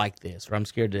like this, or I'm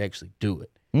scared to actually do it.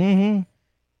 Mm-hmm.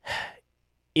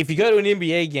 If you go to an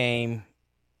NBA game,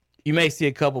 you may see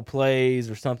a couple plays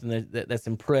or something that's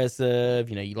impressive.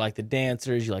 You know, you like the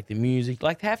dancers, you like the music, you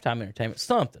like the halftime entertainment,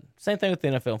 something. Same thing with the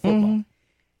NFL football. Mm-hmm.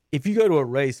 If you go to a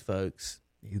race, folks,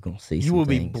 You're going to see you some will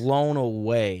be things. blown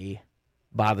away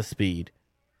by the speed.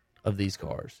 of these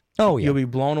cars. Oh, yeah. You'll be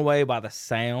blown away by the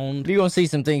sound, You're going to see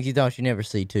some things you thought you never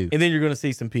see, too. and then you're going to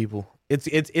see some people.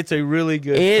 It's a really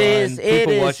good. It fun is. It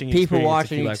people is watching people experience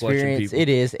watching if you like watching experience. people. It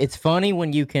is. It's funny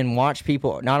when you can watch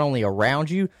people not only around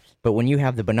you, but when you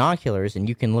have the binoculars and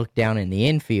you can look down in the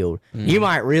infield, you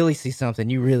might really see something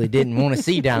you really didn't want to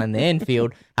see down in the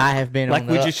infield. I have been Like on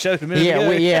we the, just showed a minute yeah,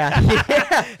 ago.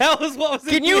 yeah. That was what was.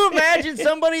 Can you imagine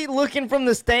somebody looking from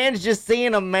the stands just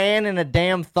seeing a man in a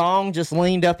damn thong just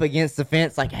leaned up against the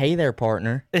fence like, hey there,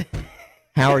 partner.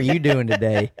 How are you doing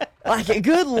today? Like,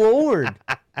 good Lord.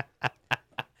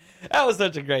 That was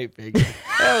such a great picture.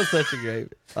 That was such a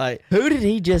great. Like, Who did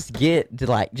he just get to,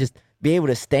 like, just be able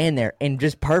to stand there and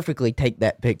just perfectly take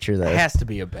that picture, though? it has to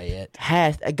be a bet.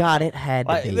 God, it had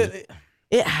to Like, be.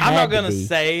 It had I'm not to gonna be.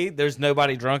 say there's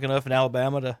nobody drunk enough in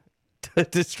Alabama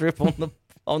to strip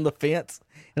on the fence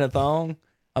in a thong,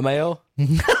 a male,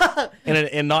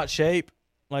 in not shape.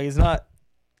 Like he's not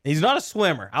a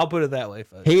swimmer. I'll put it that way,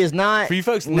 folks. He is not. For you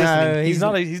folks no, listening,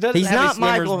 he doesn't he's have a not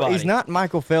swimmer's Michael. body. He's not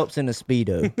Michael Phelps in a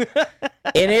Speedo.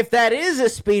 And if that is a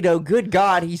Speedo, good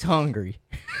God, he's hungry.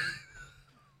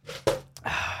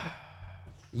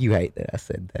 You hate that I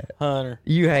said that. Hunter.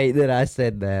 You hate that I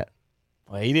said that.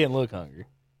 Well, he didn't look hungry.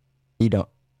 You don't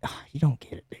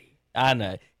get it, dude. I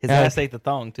know his ass ate the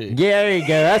thong too. Yeah, there you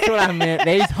go. That's what I meant.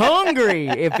 He's hungry.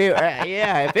 If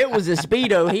it was a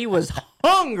Speedo, he was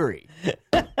hungry.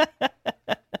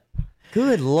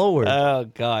 Good Lord. Oh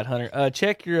God, Hunter.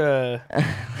 Check your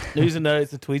news and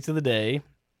notes and tweets of the day.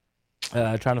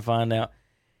 Trying to find out.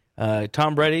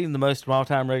 Tom Brady, the most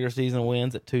all-time regular season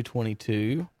wins at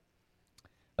 222.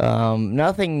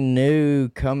 Nothing new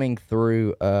coming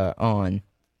through on.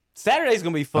 Saturday's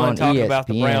gonna be fun On talking about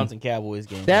the ESPN. Browns and Cowboys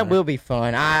game. That Hunter. will be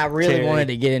fun. I really Terry. wanted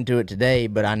to get into it today,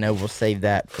 but I know we'll save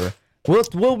that for.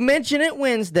 We'll mention it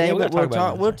Wednesday. Yeah, but we'll talk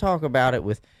about it we'll talk about it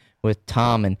with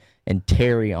Tom and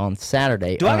Terry on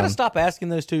Saturday. Do I gotta stop asking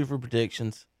those two for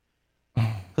predictions?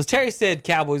 Because Terry said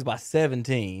Cowboys by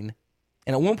 17,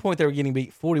 and at one point they were getting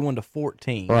beat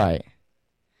 41-14. Right.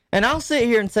 And I'll sit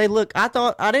here and say, look, I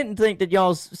didn't think that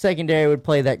y'all's secondary would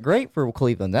play that great for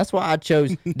Cleveland. That's why I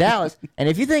chose Dallas. And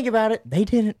if you think about it, they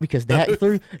didn't because Dak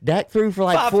threw for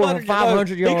like 400,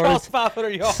 500 He crossed yards. 500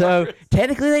 yards. So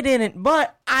technically they didn't,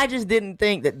 but I just didn't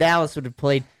think that Dallas would have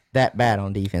played that bad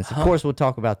on defense. Of course, we'll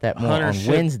talk about that more Hunter, on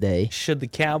Wednesday. Should the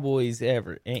Cowboys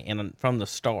ever, and from the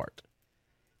start,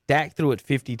 Dak threw it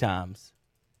 50 times.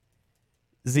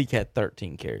 Zeke had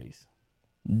 13 carries.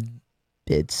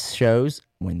 It shows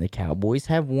when the Cowboys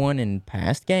have won in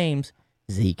past games,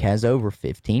 Zeke has over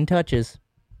 15 touches.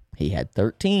 He had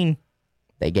 13.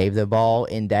 They gave the ball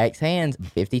in Dak's hands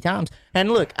 50 times.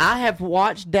 And look, I have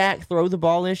watched Dak throw the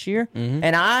ball this year,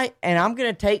 and I'm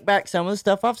going to take back some of the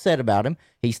stuff I've said about him.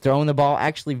 He's throwing the ball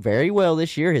actually very well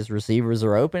this year. His receivers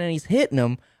are open, and he's hitting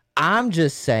them. I'm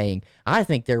just saying, I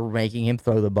think they're making him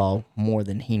throw the ball more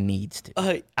than he needs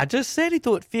to. I just said he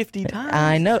threw it 50 times.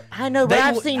 I know, but They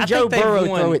I've w- seen I Joe think they've Burrow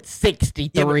won- throw it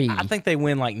 63. Yeah, but I think they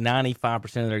win like 95%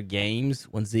 of their games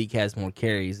when Zeke has more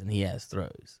carries than he has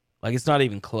throws. Like it's not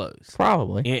even close.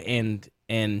 Probably.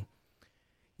 And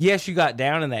yes, you got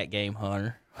down in that game,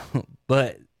 Hunter,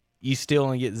 but you still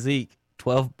only get Zeke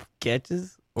 12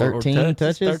 catches, 13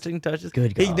 touches? 13 touches.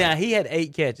 Good God. He had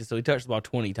 8 catches, so he touched the ball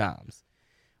 20 times,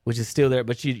 which is still there.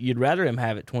 But you'd rather him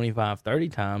have it 25, 30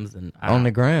 times than On the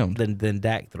ground. than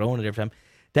Dak throwing it every time.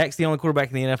 Dak's the only quarterback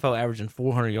in the NFL averaging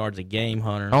 400 yards a game,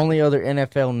 Hunter. Only other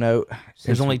NFL note.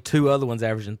 There's only 2 other ones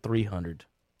averaging 300.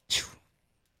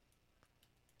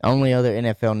 Only other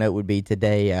NFL note would be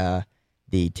today,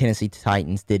 the Tennessee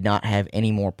Titans did not have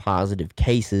any more positive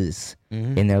cases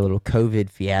in their little COVID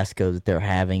fiasco that they're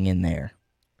having in there.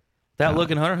 Without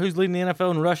looking, Hunter, who's leading the NFL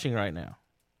in rushing right now?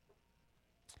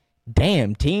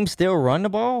 Damn, teams still run the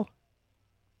ball?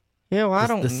 Yeah, well, I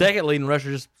don't. The second leading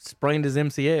rusher just sprained his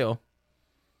MCL.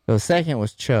 The second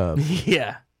was Chubb.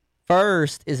 Yeah.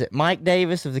 First, is it Mike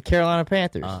Davis of the Carolina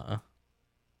Panthers?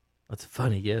 That's a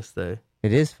funny guess, though.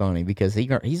 It is funny because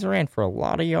he's ran for a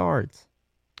lot of yards.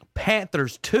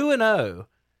 Panthers 2-0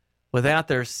 without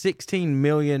their $16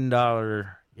 million a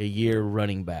year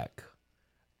running back.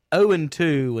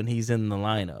 0-2 when he's in the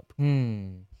lineup.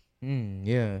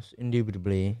 Yes,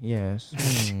 indubitably, yes.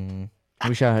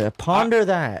 We shall ponder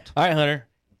that. All right, Hunter.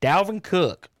 Dalvin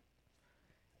Cook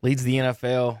leads the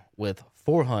NFL with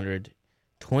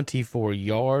 424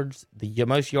 yards. The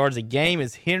most yards a game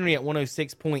is Henry at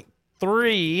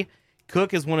 106.3.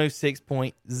 Cook is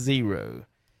 106.0.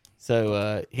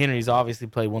 So Henry's obviously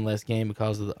played one less game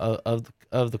because of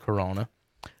the corona.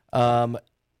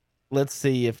 Let's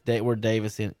see if where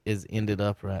Davis is ended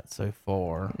up at so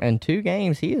far. In 2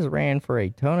 games, he has ran for a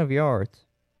ton of yards.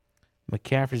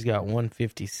 McCaffrey's got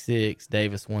 156.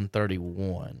 Davis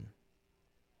 131.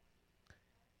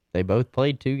 They both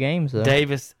played 2 games, though.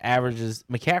 Davis averages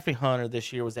McCaffrey Hunter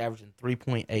this year was averaging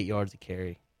 3.8 yards a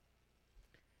carry.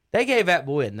 They gave that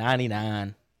boy a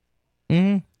 99.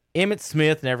 Mm-hmm. Emmitt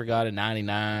Smith never got a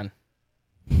 99.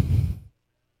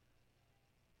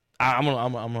 I'm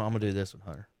gonna do this with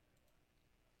Hunter.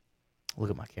 Look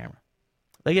at my camera.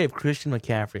 They gave Christian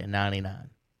McCaffrey a 99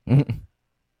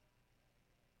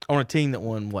 on a team that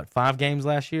won 5 games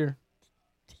last year.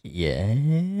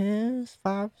 Yes,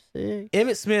 5, 6.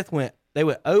 Emmitt Smith went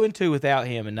 0-2 without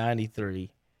him in 93.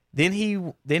 Then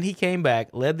he came back,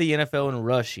 led the NFL in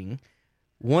rushing,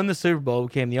 won the Super Bowl,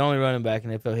 became the only running back in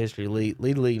NFL history, lead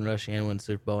the league in rushing, and won the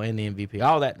Super Bowl and the MVP.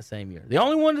 All that in the same year. The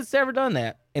only one that's ever done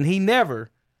that, and he never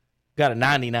got a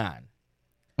 99.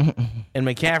 And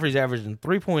McCaffrey's averaging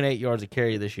 3.8 yards a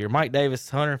carry this year. Mike Davis,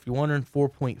 Hunter, if you're wondering,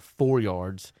 4.4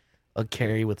 yards a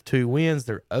carry with 2 wins.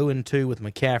 They're 0-2 with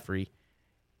McCaffrey,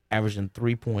 averaging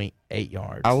 3.8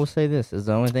 yards. I will say this is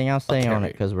the only thing I'll say on it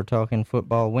Okay. because we're talking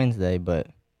football Wednesday, but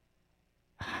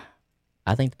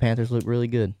I think the Panthers look really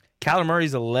good. Kyler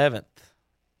Murray's 11th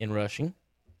in rushing.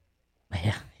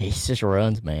 Yeah, he just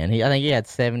runs, man. I think he had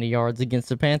 70 yards against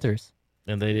the Panthers.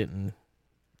 And they didn't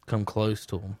come close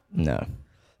to him No.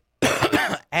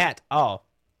 at all.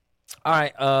 All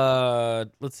right,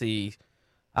 let's see.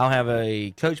 I'll have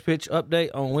a coach pitch update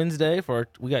on Wednesday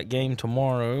we got game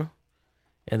tomorrow.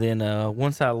 And then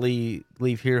once I leave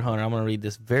here, Hunter, I'm going to read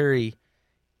this very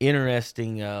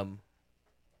interesting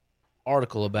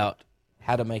article about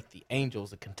how to make the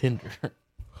Angels a contender.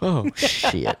 Oh,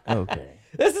 shit. Okay.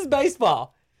 This is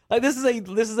baseball. Like this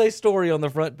is a story on the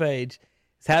front page.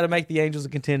 It's how to make the Angels a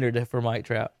contender for Mike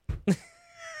Trout.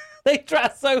 They try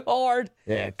so hard.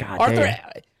 Yeah, God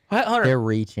Hunter, They're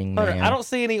reaching, Hunter, man. I don't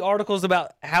see any articles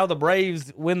about how the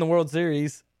Braves win the World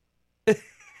Series.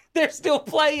 They're still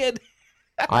playing.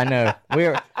 I know.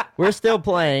 We're still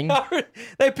playing.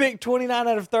 They picked 29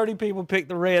 out of 30 people picked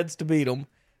the Reds to beat them.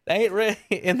 They ain't ready.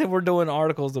 And then we're doing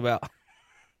articles about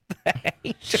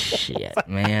Shit,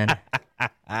 man.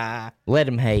 Let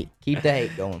them hate. Keep the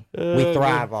hate going. We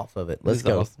thrive off of it. Let's This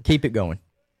is go. awesome. Keep it going.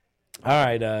 All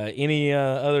right. Any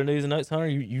other news and notes, Hunter?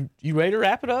 You ready to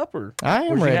wrap it up, or I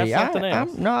or am do you have ready. something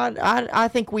else? I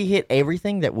think we hit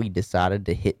everything that we decided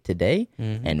to hit today,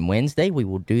 and Wednesday we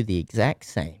will do the exact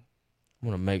same. I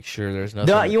want to make sure there's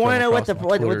nothing. You want to know what across the my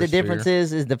what Twitter the difference sphere.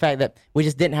 is the fact that we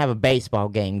just didn't have a baseball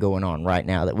game going on right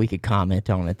now that we could comment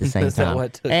on at the same Is that time.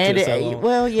 what took and so long?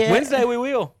 well, yeah, Wednesday we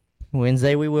will.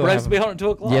 Wednesday we will. Braves have will be a- on at 2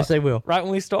 o'clock. Yes, they will. Right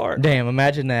when we start. Damn,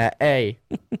 imagine that. Hey,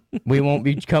 we won't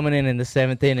be coming in the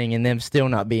 7th inning and them still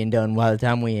not being done by the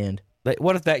time we end.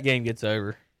 What if that game gets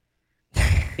over?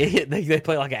 They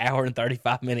play like an hour and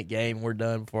 35-minute game. And we're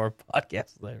done before our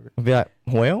podcast is over. I'll be like,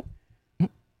 well,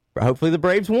 hopefully the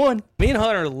Braves won. Me and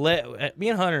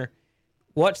Hunter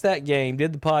watched that game,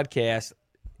 did the podcast,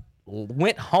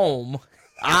 went home.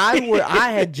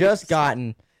 I had just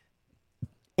gotten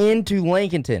into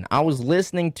Lincolnton. I was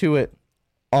listening to it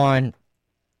on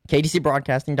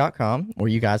KDCBroadcasting.com, where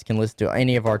you guys can listen to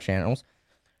any of our channels.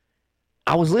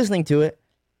 I was listening to it,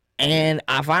 and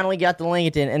I finally got to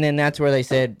Lincolnton, and then that's where they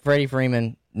said Freddie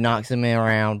Freeman knocks him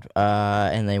around,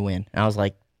 and they win. And I was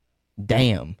like,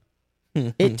 damn.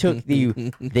 It took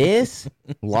you this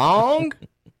long?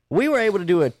 We were able to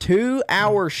do a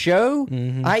 2-hour show.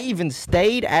 I even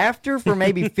stayed after for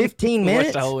maybe 15 Watched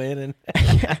minutes. the whole inning.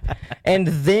 And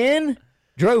then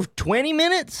drove 20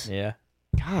 minutes? Yeah.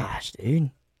 Gosh,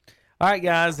 dude. All right,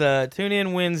 guys. Tune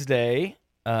in Wednesday.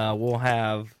 We'll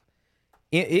have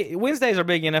Wednesdays are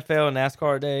big NFL and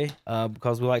NASCAR day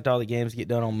because we like all the games get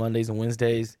done on Mondays and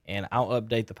Wednesdays. And I'll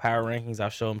update the power rankings. I'll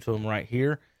show them to them right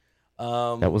here.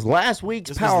 That was last week's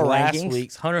This power was last rankings.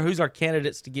 week's. Hunter, who's our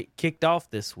candidates to get kicked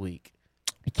off this week?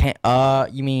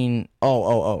 You mean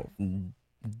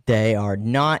they are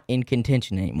not in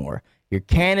contention anymore. Your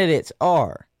candidates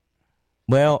are,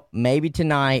 well, maybe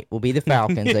tonight will be the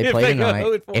Falcons. They If play they go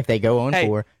tonight. 0-4. If they go 0-4,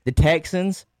 Hey. the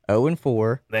Texans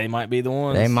 0-4. They might be the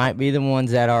ones. They might be the ones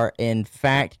that are in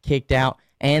fact kicked out,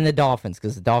 and the Dolphins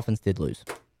because the Dolphins did lose.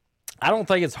 I don't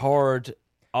think it's hard.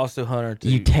 Also, Hunter, to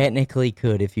You technically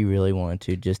could, if you really wanted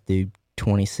to, just do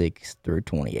 26 through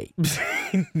 28.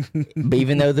 But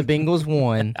even though the Bengals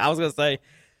won, I was gonna say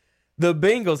the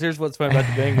Bengals. Here's what's funny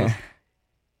about the Bengals.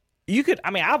 You could,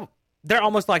 they're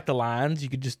almost like the Lions. You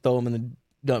could just throw them in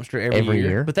the dumpster every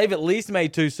year. But they've at least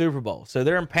made 2 Super Bowls, so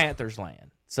they're in Panthers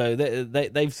land. So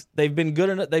they've been good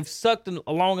enough. They've sucked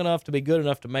long enough to be good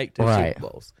enough to make 2 Right. Super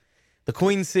Bowls. The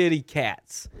Queen City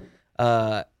Cats,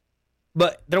 but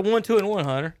they're 1-2-1.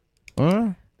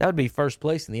 Hunter. That would be first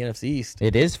place in the NFC East.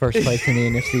 It is first place in the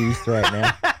NFC East right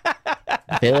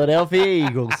now. Philadelphia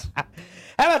Eagles.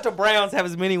 How about the Browns have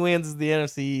as many wins as the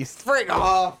NFC East? Frick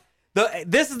off.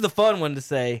 This is the fun one to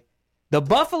say. The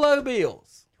Buffalo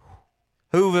Bills,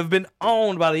 who have been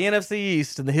owned by the NFC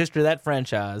East in the history of that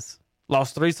franchise,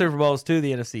 lost 3 Super Bowls to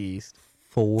the NFC East.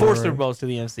 4 Super Bowls to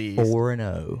the NFC East.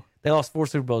 4-0. They lost 4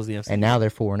 Super Bowls to the NFC East. And now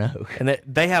they're 4-0. And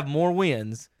they have more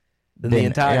wins than the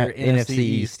entire NFC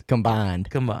East combined.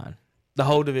 The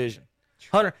whole division.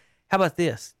 Hunter, how about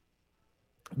this?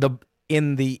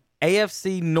 In the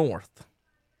AFC North,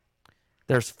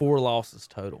 there's 4 losses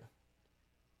total.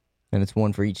 And it's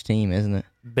 1 for each team, isn't it?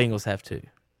 Bengals have 2.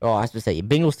 Oh, I was supposed to say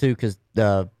Bengals 2 because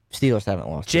the Steelers haven't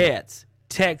lost. Jets,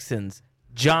 Texans,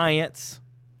 Giants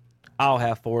all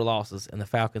have 4 losses, and the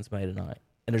Falcons made tonight.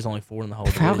 And there's only 4 in the whole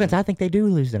division. Falcons, I think they do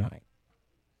lose tonight.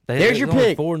 There's your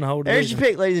pick. 4 in the whole There's division. your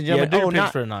pick, ladies and gentlemen. Yeah, do your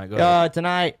picks for tonight. Go ahead.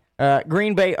 Tonight,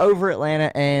 Green Bay over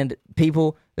Atlanta, and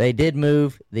people, they did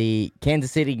move the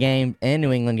Kansas City game and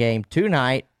New England game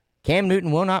tonight. Cam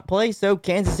Newton will not play, so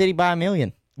Kansas City by 1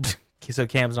 million. So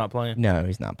Cam's not playing? No,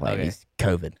 he's not playing. Okay. He's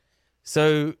COVID.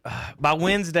 So by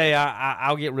Wednesday,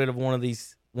 I'll get rid of one of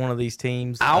these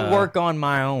teams. I'll work on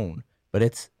my own, but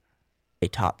it's a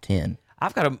top 10. I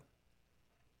got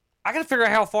to figure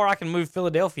out how far I can move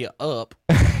Philadelphia up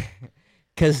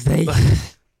Because they,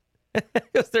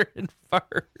 because they're in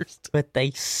first. but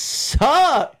they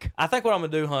suck. I think what I'm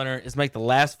gonna do, Hunter, is make the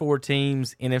last 4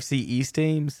 teams NFC East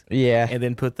teams, Yeah. and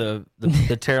then put the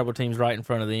terrible teams right in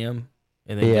front of them,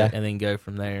 and then go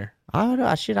from there. I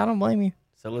don't blame you.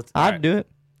 So let's. I'd do it.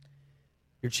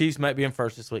 Your Chiefs might be in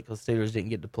first this week because Steelers didn't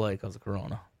get to play because of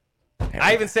Corona.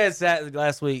 I even said that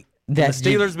last week. The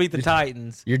Steelers beat the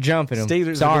Titans. You're jumping them.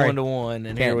 Steelers Sorry. are 1-1, and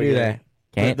Can't here we do go. that.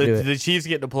 Can't the, do it. The Chiefs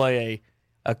get to play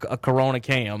a Corona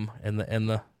Cam and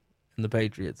the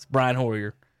Patriots. Brian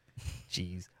Hoyer.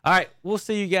 Jeez. All right, we'll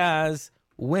see you guys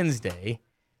Wednesday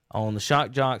on the Shock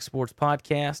Jock Sports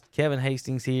Podcast. Kevin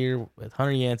Hastings here with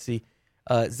Hunter Yancey.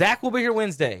 Zach will be here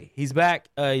Wednesday. He's back.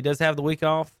 He does have the week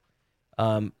off.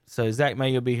 So Zach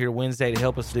May will be here Wednesday to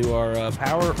help us do our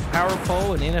power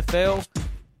poll and NFL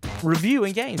review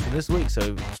and games for this week.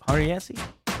 So Hunter Yancey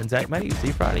and Zach May, see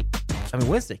you Friday.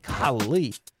 Wednesday.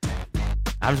 Golly.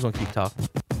 I'm just going to keep talking.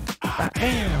 I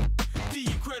am the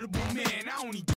incredible man. I only